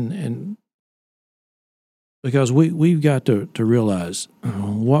 and because we've got to realize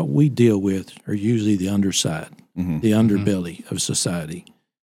what we deal with are usually the underside, the underbelly of society.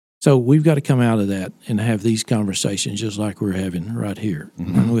 So we've got to come out of that and have these conversations just like we're having right here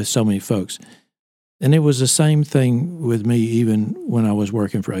with so many folks. And it was the same thing with me even when I was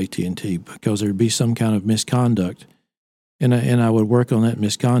working for AT&T, because there'd be some kind of misconduct. And I would work on that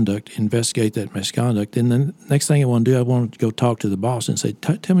misconduct, investigate that misconduct, and then the next thing I want to do, I want to go talk to the boss and say,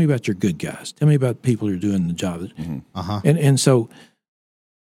 "Tell me about your good guys. Tell me about people who are doing the job." And so,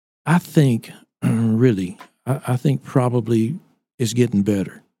 I think really, I think probably it's getting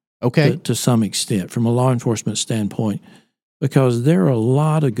better. Okay, to some extent, from a law enforcement standpoint, because there are a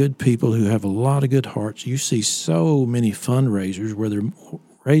lot of good people who have a lot of good hearts. You see so many fundraisers where they're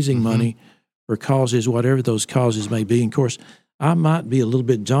raising money for causes, whatever those causes may be. And of course, I might be a little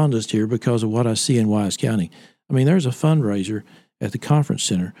bit jaundiced here because of what I see in Wise County. I mean, there's a fundraiser at the conference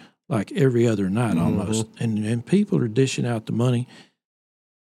center like every other night almost, and people are dishing out the money.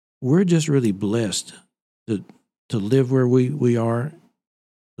 We're just really blessed to live where we are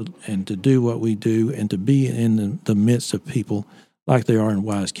and to do what we do and to be in the midst of people like they are in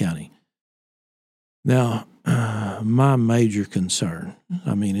Wise County. Now, my major concern,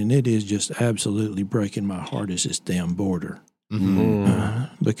 I mean, and it is just absolutely breaking my heart, is this damn border,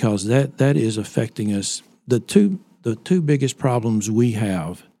 because that is affecting us. The two biggest problems we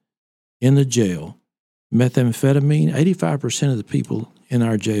have in the jail, methamphetamine. 85% of the people in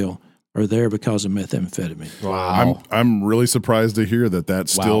our jail are there because of methamphetamine. Wow, I'm really surprised to hear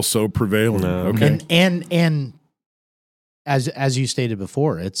that's still so prevalent. Okay, and as you stated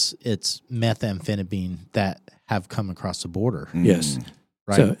before, it's methamphetamine that have come across the border. Yes,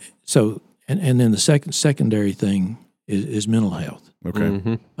 right. So and then the secondary thing is mental health.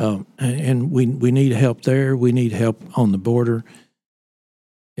 Okay, and we need help there. We need help on the border,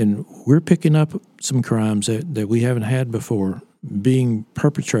 and we're picking up some crimes that we haven't had before being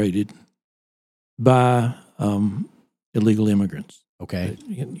perpetrated by illegal immigrants. Okay,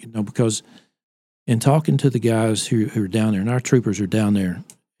 you know, because in talking to the guys who are down there, and our troopers are down there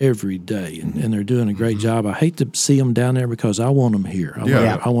every day, and they're doing a great job. I hate to see them down there because I want them here.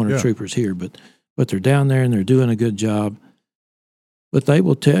 I want our troopers here, but they're down there and they're doing a good job. But they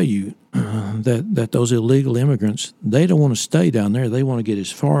will tell you that those illegal immigrants, they don't want to stay down there. They want to get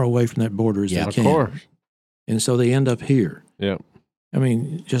as far away from that border as they can. Of course. And so they end up here. Yeah. I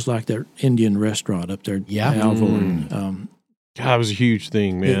mean, just like their Indian restaurant up there, Alvor. God, that was a huge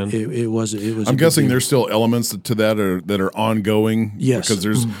thing, man. It was. I'm guessing there's still elements to that that are ongoing. Yes,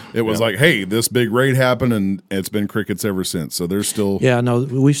 because it was like, hey, this big raid happened, and it's been crickets ever since. So there's still. Yeah, no,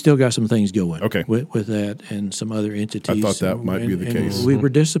 we've still got some things going. Okay. with that and some other entities. I thought that might be the case. We were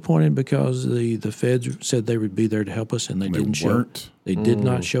disappointed because the feds said they would be there to help us, and they didn't show. They did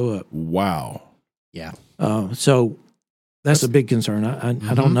not show up. Wow. Yeah. So that's a big concern. I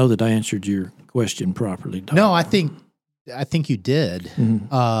don't know that I answered your question properly, Doc. No, I think you did.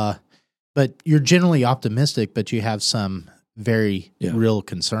 But you're generally optimistic, but you have some very real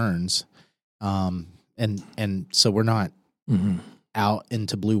concerns. And so we're not out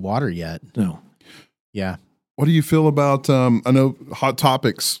into blue water yet. No. Yeah. What do you feel about, I know hot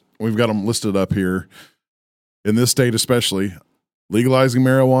topics, we've got them listed up here, in this state especially, legalizing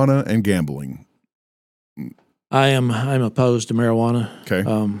marijuana and gambling. I'm opposed to marijuana.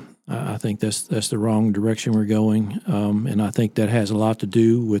 Okay. I think that's the wrong direction we're going, and I think that has a lot to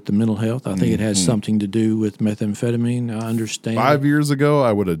do with the mental health. I think it has something to do with methamphetamine. I understand. 5 years ago,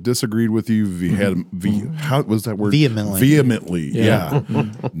 I would have disagreed with you. How was that word? Vehemently. Yeah.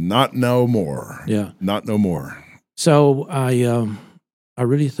 Not no more. Yeah. Not no more. So I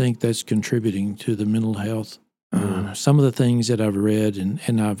really think that's contributing to the mental health. Some of the things that I've read,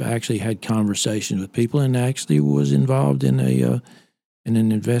 and I've actually had conversations with people, and actually was involved in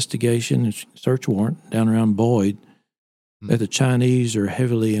an investigation and search warrant down around Boyd, that the Chinese are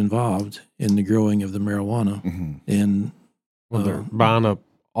heavily involved in the growing of the marijuana. And they're buying up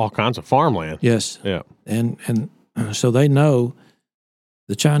all kinds of farmland. Yes. Yeah. And so they know,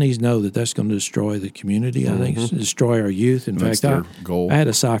 the Chinese know that that's going to destroy the community. I think it's destroy our youth. In fact, their goal. I had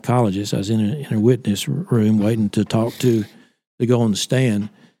a psychologist. I was in a witness room waiting to talk to go on the stand.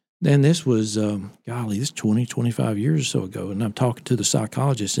 And this was, this is 20, 25 years or so ago. And I'm talking to the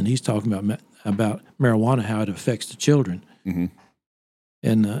psychologist, and he's talking about marijuana, how it affects the children.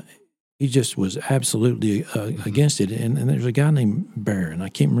 And he just was absolutely against it. And there's a guy named Barron, I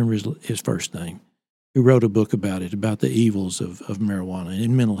can't remember his first name, who wrote a book about it, about the evils of marijuana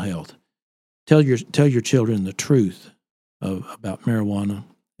and mental health. Tell your children the truth about marijuana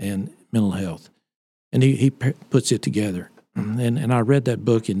and mental health. And he puts it together. And I read that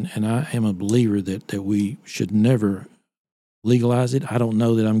book, and I am a believer that we should never legalize it. I don't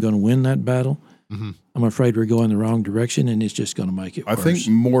know that I'm going to win that battle. I'm afraid we're going the wrong direction, and it's just going to make it worse. I think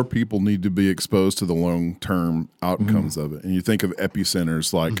more people need to be exposed to the long-term outcomes of it. And you think of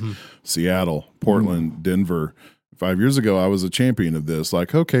epicenters like Seattle, Portland, Denver. 5 years ago, I was a champion of this.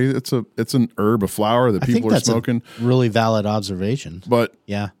 Like, okay, it's an herb, a flower that people are smoking. A really valid observation. But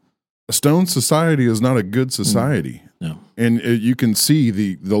yeah, a stoned society is not a good society. No. And you can see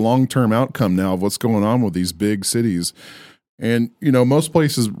the long-term outcome now of what's going on with these big cities. And, most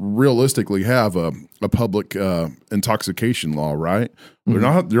places realistically have a public intoxication law, right?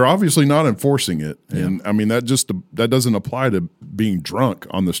 They're obviously not enforcing it. And I mean, that doesn't apply to being drunk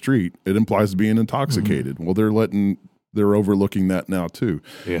on the street. It implies being intoxicated. Well, they're overlooking that now too.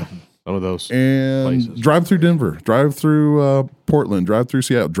 Yeah. Some of those and places. Drive through Denver, drive through Portland, drive through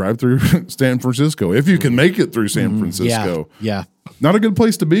Seattle, drive through San Francisco. If you can make it through San Francisco, yeah, not a good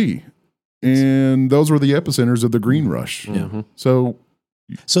place to be. And those were the epicenters of the green rush. So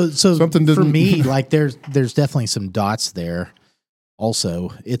something for me, like there's definitely some dots there.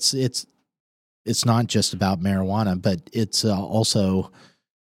 Also, it's not just about marijuana, but it's also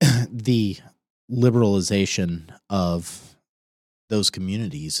the liberalization of those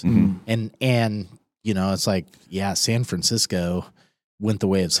communities. And it's like, San Francisco went the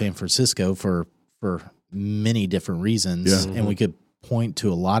way of San Francisco for many different reasons. And we could point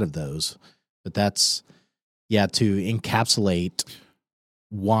to a lot of those, but that's to encapsulate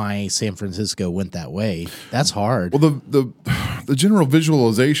why San Francisco went that way. That's hard. Well, the general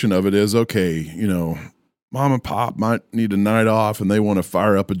visualization of it is, okay, mom and pop might need a night off and they want to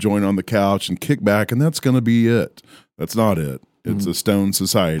fire up a joint on the couch and kick back, and that's going to be it. That's not it. It's a stone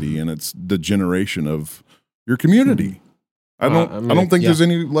society, and it's the generation of your community. I don't think there's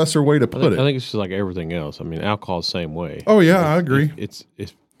any lesser way to put it. I think it's just like everything else. I mean, alcohol's the same way. Oh yeah, I agree. It's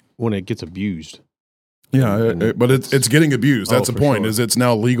when it gets abused. Yeah, but it's getting abused. That's the point. Sure. Is it's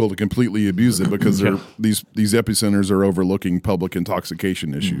now legal to completely abuse it because these epicenters are overlooking public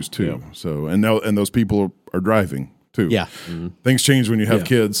intoxication issues too. So and those people are driving too. Yeah, things change when you have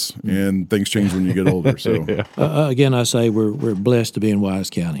kids, and things change when you get older. So again, I say we're blessed to be in Wise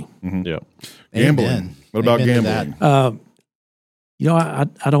County. Yeah, gambling. Amen. What about Amen gambling?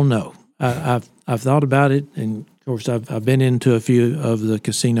 I don't know. I've thought about it, and of course I've been into a few of the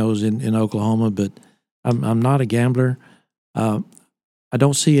casinos in Oklahoma, but I'm not a gambler. I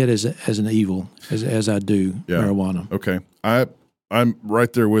don't see it as an evil as I do marijuana. Okay, I'm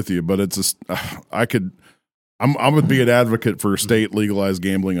right there with you, but it's I would be an advocate for state legalized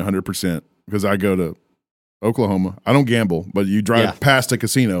gambling 100% because I go to Oklahoma. I don't gamble, but you drive past a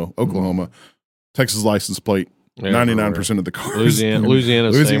casino, Oklahoma, Texas license plate. 99% of the cars.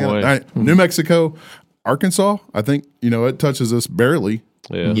 Louisiana, same way. New Mexico, Arkansas, I think, it touches us barely.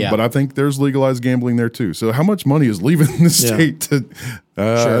 Yeah. But I think there's legalized gambling there too. So how much money is leaving the state to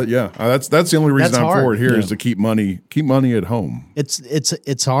that's the only reason I'm for it here is to keep money at home.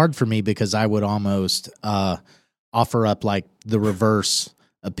 It's hard for me because I would almost offer up like the reverse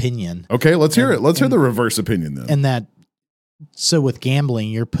opinion. Okay, let's hear it. Let's hear the reverse opinion then. And so with gambling,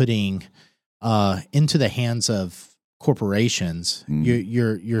 you're putting into the hands of corporations,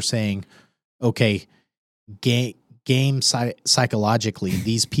 you're saying, okay, game psychologically,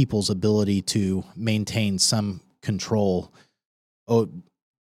 these people's ability to maintain some control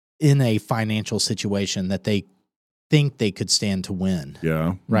in a financial situation that they think they could stand to win.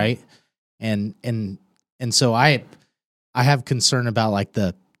 Yeah. Right. And so I have concern about like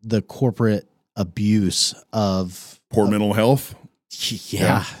the corporate abuse of poor mental health.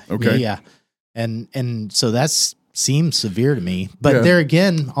 Yeah. Okay. Yeah. And so that's seems severe to me, but there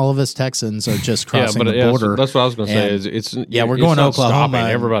again, all of us Texans are just crossing the border. That's what I was going to say. Is we're going to Oklahoma.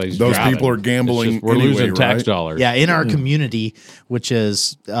 Everybody's those driving. people are gambling. We're losing tax dollars. Yeah, in our community, which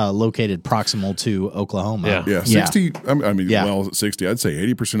is located proximal to Oklahoma. Yeah, 60. I mean, well, 60. I'd say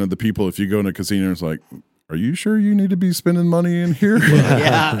 80% of the people, if you go in a casino, it's like, are you sure you need to be spending money in here?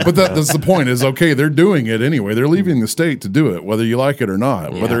 Yeah. But that's the point is, okay, they're doing it anyway. They're leaving the state to do it, whether you like it or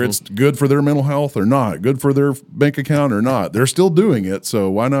not, whether it's good for their mental health or not, good for their bank account or not. They're still doing it. So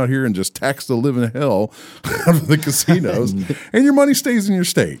why not here and just tax the living hell out of the casinos and your money stays in your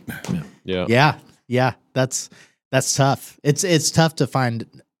state? Yeah. That's tough. It's tough to find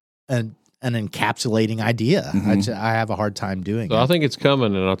an encapsulating idea. I have a hard time doing it. I think it's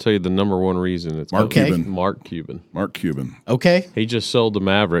coming, and I'll tell you the number one reason it's Mark coming. Cuban. Mark Cuban. Okay. He just sold the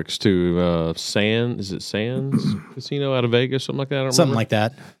Mavericks to Sands Casino out of Vegas, something like that. I don't remember. Like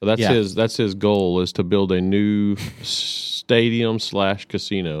that. But that's his goal is to build a new stadium /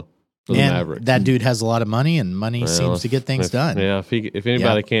 casino for the Mavericks. That dude has a lot of money, and money seems to get things done. Yeah, if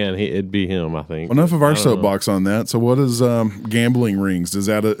anybody can, it'd be him, I think. Well, enough of our soapbox on that. So, what is gambling rings? Is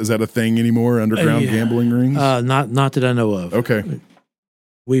that a thing anymore? Underground gambling rings? Not that I know of. Okay,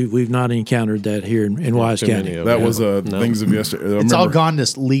 we've not encountered that here in Wise County. That was things of yesterday. It's all gone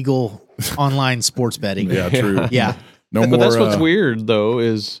to legal online sports betting. Yeah, true. Yeah, no more. But that's what's weird though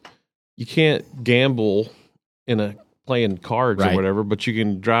is you can't gamble in playing cards or whatever, but you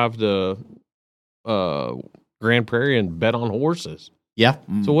can drive to Grand Prairie and bet on horses. Yeah.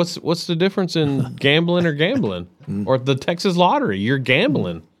 So what's the difference in gambling or gambling or the Texas lottery? You're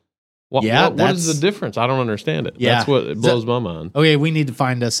gambling. What is the difference? I don't understand it. Yeah. That's what blows my mind. Okay, we need to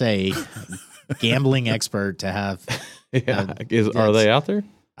find us a gambling expert to have. Are they out there?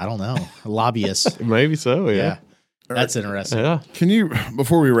 I don't know. Lobbyists. Maybe so. Yeah. That's interesting. Yeah. Can you,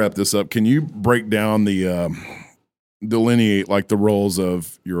 before we wrap this up, can you break down delineate like the roles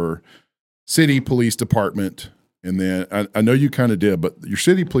of your city police department, and then I know you kind of did, but your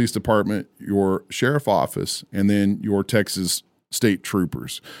city police department, your sheriff office, and then your Texas state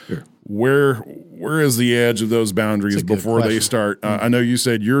troopers. Sure. Where is the edge of those boundaries before they start? I know you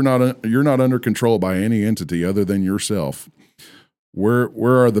said you're not under control by any entity other than yourself. Where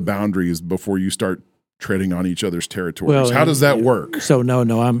are the boundaries before you start treading on each other's territories? Well, how does that work? So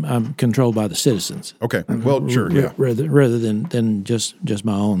no, I'm controlled by the citizens. Okay, well, sure, yeah. Rather than just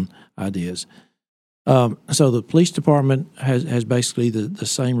my own ideas. So the police department has basically the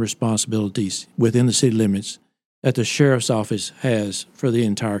same responsibilities within the city limits that the sheriff's office has for the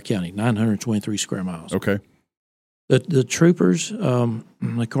entire county, 923 square miles. Okay. The troopers,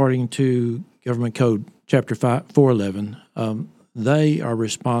 according to Government Code Chapter 411, they are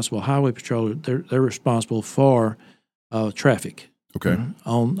responsible. Highway Patrol, they're responsible for traffic. Okay.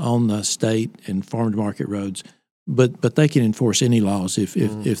 On the state and farm to market roads, but they can enforce any laws if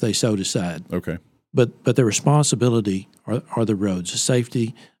they so decide. Okay. But their responsibility are the roads, the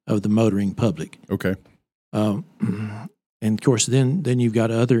safety of the motoring public. Okay. And of course, then you've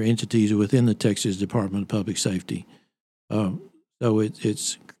got other entities within the Texas Department of Public Safety. So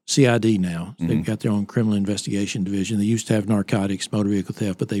it's CID now. They've got their own criminal investigation division. They used to have narcotics, motor vehicle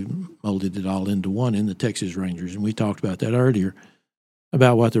theft, but they've molded it all into one in the Texas Rangers. And we talked about that earlier,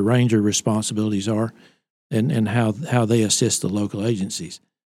 about what the Ranger responsibilities are and how they assist the local agencies.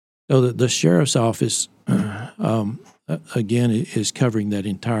 So the sheriff's office, again, is covering that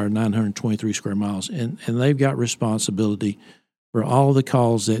entire 923 square miles. And they've got responsibility for all the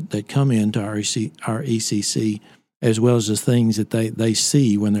calls that come into our ECC, as well as the things that they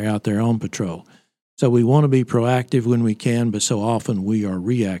see when they're out there on patrol. So we want to be proactive when we can, but so often we are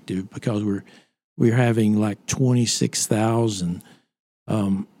reactive because we're having like 26,000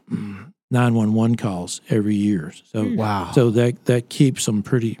 911 calls every year. So wow. So that keeps them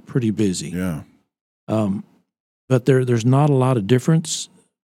pretty busy. Yeah. But there's not a lot of difference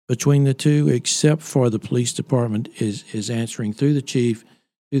between the two, except for the police department is answering through the chief,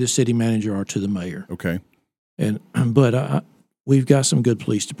 through the city manager, or to the mayor. Okay. But we've got some good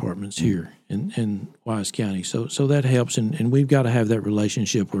police departments here in Wise County, so that helps, and we've got to have that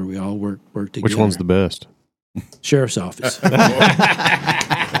relationship where we all work together. Which one's the best? Sheriff's office.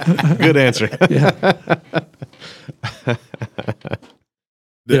 Good answer.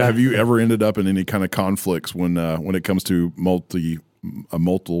 Have you ever ended up in any kind of conflicts when it comes to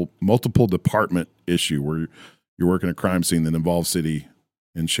multiple department issue where you're working a crime scene that involves city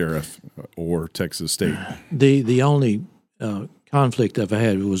and sheriff or Texas State? The only conflict I've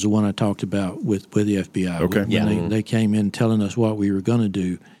had was the one I talked about with the FBI. Okay. When they came in telling us what we were going to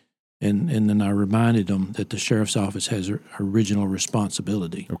do, and then I reminded them that the sheriff's office has original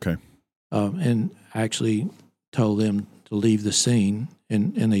responsibility. Okay. And actually told them to leave the scene,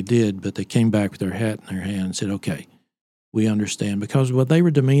 and they did, but they came back with their hat in their hand and said, okay, we understand. Because they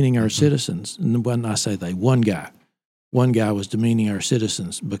were demeaning our citizens. And when I say they, one guy was demeaning our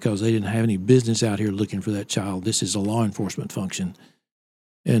citizens because they didn't have any business out here looking for that child. This is a law enforcement function.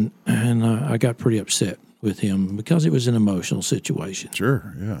 And I got pretty upset with him because it was an emotional situation.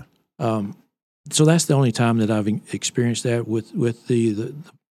 Sure, yeah. So that's the only time that I've experienced that with the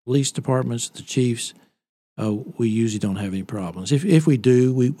police departments, the chiefs. We usually don't have any problems. If we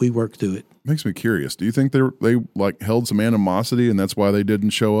do, we work through it. Makes me curious. Do you think they like held some animosity, and that's why they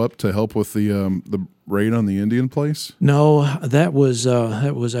didn't show up to help with the raid on the Indian place? No, that was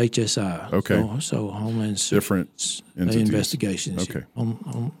HSI. Okay, so Homeland different entities. Investigations. Okay,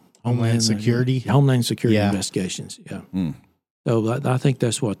 Homeland Security. Homeland Security investigations. Yeah. So I think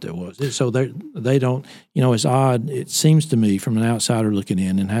that's what that was. So they don't, it's odd. It seems to me from an outsider looking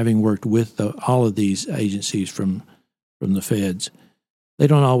in and having worked with all of these agencies from the feds, they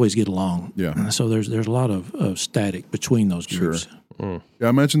don't always get along. Yeah. So there's a lot of static between those groups. Sure. Yeah, I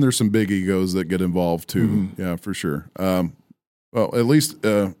imagine there's some big egos that get involved too. Mm-hmm. Yeah, for sure. Well, at least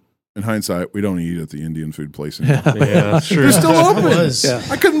in hindsight, we don't eat at the Indian food place anymore. Yeah, that's true. They're still open. Yeah.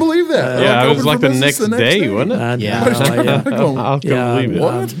 I couldn't believe that. Yeah, it was like the next day, wasn't it? I couldn't believe it.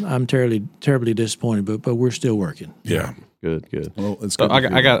 What? I'm terribly disappointed, but we're still working. Yeah. Good. Well, it's So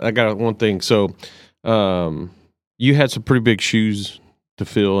good. I got one thing. So, you had some pretty big shoes to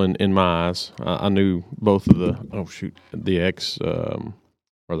fill in my eyes. I knew both of the ex or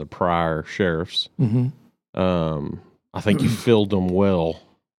the prior sheriffs. Mm-hmm. I think you filled them well,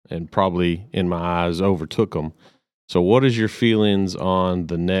 and probably in my eyes overtook them. So, what is your feelings on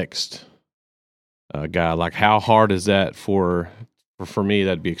the next guy? Like, how hard is that for me?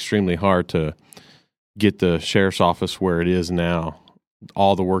 That'd be extremely hard to get the sheriff's office where it is now.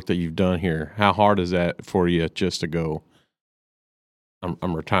 All the work that you've done here, how hard is that for you just to go?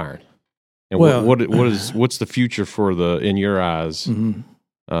 I'm retired. And what's the future for in your eyes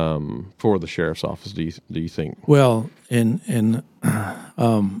for the sheriff's office? Do you think? Well, and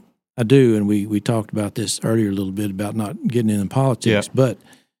I do, and we talked about this earlier a little bit about not getting into politics, but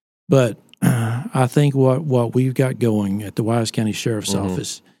I think what we've got going at the Wise County Sheriff's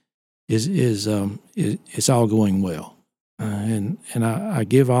Office is it's all going well, and I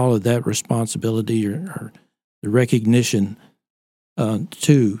give all of that responsibility or the recognition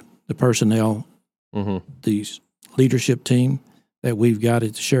to the personnel, the leadership team that we've got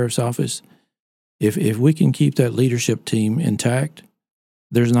at the Sheriff's Office. If we can keep that leadership team intact,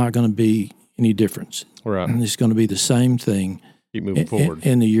 there's not going to be any difference. Right. It's going to be the same thing. Keep moving forward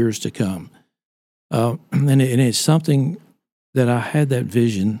in the years to come. And it's something that I had that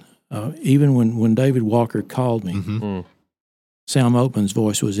vision. Even when David Walker called me, Sam Oatman's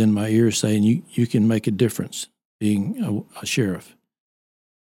voice was in my ears saying, "You can make a difference being a sheriff."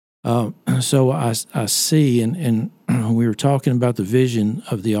 So I see, and we were talking about the vision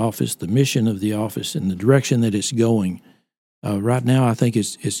of the office, the mission of the office, and the direction that it's going. Right now, I think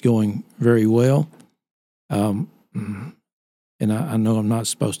it's going very well. And I know I'm not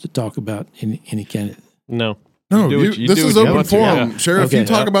supposed to talk about any kind of... No. No, this is open forum, Sheriff. Okay. You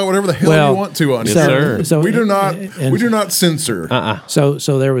talk about whatever the hell you want to on here. So we do not censor. So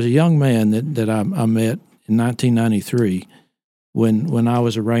there was a young man that I met in 1993 when I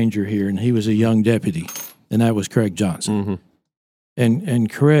was a ranger here, and he was a young deputy, and that was Craig Johnson.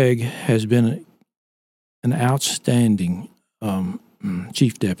 And Craig has been an outstanding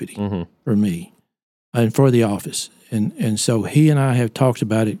chief deputy for me and for the office. And so he and I have talked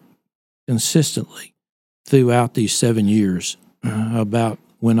about it consistently throughout these 7 years about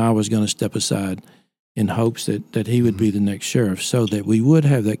when I was going to step aside in hopes that he would be the next sheriff, so that we would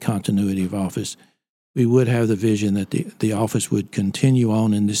have that continuity of office. We would have the vision that the office would continue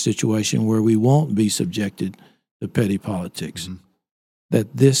on in this situation where we won't be subjected to petty politics.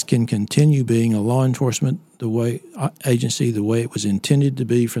 That this can continue being a law enforcement agency the way it was intended to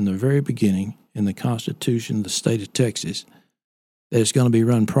be from the very beginning in the Constitution of the state of Texas, that it's going to be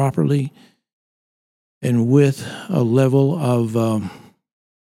run properly and with a level of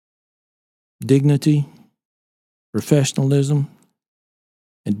dignity professionalism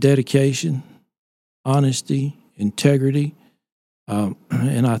and dedication, honesty, integrity.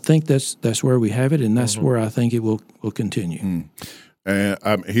 And I think that's where we have it, and that's where I think it will continue.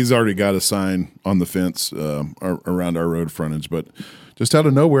 And he's already got a sign on the fence around our road frontage, but just out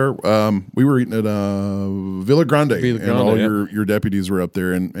of nowhere, we were eating at Villa Grande, and all your deputies were up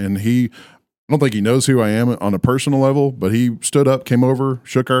there, and he, I don't think he knows who I am on a personal level, but he stood up, came over,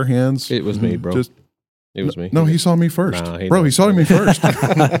 shook our hands. It was me, bro. It was me. No, he saw me first. Nah, he saw me first.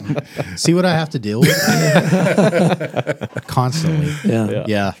 See what I have to deal with constantly.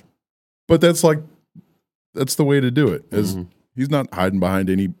 Yeah. But that's the way to do it. He's not hiding behind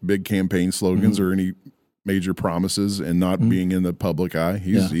any big campaign slogans or any major promises and not being in the public eye.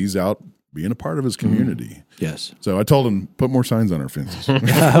 He's out being a part of his community. Yes. So I told him, put more signs on our fences.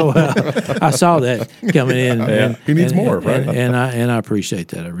 Well, I saw that coming in. And, he needs more, right? And I appreciate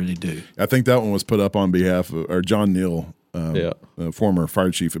that. I really do. I think that one was put up on behalf of John Neal, former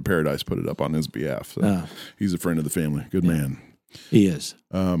fire chief at Paradise, put it up on his behalf. So he's a friend of the family. Good man. He is.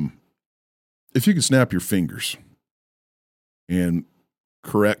 If you could snap your fingers and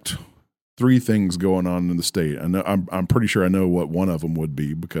correct 3 things going on in the state, I know I'm pretty sure I know what one of them would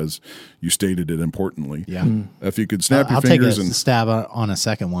be because you stated it importantly. Yeah. If you could snap your I'll fingers take a stab on a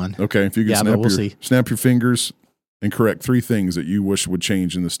second one. Okay, if you could snap your fingers and correct 3 things that you wish would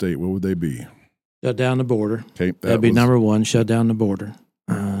change in the state, what would they be? Shut down the border. Okay, that'd be number 1. Shut down the border.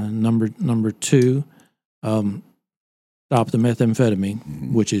 Number 2, stop the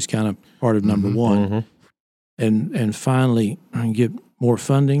methamphetamine, which is kind of part of number 1, and finally get more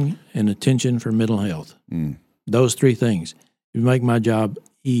funding and attention for mental health. Those 3 things would make my job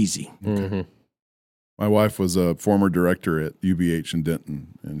easy. My wife was a former director at UBH in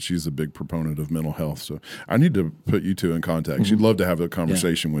Denton, and she's a big proponent of mental health. So I need to put you 2 in contact. She'd love to have a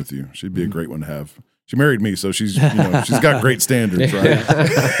conversation with you. She'd be a great one to have. She married me, so she's she's got great standards, right?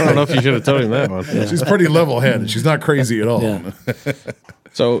 I don't know if you should have told him that one. She's pretty level-headed. She's not crazy at all. Yeah.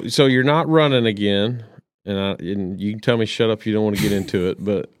 So you're not running again. And you can tell me shut up if you don't want to get into it.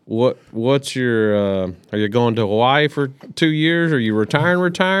 But what's your? Are you going to Hawaii for 2 years? Are you retiring?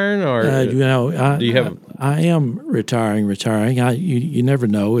 Or do you have? I am retiring. You never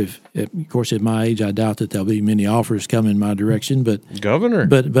know. If of course at my age, I doubt that there'll be many offers coming my direction. But governor.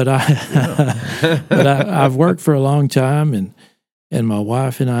 But I've worked for a long time, and my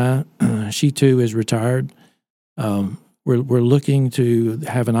wife and I, she too is retired. We're looking to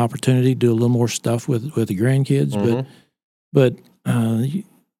have an opportunity to do a little more stuff with the grandkids, but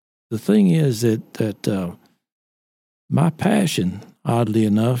the thing is that my passion, oddly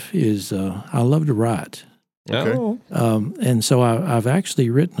enough, is I love to write. Okay. And so I've actually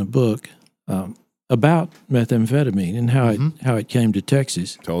written a book about methamphetamine and how it came to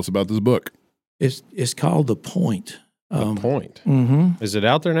Texas. Tell us about this book. It's called The Point. The Point. Mm-hmm. Is it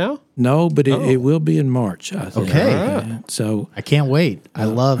out there now? No, but it will be in March, I think. Okay. So I can't wait. I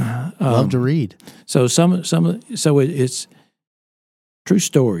love to read. So it's true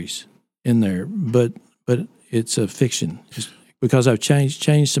stories in there, but it's a fiction. Because I've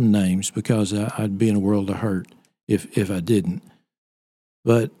changed some names because I'd be in a world of hurt if I didn't.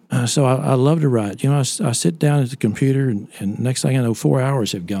 But so I love to write. I sit down at the computer and next thing I know, 4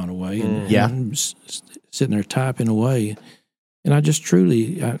 hours have gone away. And I'm sitting there typing away, and I just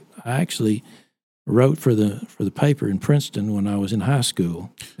truly, I actually wrote for the paper in Princeton when I was in high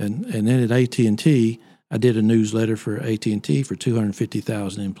school, and then at AT&T, I did a newsletter for AT&T for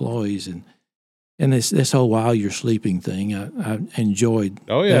 250,000 employees, and this whole while you're sleeping thing, I enjoyed.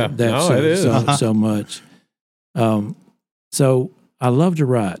 Oh yeah, that so much. So I love to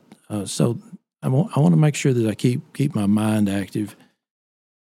write. So I want to make sure that I keep my mind active.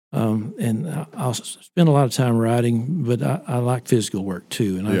 And I'll spend a lot of time writing, but I like physical work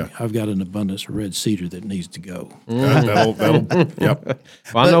too. And I've got an abundance of red cedar that needs to go. That'll yep.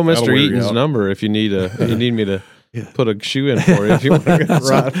 Well, I know Mr. Eaton's number if you need me to put a shoe in for you if you want to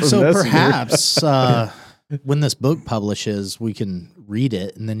write from so this. perhaps when this book publishes, we can read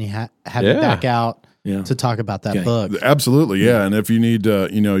it and then you have it back out. To talk about that book. Absolutely, yeah. And if you need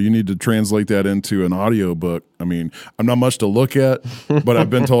you need to translate that into an audio book. I mean, I'm not much to look at, but I've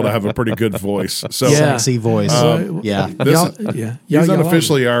been told I have a pretty good voice. So sexy voice. He's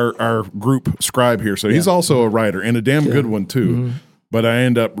unofficially our group scribe here, so he's also a writer and a damn good one too. Mm-hmm. But I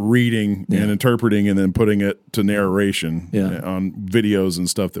end up reading and interpreting and then putting it to narration on videos and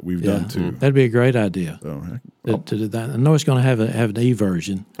stuff that we've done too. That'd be a great idea. To do that. I know it's going to have an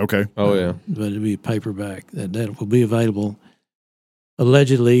e-version. Okay. Oh yeah. But it'll be a paperback that will be available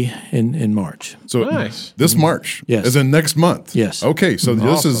allegedly in March. So nice. This March, yes, as in next month. Yes. Okay. So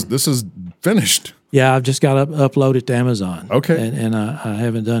awesome. this is finished. Yeah, I've just got to upload it to Amazon. Okay. And I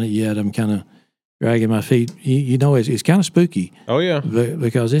haven't done it yet. I'm kind of dragging my feet. You know, it's kind of spooky. Oh, yeah.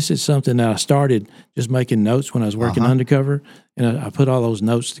 Because this is something that I started just making notes when I was working undercover. And I put all those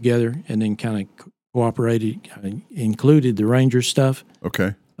notes together and then kind of cooperated, included the Ranger stuff.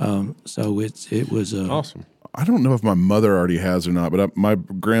 Okay. So it was awesome. I don't know if my mother already has or not, but my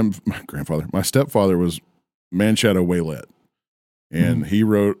stepfather was Man Shadow Waylett. And he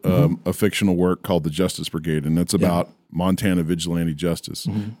wrote a fictional work called The Justice Brigade, and it's about Montana vigilante justice.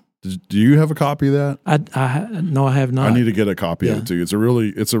 Do you have a copy of that? No, I have not. I need to get a copy of it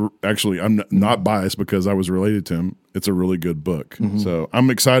too. Actually, I'm not biased because I was related to him. It's a really good book. So I'm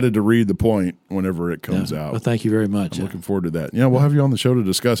excited to read The Point whenever it comes out. Well, thank you very much. I'm looking forward to that. Yeah, we'll have you on the show to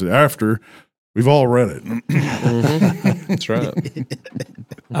discuss it after we've all read it. That's right.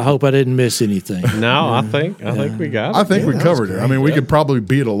 I hope I didn't miss anything. No, I think we got it. I think we covered it. I mean, we could probably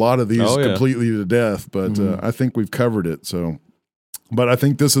beat a lot of these completely to death, but I think we've covered it. So, but I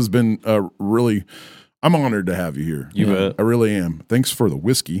think this has been really. I'm honored to have you here. You bet. I really am. Thanks for the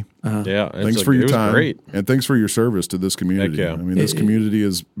whiskey. Yeah. Thanks for your time. Great. And thanks for your service to this community. Heck yeah. I mean, this community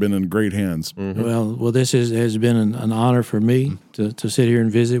has been in great hands. Well, this has been an honor for me to sit here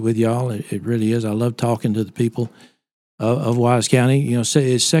and visit with y'all. It really is. I love talking to the people of Wise County. You know,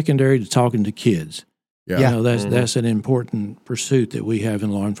 it's secondary to talking to kids. Yeah. You know, that's an important pursuit that we have in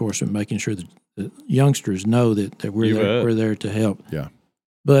law enforcement, making sure that the youngsters know that we're there to help. Yeah.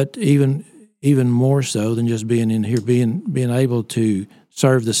 But even more so than just being in here, being able to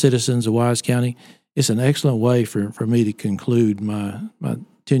serve the citizens of Wise County, it's an excellent way for me to conclude my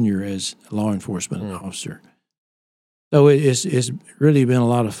tenure as a law enforcement officer. So it's really been a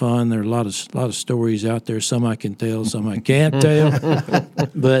lot of fun. There are a lot of stories out there. Some I can tell, some I can't tell.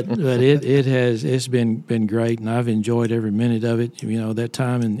 but it's been great, and I've enjoyed every minute of it. You know, that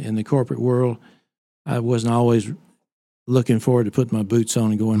time in the corporate world, I wasn't always looking forward to putting my boots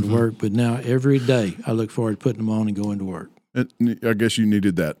on and going to work, but now every day I look forward to putting them on and going to work. I guess you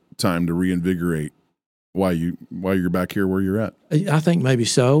needed that time to reinvigorate why you're back here where you're at. I think maybe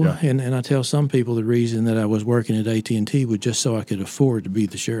so, Yeah. and I tell some people the reason that I was working at AT&T was just so I could afford to be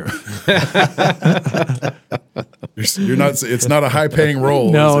the sheriff. You're not. It's not a high paying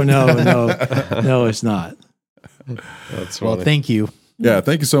role. No, it's not. That's well, funny. thank you. Yeah,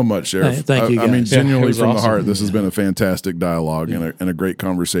 thank you so much, Sheriff. Thank you, I mean, guys. genuinely it was from the awesome. heart, this has been a fantastic dialogue and a great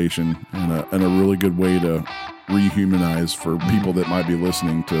conversation and a really good way to rehumanize for people that might be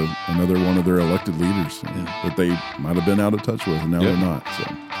listening to another one of their elected leaders that they might have been out of touch with, and now they're not. So,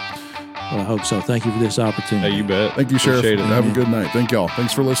 Well, I hope so. Thank you for this opportunity. Hey, you bet. thank you, Sheriff. Appreciate it. Have a good night. Thank y'all.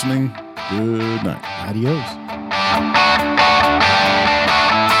 Thanks for listening. Good night. Adios.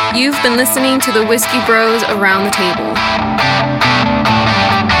 You've been listening to the Whiskey Bros Around the Table.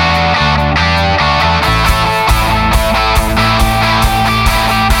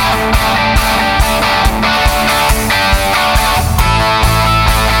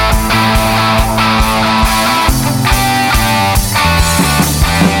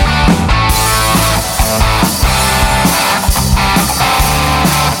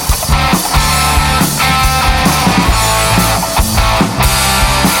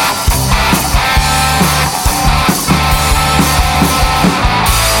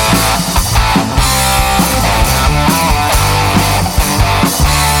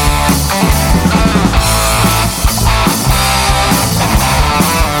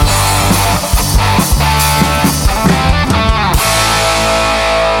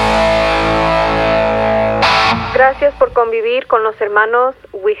 Gracias por convivir con los hermanos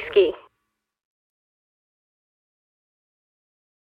Whiskey.